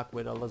Comstock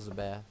with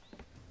Elizabeth.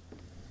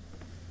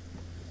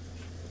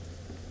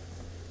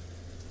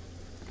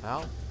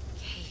 Well,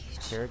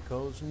 here it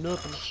goes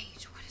nothing.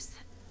 Cage, what is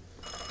that?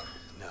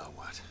 Now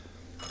what?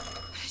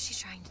 What is she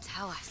trying to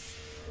tell us?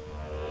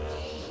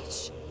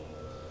 Cage.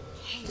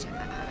 Cage,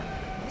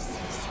 I'm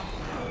missing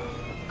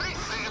something. They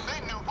said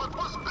they knew what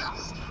was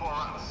best for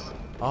us.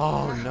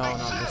 Oh no,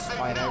 no, this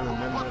fight, I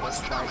remember this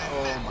fight.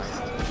 Oh my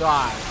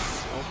god.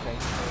 Okay.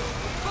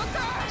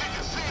 Did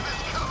you see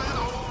this coming,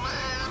 old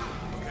man?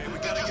 Okay, we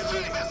Did gotta you get see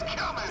ready. this I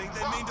coming, think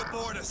they mean to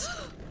board us.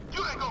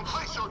 You ain't gonna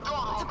place your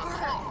daughter on the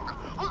throne.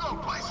 We're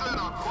gonna place her in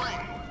our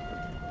grave.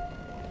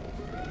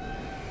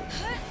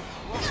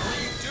 What are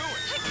you doing?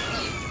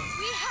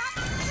 We have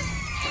to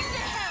sing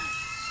to him!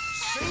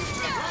 Sing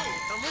to who?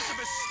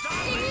 Elizabeth,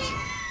 stop it!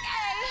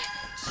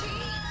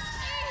 C-A-G-E!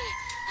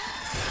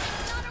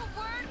 It's not a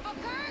word,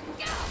 Booker!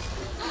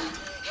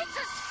 It's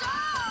a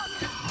song!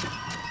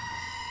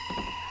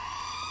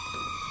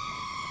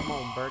 Come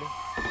on, birdie.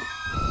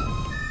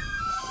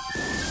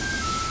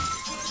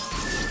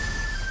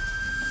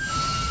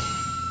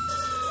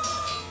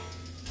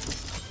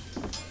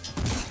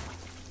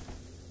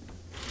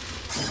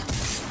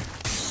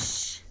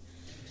 Shh,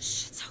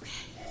 it's okay.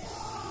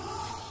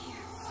 I'm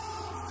here.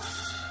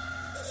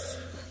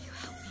 Will you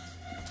help me?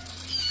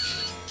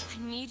 I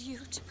need you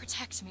to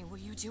protect me. Will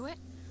you do it?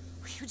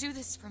 Will you do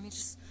this for me?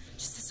 Just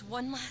this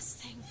one last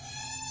thing.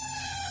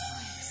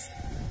 Please.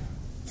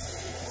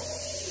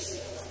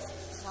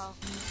 No.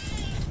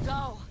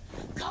 Go.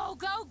 Go,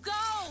 go, go!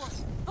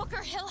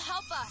 Booker, he'll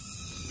help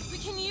us. We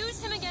can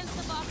use him against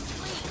the Vox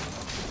fleet.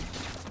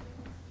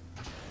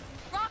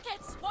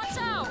 Rockets, watch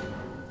out!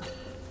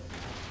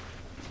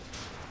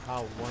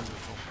 How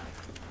wonderful.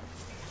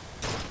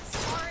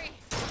 Sorry.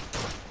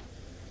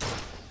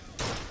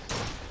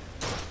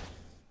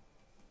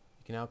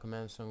 You can now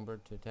command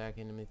Songbird to attack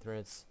enemy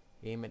threats.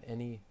 Aim at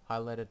any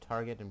highlighted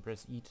target and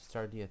press E to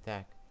start the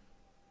attack.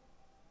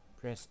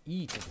 Press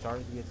E to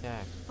start the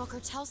attack. Booker,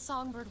 tell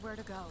Songbird where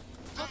to go.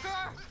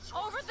 Booker!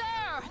 Over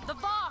there! The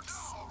box!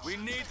 We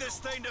need this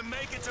thing to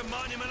make it to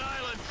Monument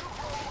Island.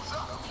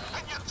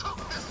 And you took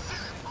this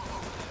city.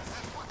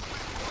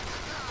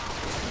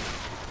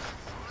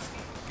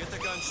 Get the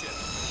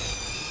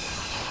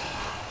gunship.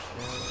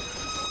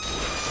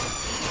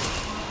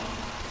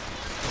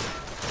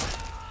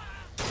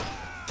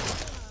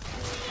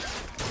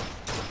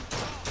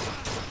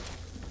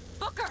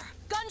 Booker!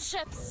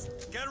 Gunships!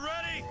 Get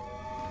ready!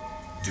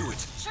 Do it.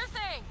 Sure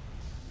thing!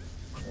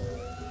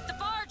 The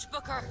barge,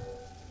 Booker!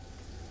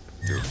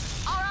 Do it.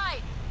 All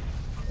right!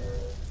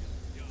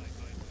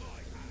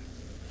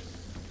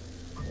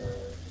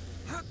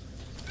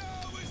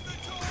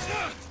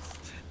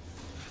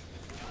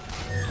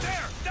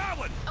 There! That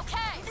one! Okay!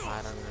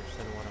 I don't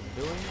understand what I'm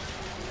doing.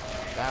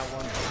 That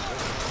one.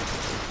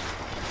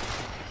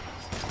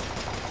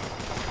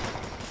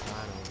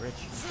 I know,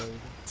 Rich, baby.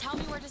 Tell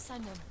me where to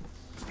send him.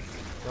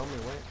 Tell me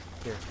where.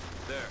 Here.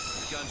 There,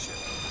 the gunship.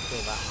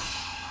 Kill that one.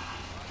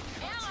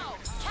 Ammo!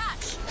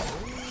 Catch!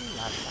 Ooh,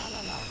 la la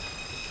la la.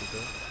 You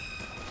good?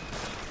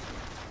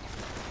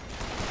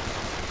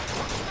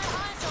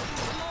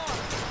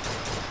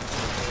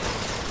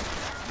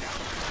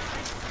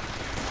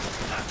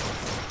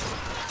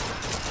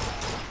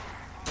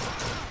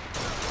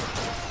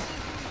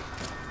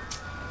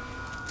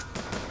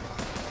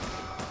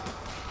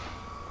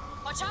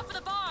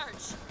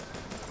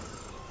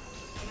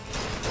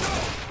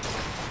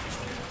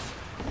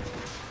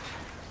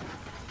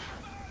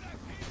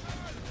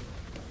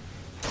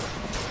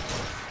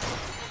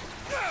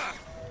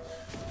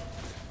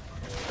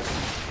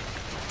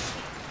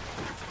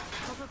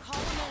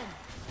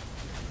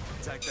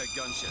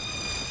 gunship.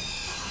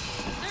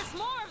 There's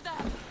more of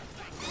them!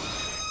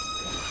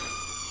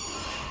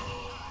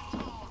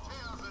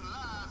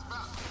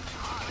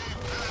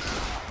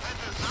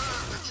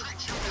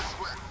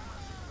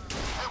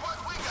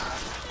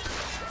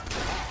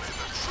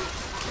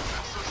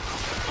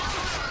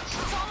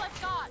 That's all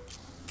I've got!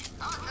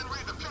 I can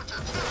read the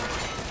future too.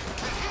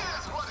 And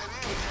here's what it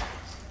is.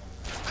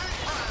 They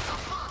fired the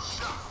first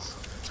shots.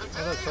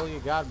 Yeah, that's all you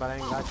got, but I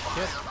ain't got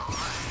shit.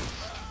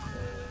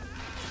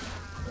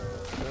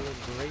 That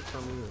looks great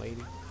for me,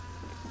 lady.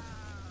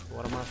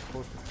 What am I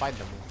supposed to fight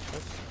them with?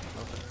 This?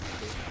 Okay.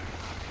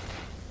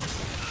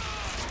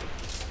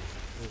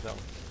 Who's out?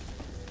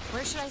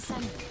 Where should I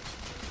send them?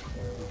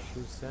 You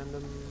should send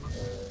them...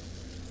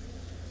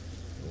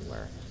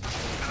 Where?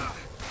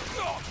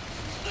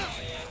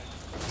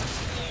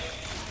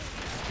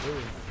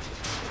 Ooh.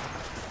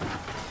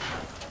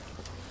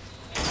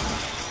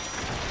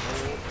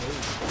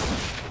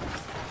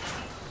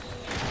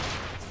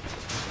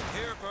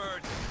 Here,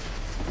 bird.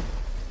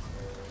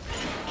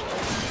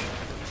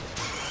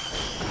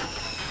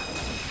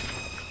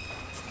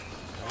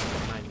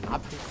 Can I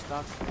not do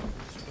stuff?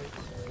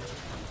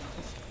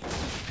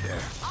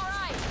 All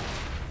right.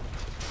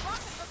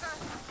 Rocket Booker.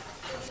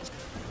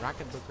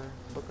 Rocket Booker.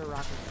 Booker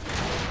Rocket.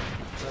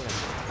 Really?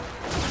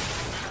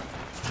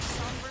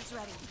 Songbird's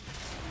ready.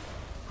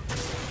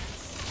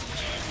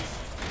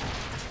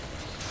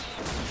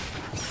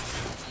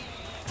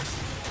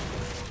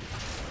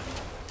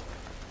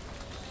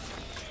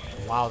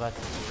 Wow, that's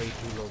a great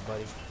reload,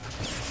 buddy.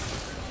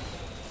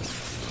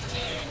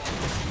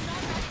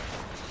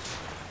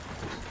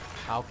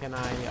 How can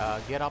I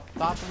get up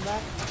top on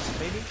that?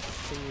 Maybe?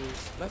 Can you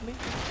let me?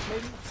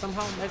 Maybe?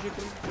 Somehow,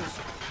 magically? Just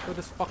for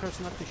this fuckers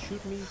not to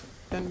shoot me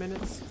 10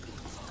 minutes?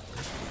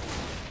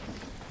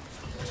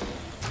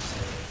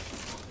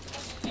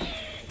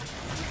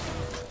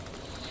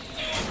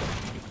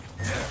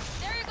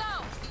 There you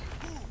go.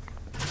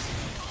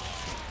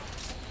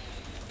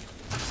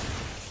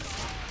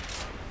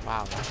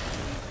 Wow.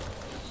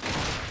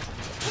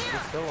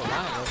 It's still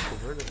alive. That's the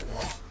weirdest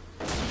one.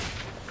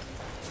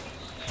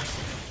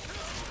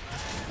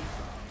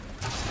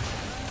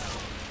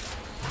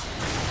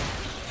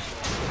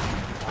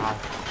 Wow.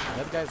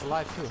 That guy's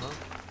alive too, huh?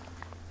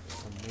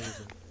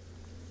 Amazing.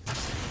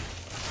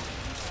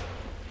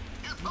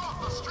 You thought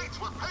the streets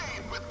were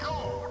paved with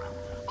gold,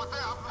 but they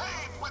are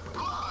paved with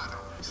blood,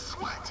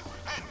 sweat,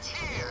 and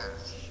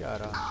tears.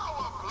 Shut up.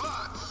 Our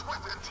blood,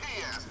 sweat, and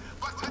tears.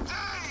 But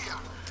today,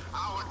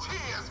 our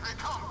tears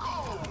become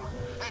gold,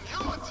 and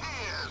your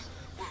tears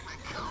will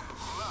become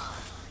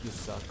blood. You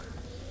suck.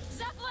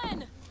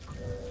 Zeppelin!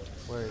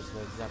 Where is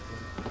that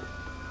Zeppelin?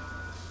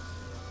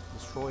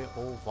 Destroy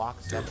all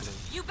Vox Zeppelin.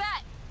 You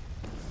bet!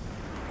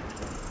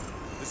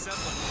 The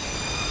Zeppelin.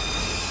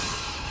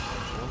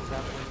 There's one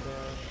Zeppelin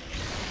there.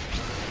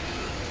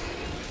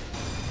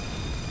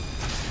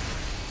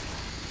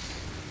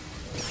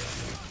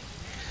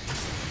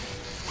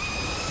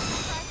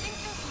 I think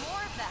there's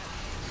more of them.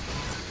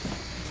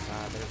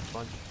 There's a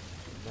bunch of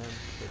them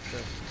for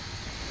sure.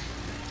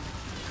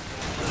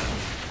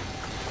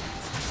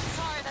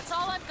 Sorry, that's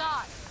all I've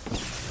got.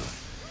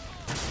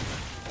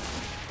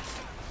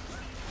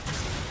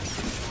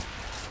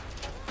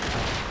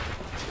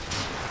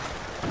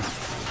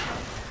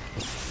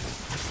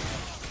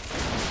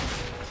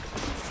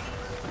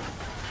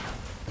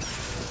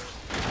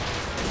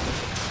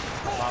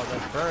 Wow,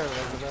 that bird,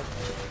 Elizabeth.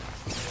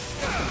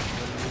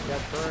 When you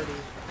get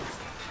birdie.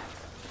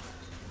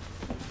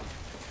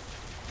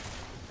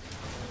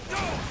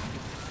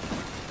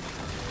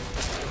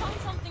 Find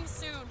something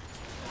soon.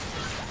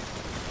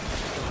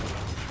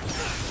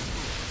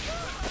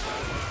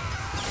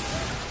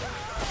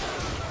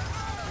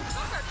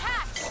 Booker,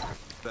 catch!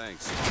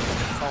 Thanks.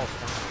 Salt.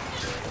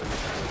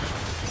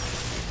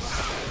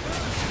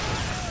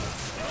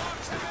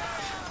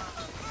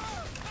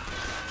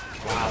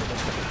 Wow,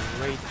 that's a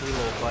great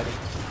reload, buddy.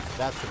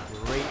 That's a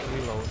great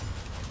reload.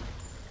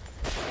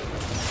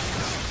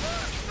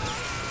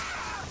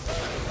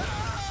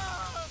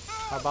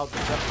 How about the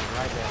Zeppelin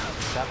right there?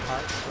 That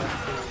part?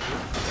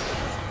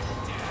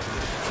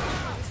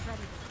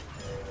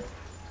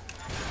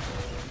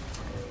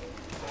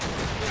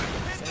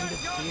 Send it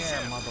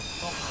here,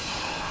 motherfucker.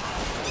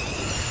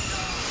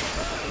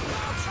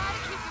 I'll try to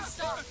keep you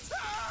stopped.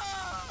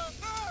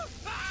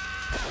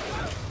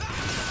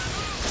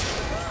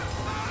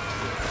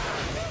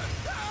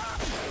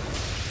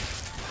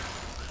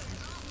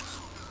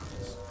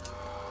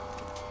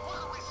 What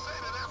do we say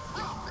to their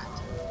prophet?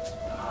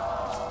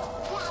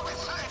 What do we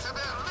say to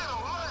their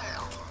little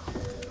lamb?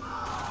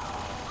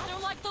 I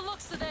don't like the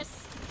looks of this.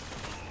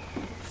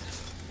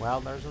 Well,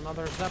 there's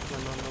another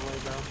Zeppelin on the way,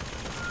 girl.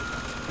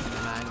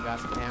 And I ain't got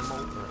ammo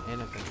or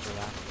anything for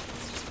that.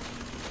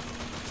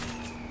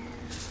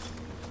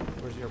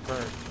 Where's your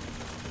bird?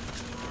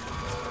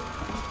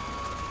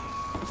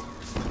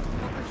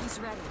 Booker, he's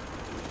ready.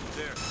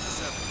 There, the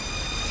Zeppelin.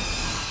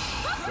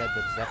 Said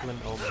the Zeppelin,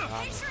 oh my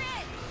god.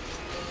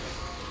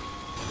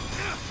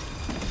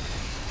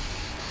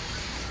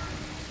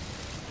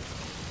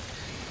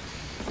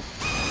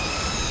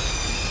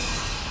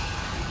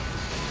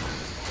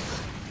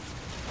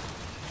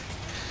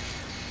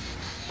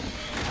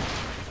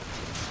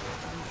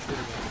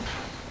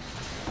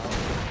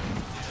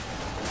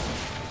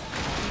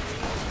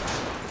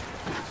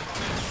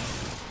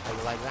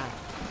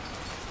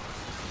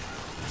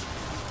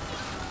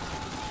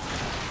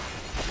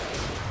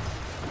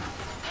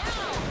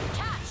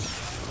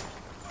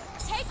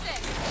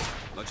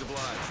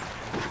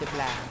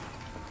 obliged.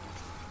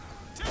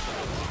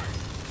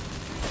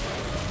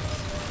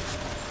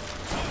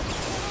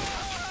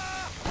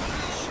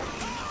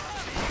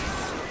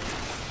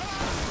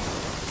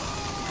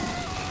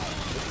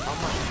 How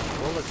much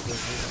bullets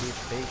does this dude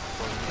take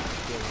for me to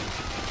kill him?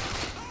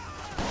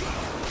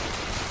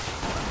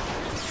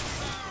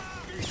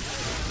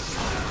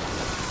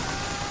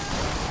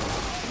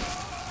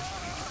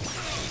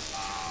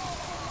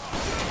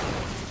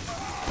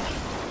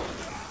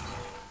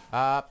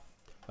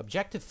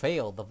 Objective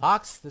failed. The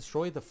Vox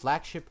destroyed the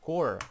flagship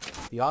core.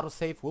 The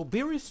autosave will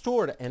be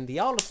restored, and the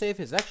autosave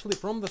is actually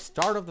from the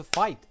start of the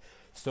fight.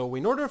 So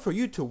in order for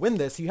you to win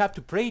this, you have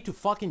to pray to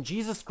fucking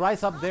Jesus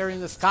Christ up there in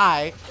the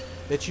sky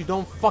that you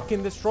don't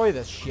fucking destroy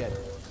this shit.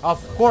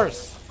 Of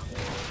course.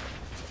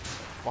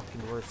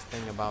 Fucking worst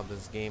thing about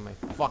this game. I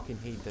fucking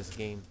hate this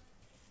game.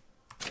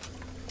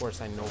 Of course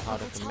I know how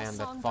to command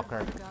that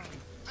fucker.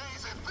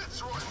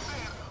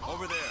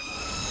 Over there.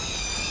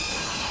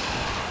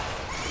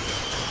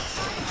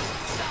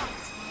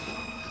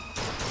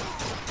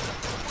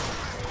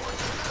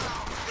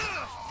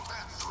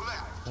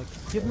 Like,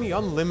 give me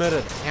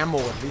unlimited ammo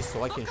at least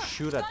so I can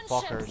shoot at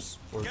fuckers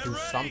or do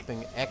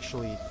something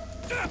actually.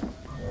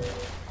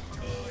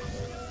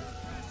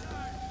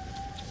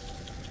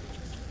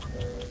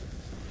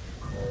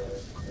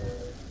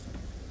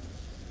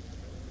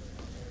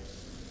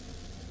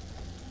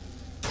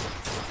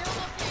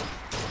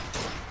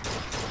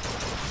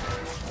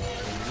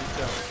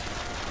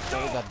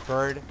 Kill that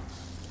bird.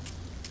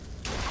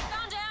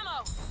 Found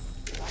ammo.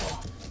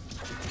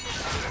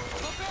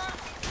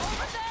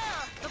 Over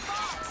there. The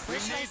box. We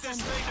need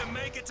this thing to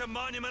make it to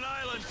Monument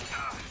Island.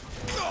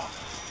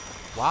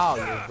 Wow,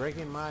 you're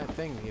breaking my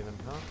thing even,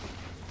 huh?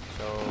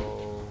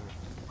 So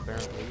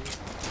apparently I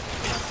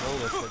cannot roll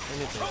this with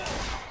anything.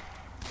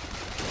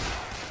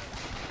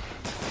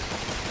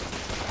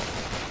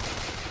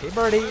 Hey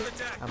birdie,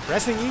 I'm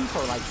pressing E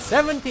for like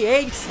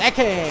 78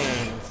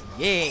 seconds.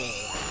 Yeah,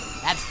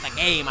 that's the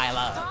game I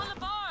love. On the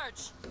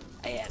barge.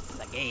 Yes,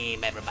 the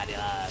game everybody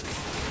loves.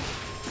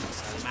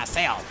 So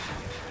myself.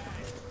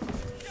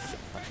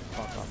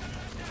 Fuck up.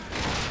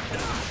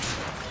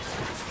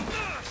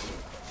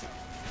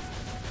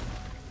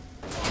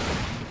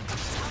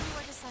 Tell me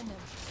where to send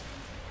him.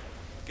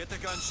 Get the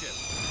gunship.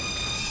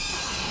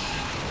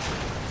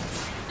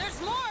 There's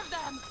more of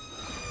them.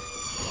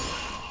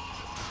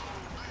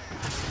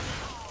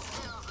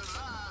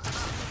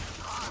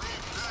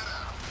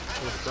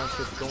 Those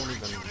gunships don't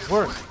even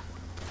work.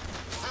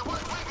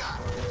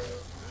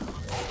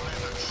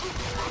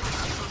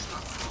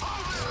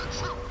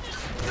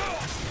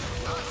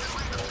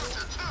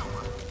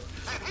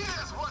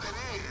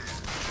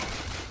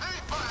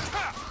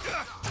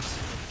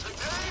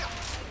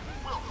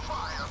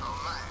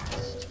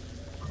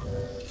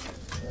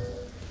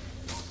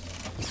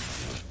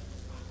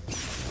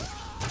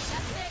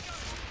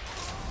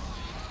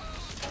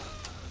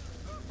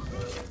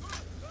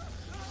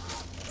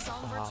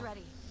 Songbirds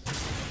ready.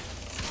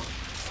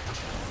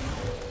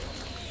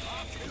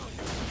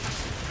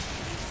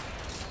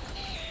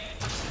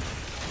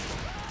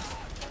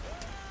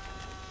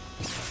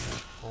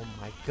 Oh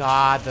my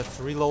god, that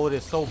reload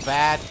is so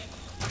bad.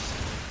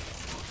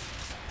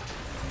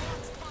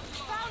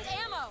 Found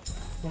ammo.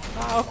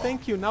 Oh,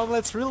 thank you. Now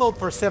let's reload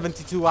for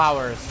 72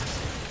 hours.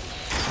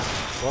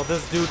 Well,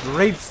 this dude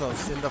rapes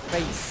us in the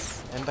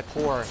face and the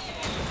core.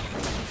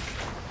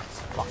 It's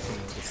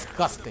fucking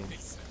disgusting.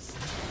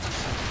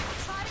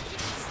 Try to keep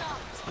it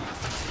stopped.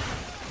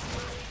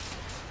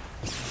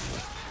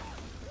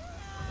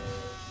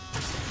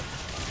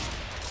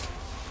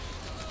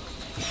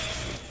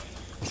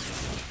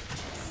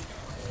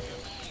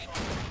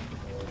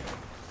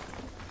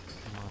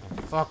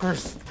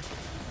 Motherfuckers.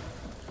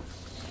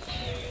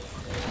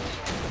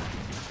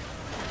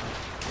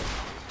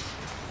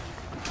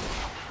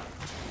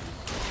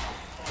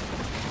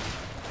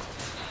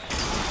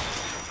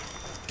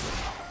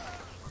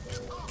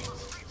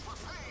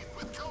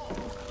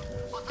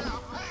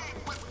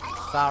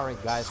 Sorry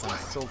guys, I'm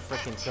so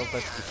freaking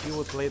tilted. If you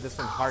would play this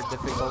in hard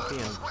difficulty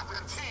and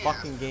this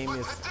fucking game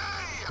is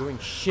doing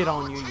shit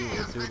on you, you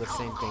will do the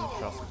same thing,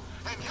 trust me.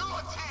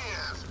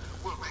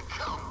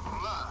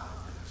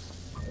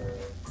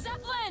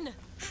 Zeppelin.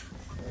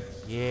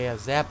 Yeah,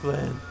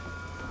 Zeppelin.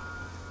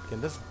 Can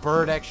this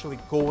bird actually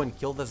go and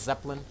kill the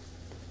Zeppelin?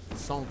 The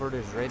songbird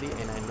is ready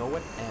and I know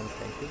it, and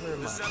thank you very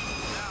much.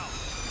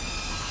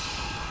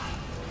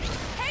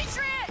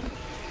 Patriot.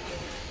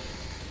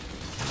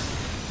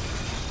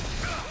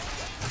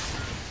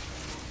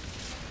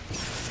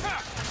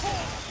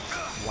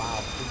 Wow,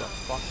 who the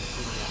fuck is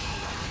shooting at me?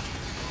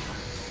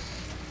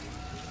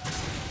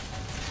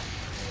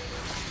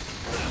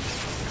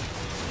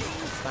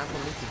 It's time for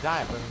me to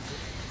die, but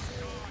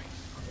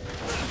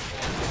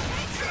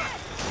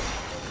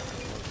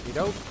you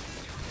know.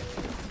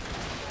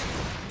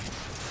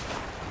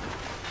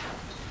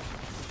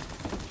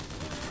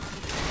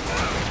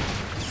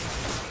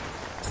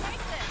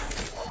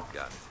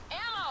 Got it.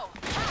 Ammo.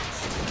 Catch.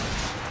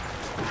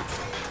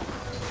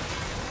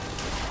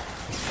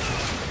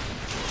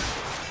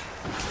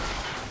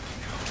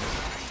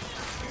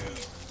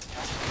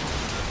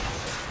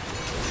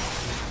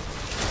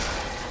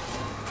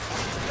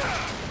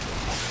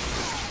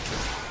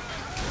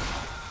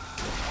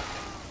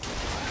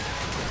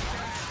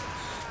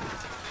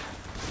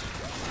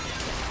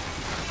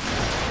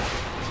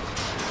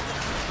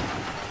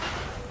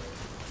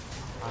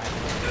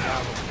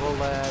 have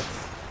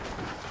bullets.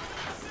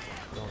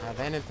 Don't have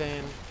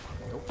anything.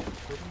 Nope,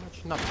 pretty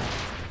much nothing.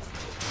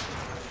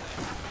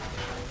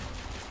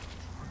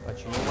 But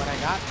you know what I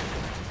got?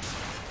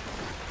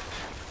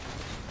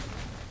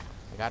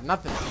 I got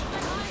nothing.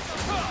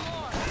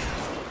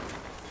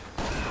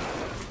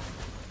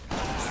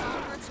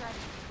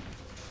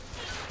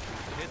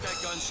 Hit that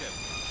gunship.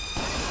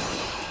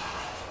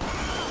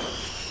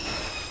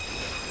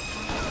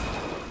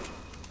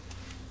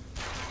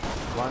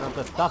 One of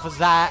the toughest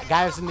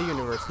guys in the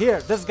universe.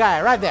 Here, this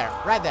guy, right there,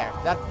 right there.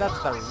 That's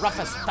the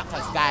roughest,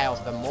 toughest guy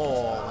of them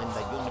all in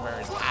the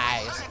universe,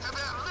 guys.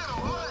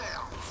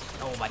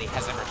 Nobody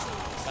has ever seen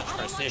such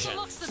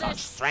precision, such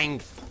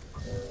strength.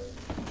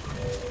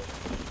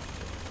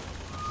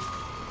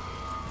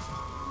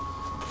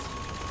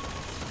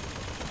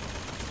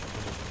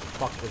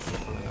 Fuck this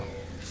shit now.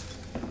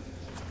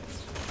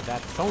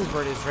 That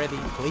songbird is ready,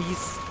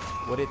 please.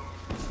 Would it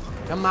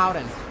come out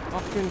and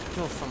fucking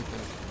kill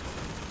something?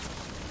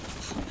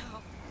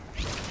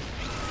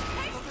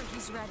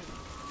 He's ready.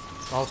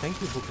 Oh,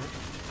 thank you, Booker.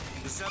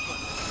 The Zeppelin.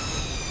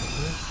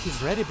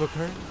 He's ready,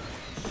 Booker.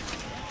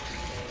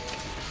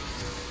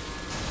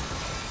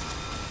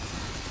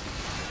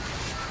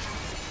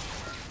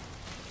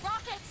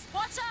 Rockets!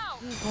 Watch out!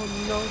 Oh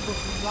no,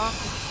 Booker,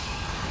 rockets.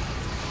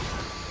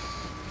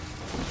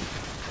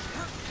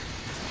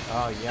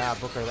 Oh yeah,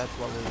 Booker, that's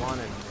what we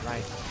wanted,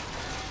 right?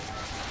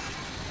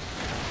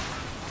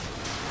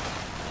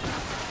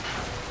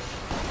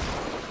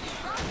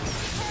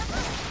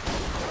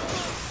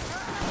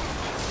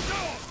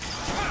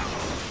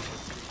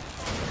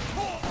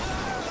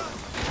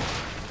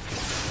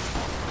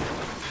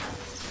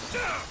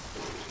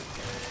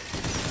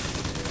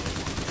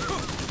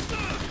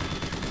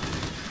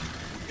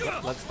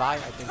 Let's die. I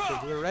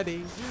think we're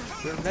ready.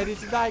 We're ready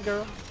to die,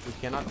 girl. We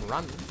cannot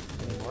run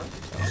anymore.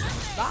 So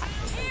let's die.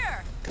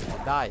 Here!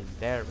 Die.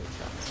 There we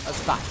go.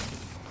 Let's die.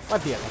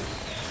 What the other?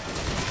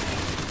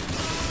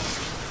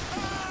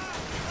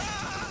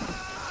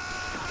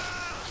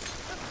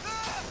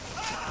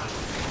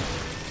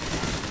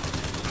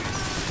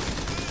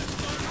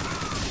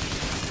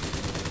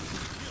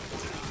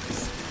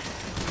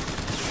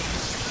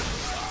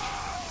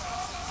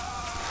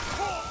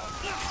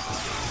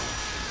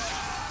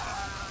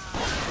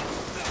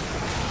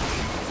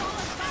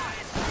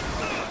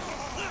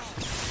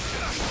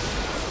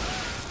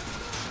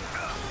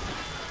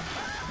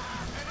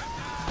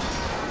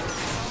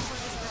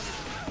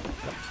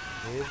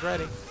 It is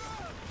ready.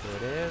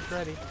 It is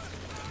ready.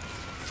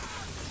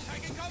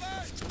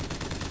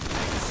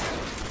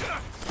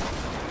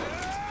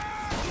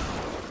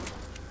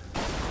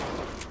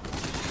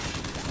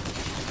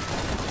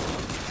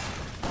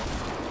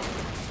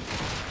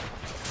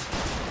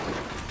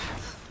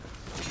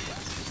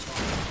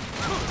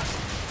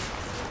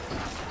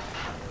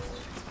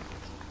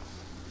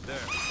 There,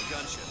 the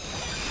gunship.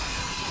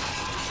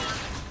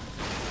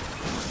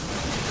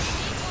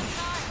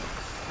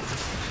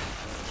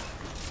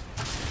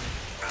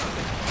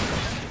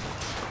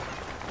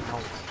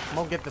 Come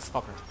on, get this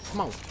fucker.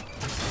 Come on.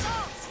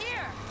 Salt's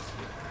here!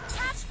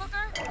 Catch,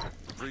 Booker!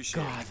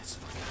 Appreciate God, this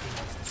fucking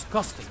thing is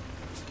disgusting.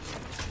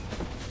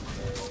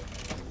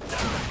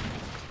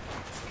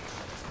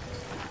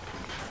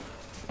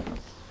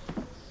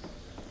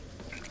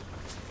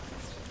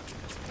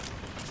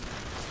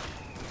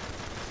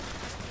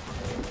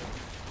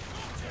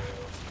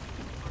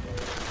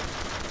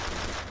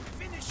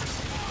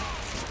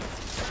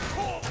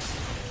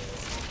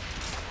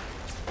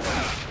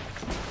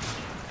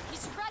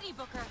 He's ready,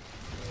 Booker!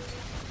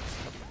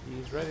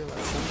 He's ready.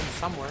 Let's send him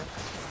somewhere.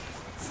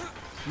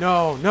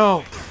 No, no.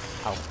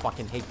 I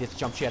fucking hate this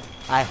jump shit.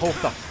 I hope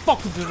the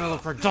fucking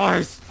developer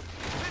dies.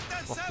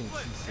 Fucking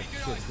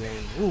piece of shit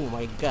game. Oh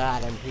my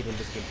god, I'm hating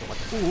this game so much.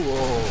 Ooh,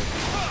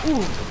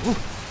 ooh, ooh.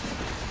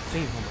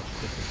 See how much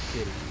this is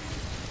shitty.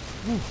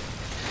 Ooh,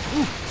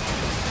 ooh.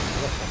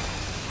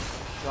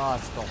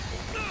 Just awful.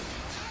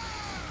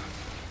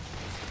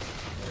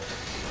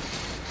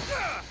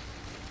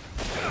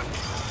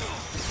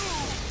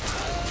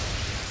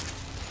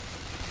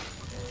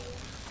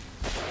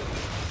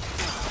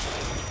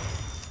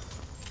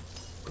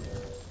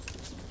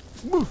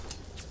 Woo.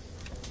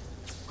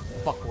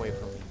 Fuck away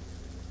from me.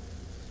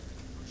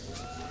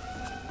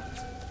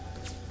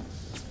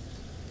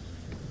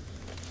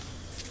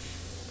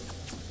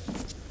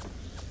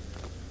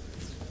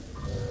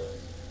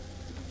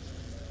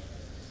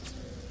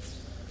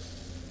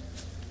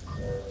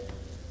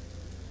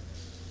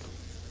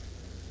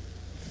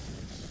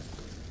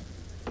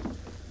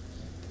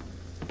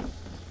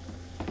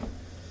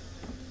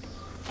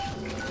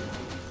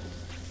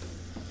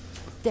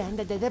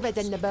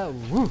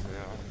 Woo.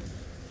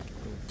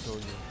 Kill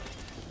you.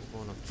 I'm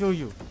gonna kill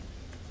you.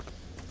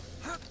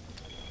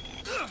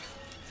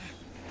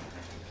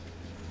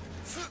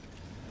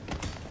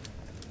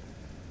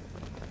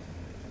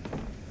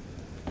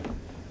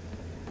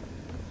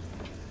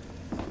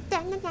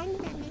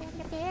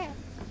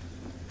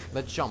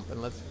 Let's jump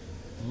and let's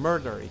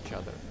murder each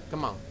other.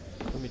 Come on,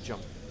 let me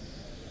jump.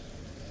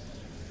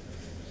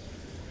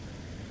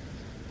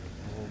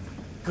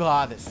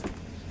 god, this. Look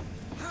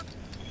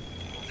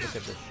at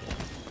this shit.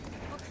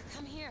 Booker,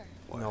 come here.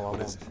 No, I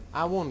won't.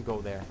 I won't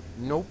go there.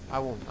 Nope, I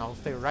won't. I'll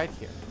stay right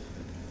here.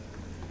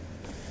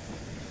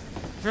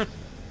 Shit.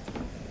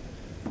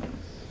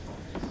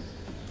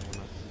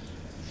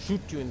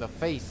 Shoot you in the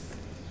face.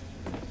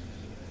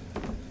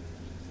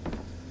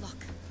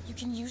 Look, you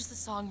can use the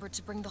songbird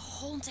to bring the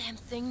whole damn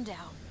thing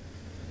down.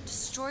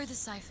 Destroy the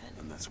siphon.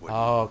 And that's what.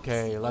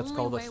 Okay, let's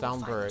call the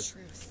songbird.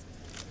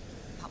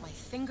 About my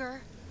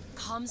finger,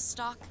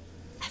 Comstock,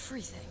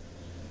 everything.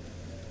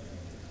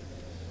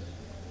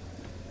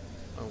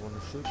 I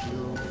wanna shoot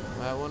you.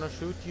 I wanna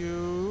shoot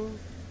you.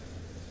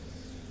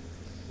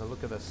 Now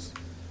look at this.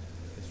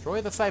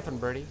 Destroy the siphon,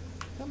 Birdie.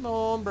 Come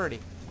on, Birdie.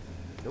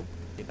 Nope,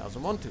 he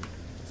doesn't want to.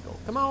 Let's go.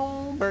 Come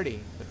on, Birdie.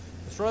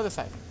 Destroy the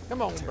siphon.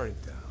 Come on, Birdie.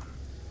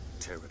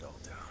 Tear it all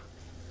down.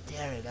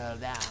 Tear it all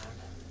down.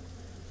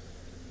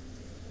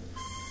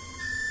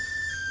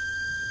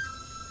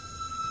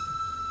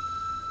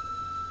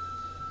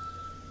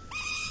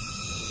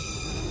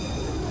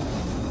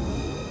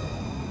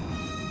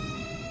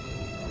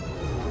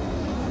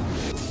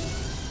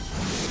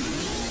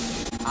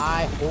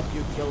 I hope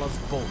you kill us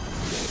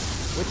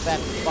both with that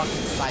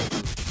fucking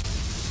siphon.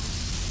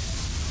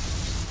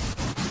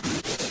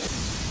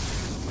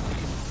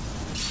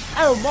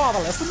 Oh,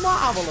 marvelous,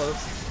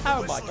 marvelous!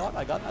 Oh my god,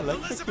 I got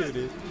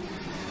electrocuted.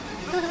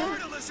 Look for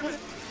it, Elizabeth!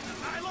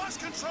 I lost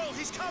control,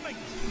 he's coming!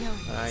 No.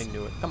 I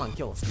knew it. Come on,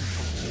 kill us.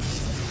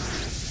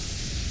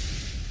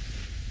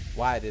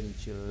 Why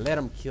didn't you let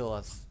him kill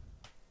us?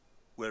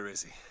 Where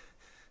is he?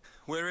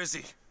 Where is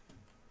he?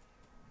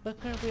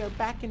 Booker, we are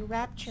back in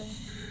Rapture.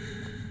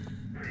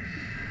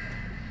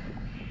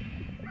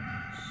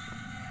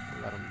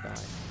 Let him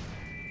die.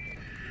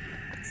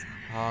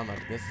 Oh no,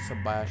 this is a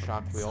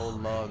Bioshock we all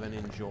love and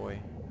enjoy.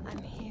 I'm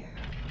here.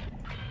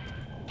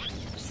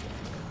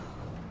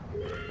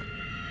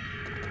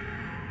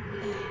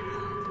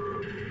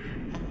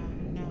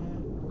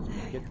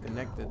 Get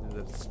connected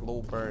to the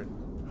slow bird.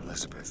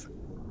 Elizabeth,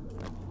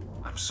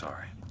 I'm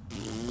sorry.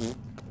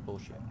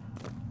 Bullshit.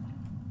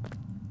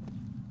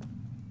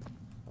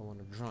 I want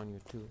to drown you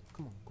too.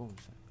 Come on, go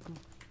inside. Come on,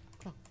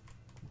 come on.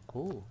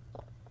 Cool.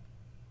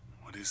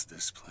 What is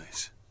this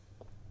place?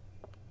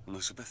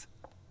 Elizabeth?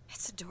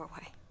 It's a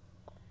doorway.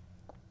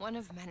 One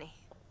of many.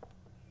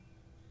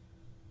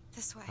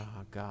 This way.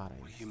 Oh god.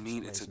 What do you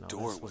mean it's a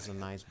doorway? This was a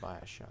nice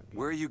Bioshock game.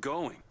 Where are you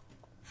going?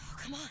 Oh,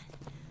 come on.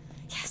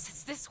 Yes,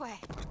 it's this way.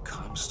 What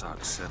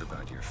Comstock said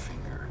about your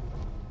finger.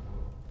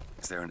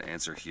 Is there an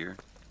answer here?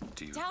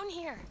 Do you? Down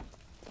here.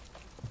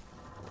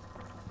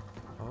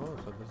 Oh,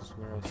 so this is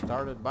where I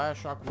started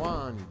Bioshock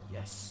 1.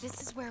 Yes.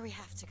 This is where we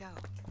have to go.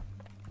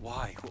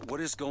 Why?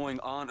 What is going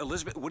on?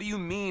 Elizabeth, what do you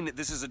mean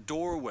this is a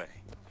doorway?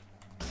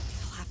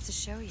 I'll have to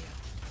show you.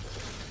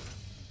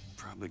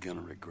 Probably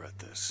gonna regret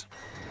this.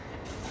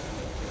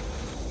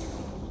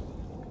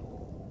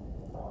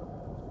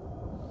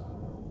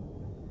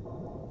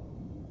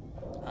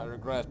 I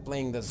regret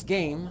playing this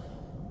game.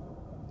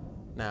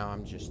 Now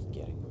I'm just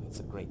kidding. It's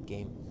a great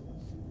game.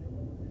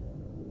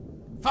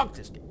 Fuck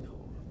this game.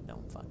 No,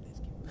 don't fuck this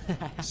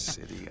game.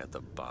 City at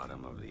the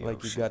bottom of the like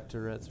ocean. you got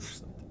Tourette's or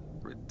something.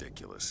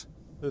 Ridiculous.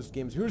 This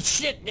game's your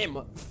shit name.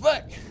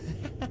 Fuck.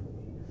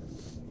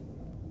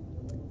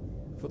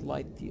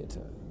 Footlight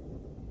Theater.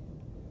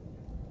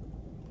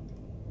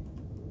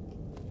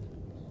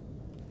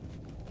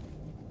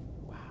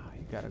 Wow,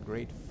 you got a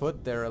great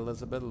foot there,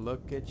 Elizabeth.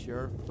 Look at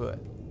your foot.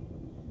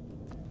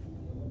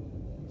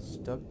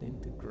 Stuck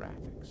into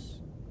graphics.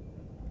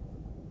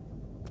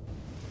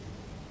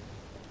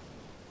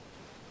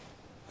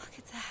 Look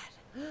at that.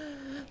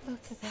 Look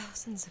at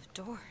thousands of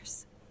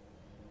doors.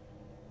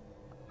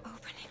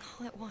 Opening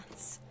all at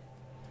once.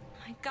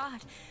 My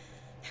god,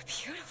 they're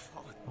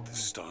beautiful. Oh the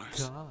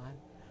stars. God,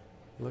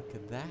 look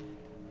at that.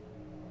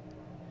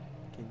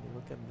 Can you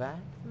look at that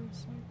for a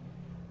second?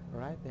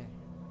 Right there.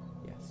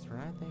 Yes,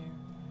 right there.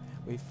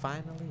 We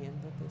finally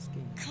ended this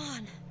game. Come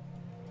on.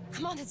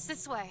 Come on, it's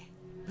this way.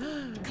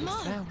 Come It's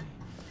on. that way.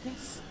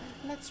 Yes,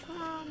 let's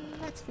run.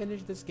 Let's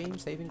finish this game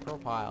saving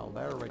profile.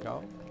 There we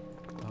go.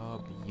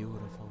 Oh,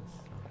 beautiful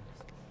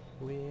stars.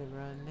 We're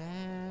a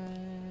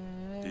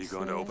Are you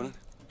going to open it?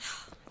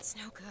 It's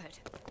no good.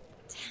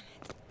 Damn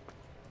it.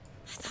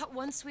 I thought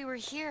once we were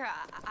here,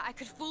 I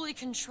could fully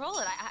control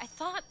it. I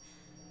thought...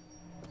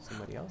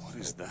 Somebody else? What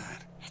is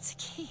that? It's a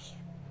key.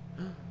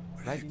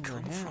 Where Right did in it your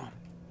come hand. from?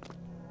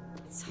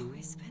 It's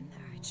always been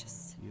there. I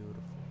just...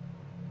 Beautiful.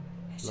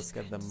 just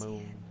Look at the couldn't see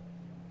moon.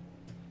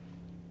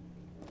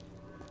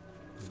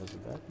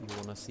 Elizabeth, you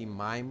wanna see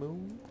my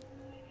moon?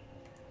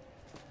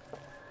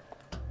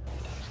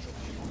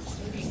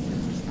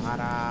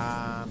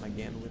 Ta-da! I'm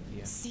again with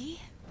you. See?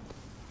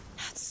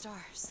 Not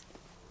stars.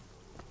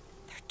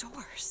 They're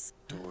doors.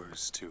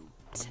 Doors to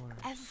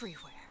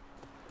Everywhere.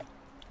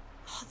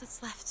 All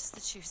that's left is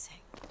the choosing.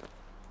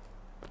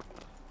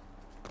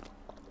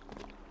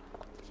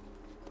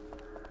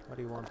 What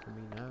do you want from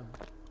me now?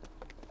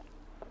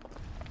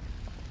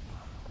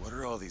 What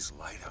are all these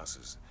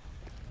lighthouses?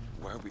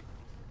 Why are we...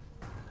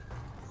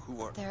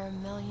 Who are... There are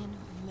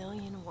a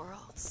million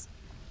worlds.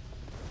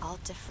 All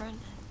different,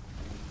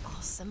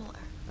 all similar.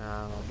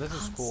 This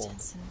is cool.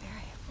 Constants and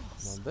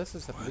variables. Well, this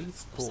is at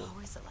least cool. There's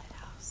always a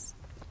lighthouse.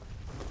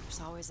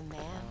 There's always a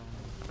man.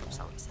 There's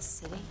always a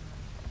city.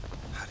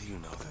 How do you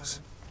know this?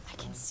 I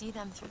can see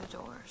them through the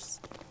doors.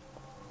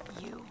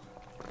 You,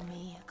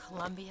 me,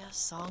 Columbia,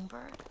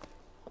 Songbird.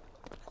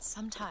 But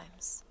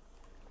sometimes,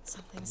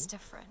 something's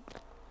different.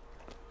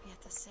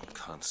 Yet the same.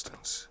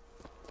 Constants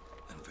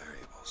and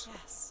variables.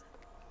 Yes.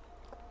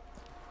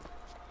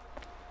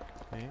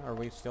 Okay, are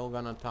we still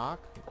gonna talk?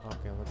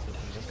 Okay, let's open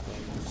this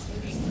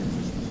way.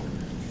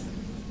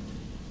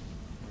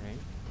 Right.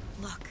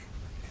 Look.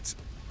 It's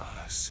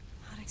us.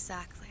 Not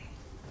exactly.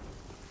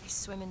 We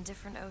swim in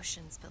different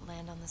oceans but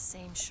land on the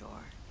same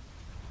shore.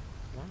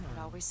 Wow. It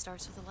always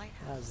starts with a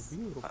lighthouse. That's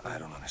beautiful. I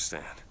don't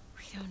understand.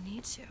 We don't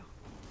need to.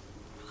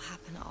 It'll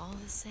happen all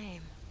the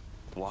same.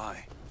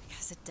 Why?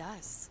 Because it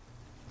does.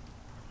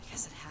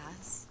 Because it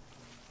has.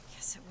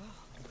 Because it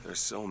will. There's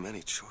so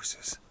many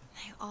choices.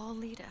 They all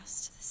lead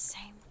us to the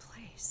same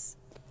place.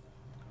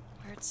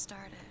 Where it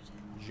started.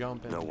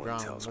 Jump in No the one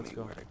ground. tells Let's me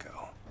go. where to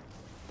go.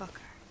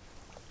 Booker.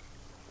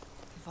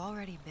 We've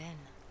already been.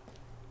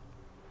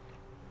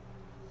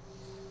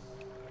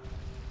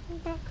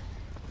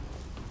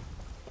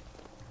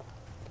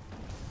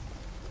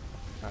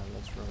 Alright,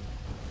 let's run.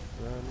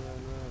 Run.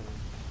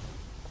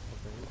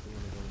 Okay, we're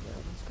gonna go there.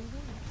 Let's go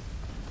there.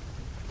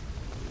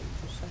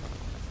 Just saying.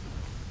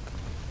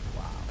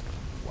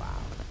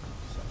 Wow.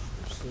 Such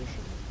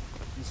precision.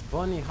 He's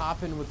bunny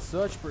hopping with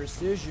such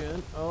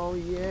precision. Oh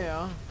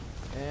yeah.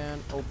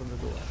 And open the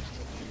door.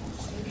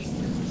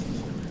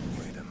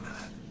 Wait a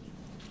minute.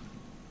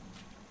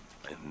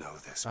 I know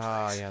this place.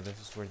 Ah, yeah, this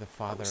is where the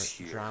father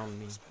drowned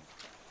me.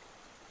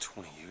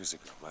 20 years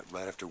ago,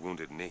 right after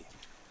Wounded Knee.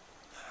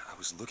 I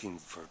was looking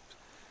for...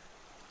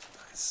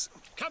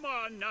 Come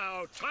on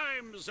now,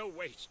 time's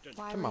a-wasting.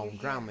 Come on,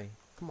 drown me.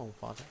 Come on,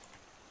 father.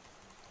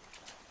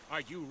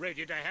 Are you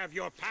ready to have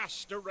your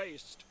past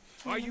erased?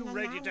 Are you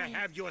ready to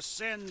have your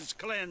sins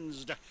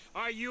cleansed?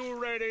 Are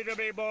you ready to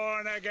be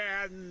born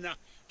again?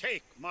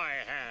 Take my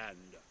hand.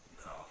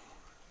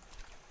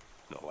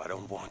 No, I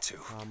don't want to.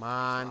 Come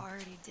on. You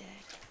already did,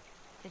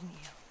 didn't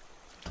you?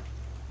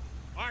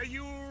 Are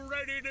you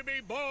ready to be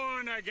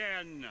born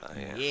again? I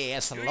am.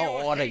 Yes,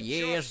 Lord.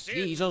 Yes,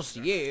 Jesus.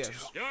 Yes.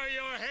 Do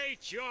you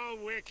hate your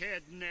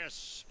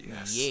wickedness?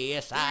 Yes.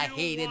 Yes, I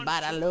hate it,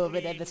 but I love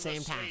it at the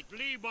same time.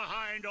 Leave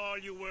behind all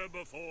you were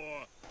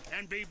before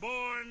and be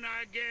born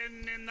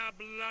again in the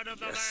blood of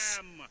the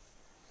Lamb.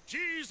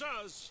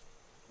 Jesus,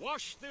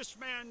 wash this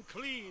man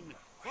clean.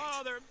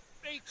 Father,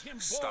 make him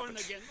born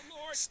again.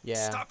 Lord,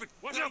 Yeah. Stop it.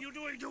 what are you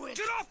doing to it?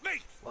 Get off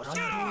me! What are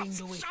you doing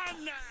to it?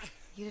 Son!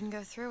 You didn't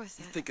go through with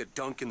You it. think a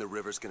dunk in the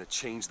river's gonna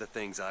change the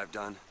things I've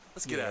done?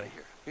 Let's get Yeah. out of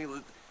here. Hey,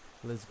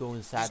 Let's go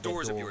inside these the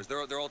doors door. of yours,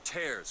 they're all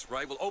tears,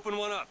 right? Well, open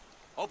one up.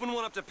 Open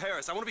one up to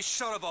Paris. I want to be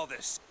shut of all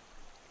this.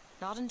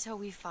 Not until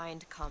we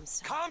find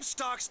Comstock.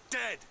 Comstock's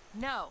dead!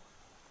 No.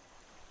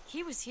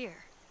 He was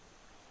here.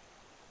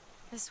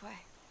 This way.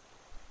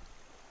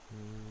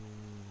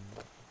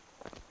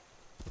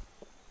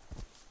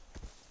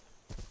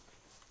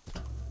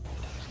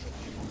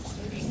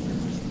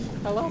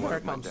 Hello One there,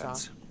 of my Comstock.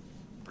 debts.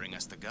 Bring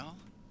us the girl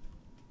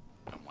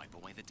and wipe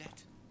away the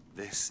debt.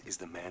 This is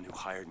the man who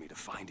hired me to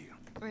find you.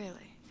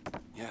 Really?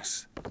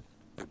 Yes.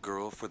 The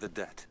girl for the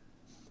debt.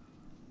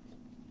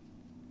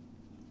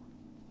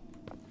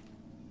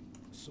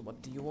 So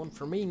what do you want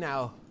from me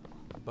now,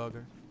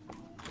 bugger?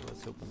 So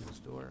let's open this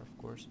door, of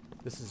course.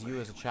 This is you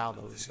as a child,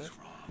 though, This isn't is it?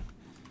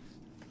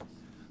 wrong.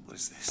 What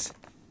is this?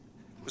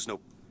 There was no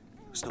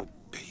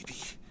baby.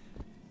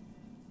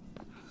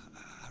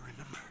 I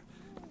remember.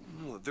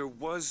 No, there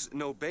was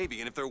no baby,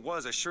 and if there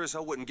was, I sure as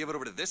hell wouldn't give it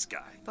over to this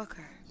guy.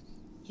 Booker,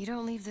 you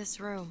don't leave this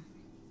room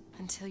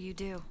until you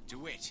do.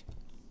 Do it.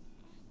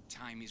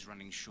 Time is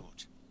running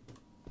short.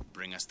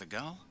 Bring us the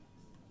girl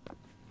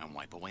and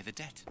wipe away the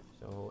debt.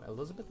 So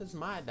Elizabeth is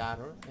my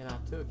daughter, and I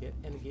took it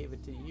and gave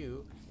it to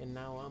you, and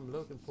now I'm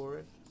looking for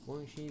it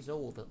when she's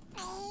older.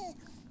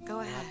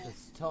 Go ahead.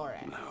 That's the story.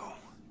 No.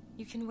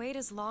 You can wait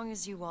as long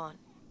as you want.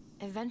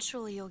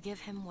 Eventually, you'll give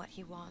him what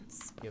he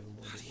wants. Give him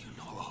what How do you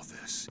know all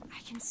this?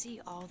 I can see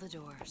all the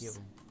doors.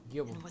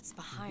 Give him. And what's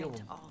behind Give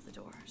him. all the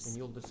doors. And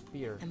you'll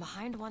disappear. And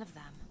behind one of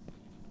them,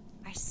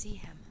 I see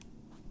him.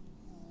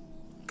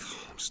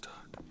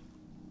 Comstock.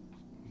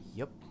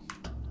 Yep.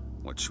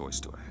 What choice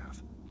do I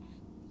have?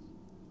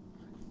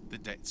 The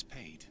debt's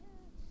paid.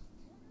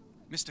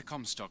 Mr.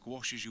 Comstock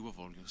washes you of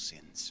all your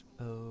sins.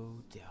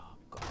 Oh dear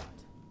God.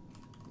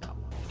 Now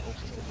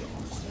open the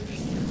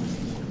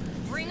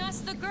door. Bring us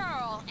the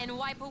girl and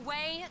wipe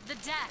away the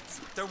debt.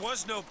 There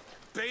was no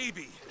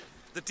baby.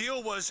 The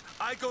deal was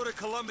I go to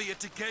Columbia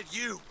to get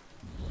you.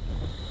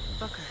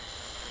 Booker,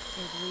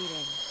 you're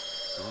bleeding.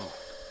 Oh.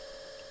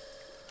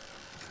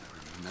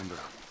 I remember.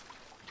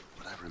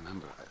 What I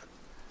remember.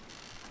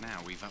 Now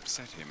we've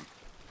upset him.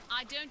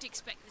 I don't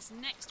expect this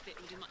next bit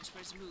will do much for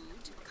his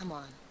mood. Come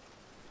on.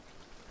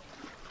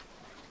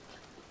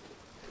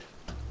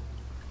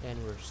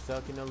 And we're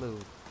stuck in a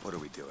loop. What are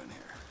we doing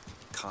here?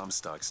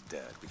 Comstock's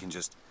dead. We can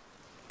just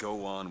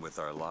go on with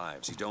our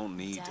lives. You don't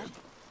need Dead? to...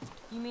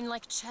 You mean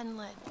like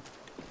Chenlin?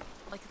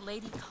 Like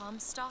Lady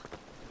Comstock?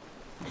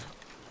 No.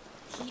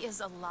 He is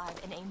alive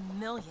in a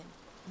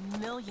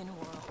million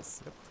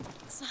worlds. Yep.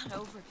 It's not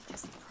over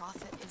because the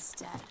Prophet is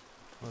dead.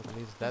 Well, at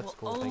least that's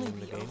It will cool thing only in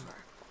the be game. over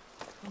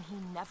when he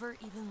never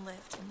even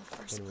lived in the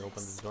first Can we place.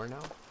 open the door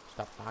now?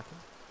 Stop knocking.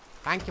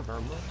 Thank you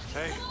very much.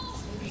 Hey!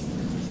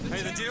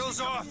 Hey, the deal's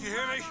off, you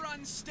hear me?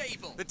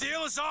 Unstable. The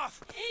deal is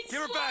off! It's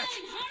Give her back!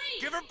 fine, hurry!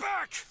 Give her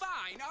back!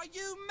 Fine, are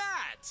you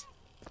mad?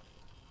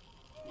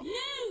 No,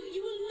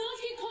 you will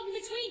not get caught in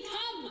between.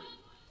 Come!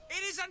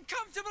 It is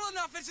uncomfortable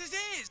enough as it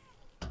is.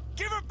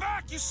 Give her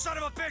back, you son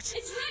of a bitch!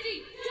 It's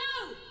ready.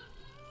 Go!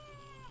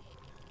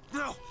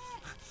 No!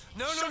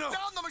 No, no, Shut no!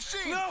 down the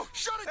machine! No!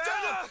 Shut it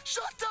Anna! down!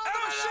 Shut down the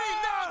Anna! machine!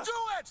 Now do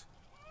it!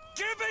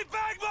 Give me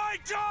back my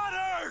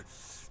daughter!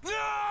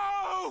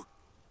 No!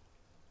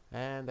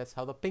 And that's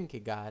how the pinky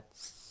got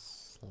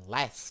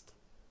sliced.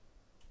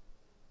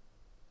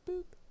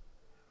 Boop.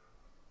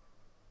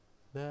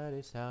 That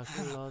is how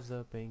she lost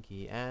the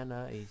pinky.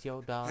 Anna is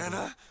your daughter.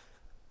 Anna?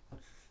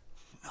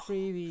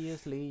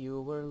 Previously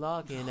you were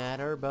looking at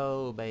her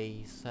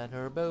boobies. At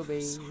her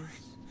boobies.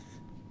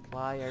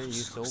 Why are you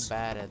so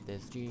bad at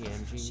this,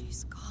 GMG?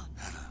 She's gone.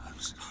 Anna, I'm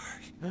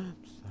sorry. I'm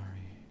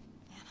sorry.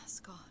 Anna's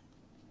gone.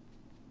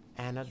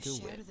 Anna, You do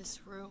shared it.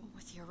 this room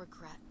with your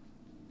regret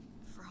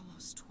for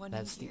almost 20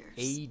 That's years.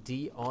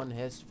 the AD on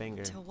his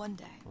finger. Till one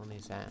day, On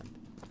his hand.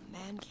 a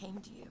man came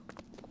to you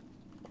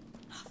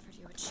and offered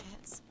you a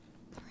chance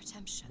for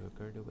redemption. Took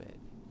her to it.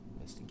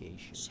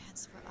 Investigation. A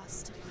chance for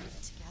us to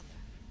breathe together.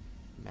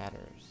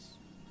 Matters.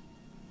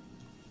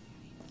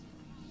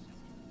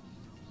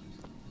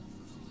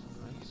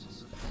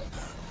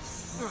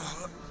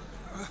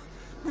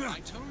 I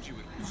told you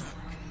it would work.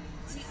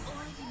 We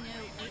already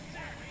know it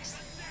works. The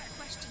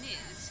question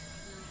is,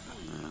 will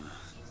he?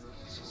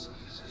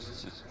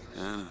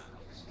 Anna.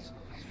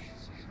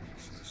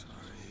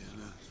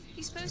 Do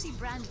you suppose he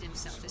branded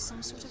himself as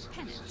some sort of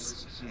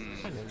penance?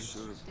 Don't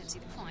see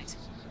the point.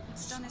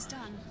 What's done is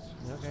done.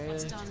 Okay,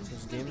 What's done this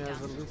will game be has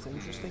done. a loose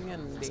interesting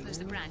ending. I suppose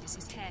the brand is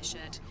his hair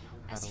shirt,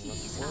 I as don't he want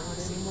to is spoil it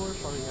ours. anymore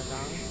for you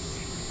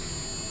guys.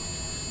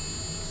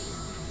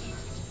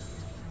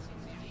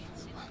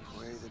 Wipe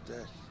away the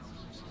dead.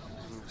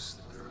 Here's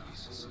the girl.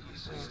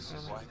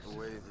 Wipe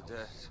away the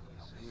dead.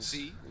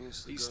 See?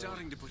 He's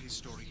starting to put his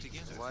story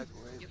together. Wipe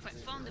away You're quite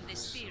fond of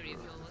this theory of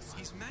yours.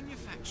 He's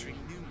manufacturing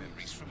new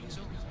memories from his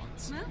old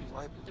ones.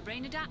 Well, the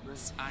brain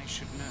adapts. I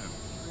should know.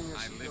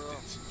 I lived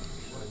it.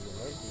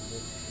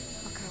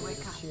 Booker,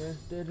 wake up.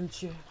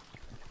 Didn't you?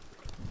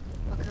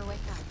 Booker,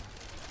 wake up.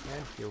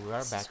 And here we are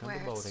This back is on where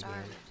the it boat again.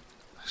 started.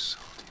 I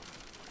sold you.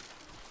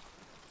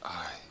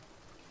 I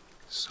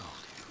sold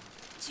you.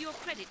 To your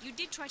credit, you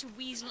did try to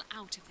weasel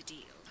out of the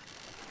deal.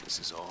 This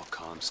is all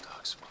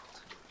Comstock's fault.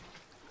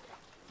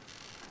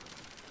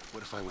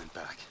 What if I went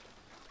back?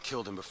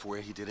 Killed him before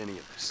he did any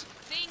of this?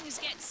 Things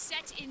get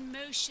set in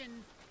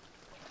motion.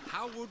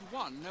 How would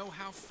one know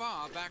how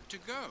far back to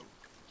go?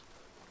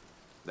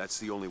 That's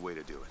the only way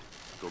to do it.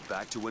 Go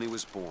back to when he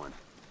was born,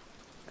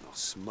 and I'll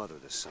smother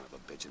this son of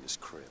a bitch in his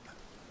crib.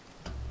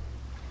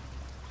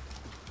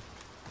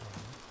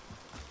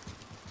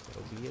 So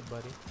be it,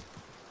 buddy.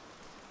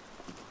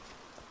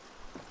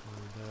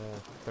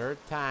 And, third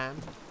time.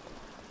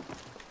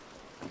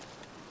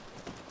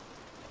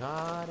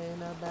 Caught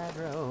in a bad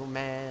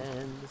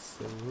romance.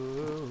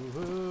 Ooh.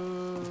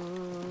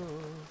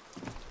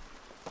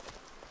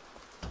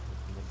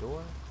 Open the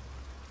door.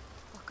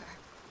 Booker,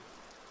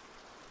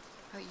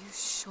 are you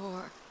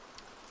sure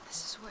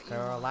this is what you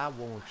Girl, want? I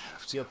want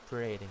you. You're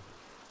pretty.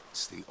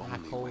 It's the I only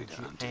way called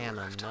to you undo what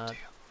Anna, I've done not to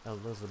you.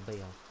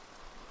 Elizabeth.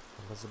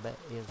 Elizabeth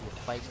is your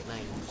fake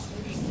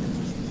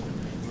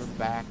name. We're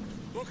back.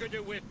 Booker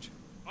DeWitt,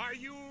 are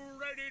you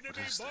ready to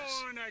be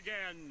born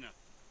again?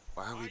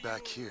 Why are we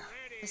back here?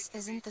 This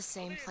isn't the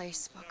same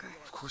place, Booker.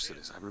 Of course it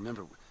is. I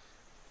remember.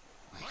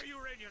 Are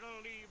you ready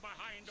to leave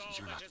behind all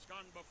You're that not- has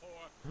gone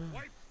before?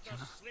 Wipe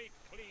the slate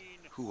clean.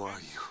 Who are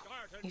you?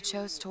 You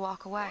chose to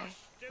walk away,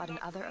 but in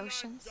other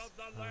oceans,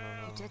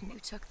 you didn't. You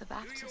took the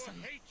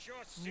baptism.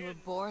 You were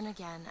born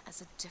again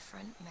as a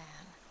different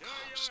man.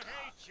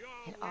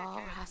 It all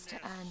has to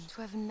end.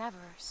 To have never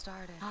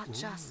started. Not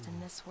just in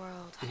this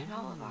world, but in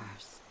all of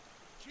ours.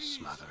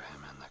 Smother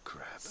him in the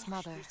crib.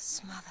 Smother,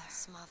 smother,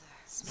 smother,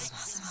 smother,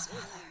 smother.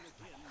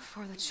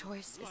 Before the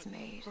choice is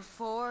made.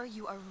 Before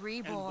you are And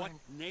reborn. what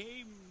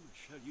name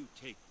shall you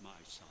take, my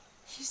son?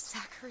 He's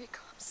Zachary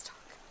Comstock.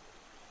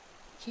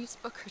 He's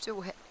Booker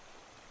DeWitt.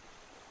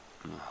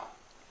 No.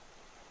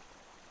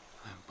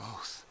 I'm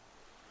both.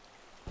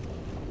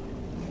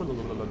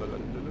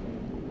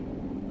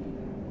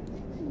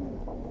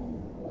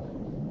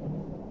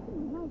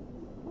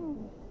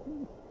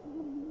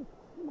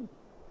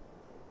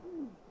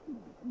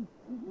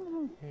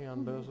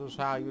 And this is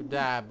how you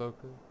die,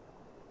 Booker.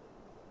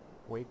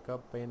 Wake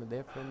up in a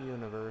different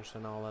universe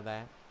and all of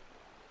that.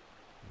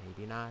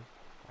 Maybe not.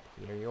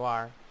 But here you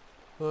are.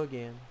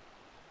 Again.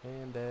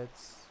 And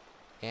that's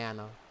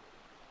Anna.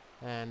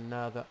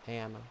 Another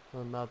Anna.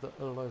 Another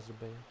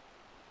Elizabeth.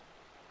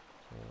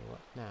 So what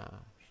now?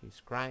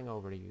 She's crying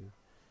over you.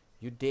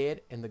 You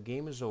dead and the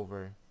game is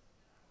over.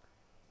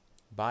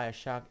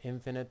 BioShock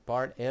Infinite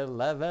Part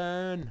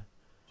 11.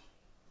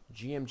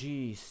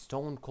 GMG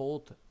Stone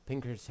Cold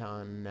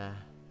Pinkerton.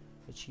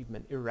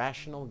 Achievement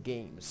Irrational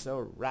Games.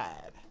 So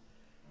rad.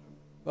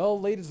 Well,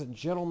 ladies and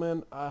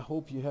gentlemen, I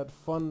hope you had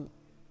fun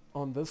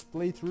on this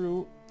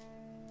playthrough.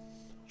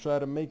 Try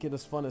to make it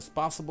as fun as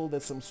possible.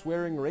 There's some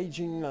swearing,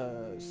 raging,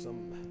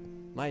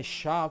 some nice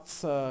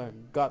shots.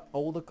 Got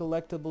all the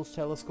collectibles,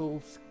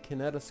 telescopes,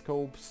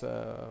 kinetoscopes,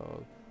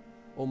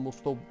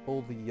 almost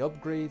all the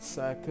upgrades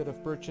I could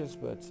have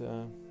purchased, but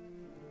so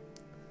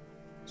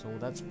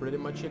that's pretty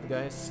much it,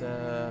 guys.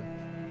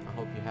 I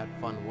hope you had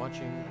fun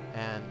watching,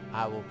 and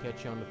I will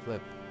catch you on the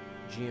flip.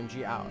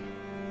 GMG out.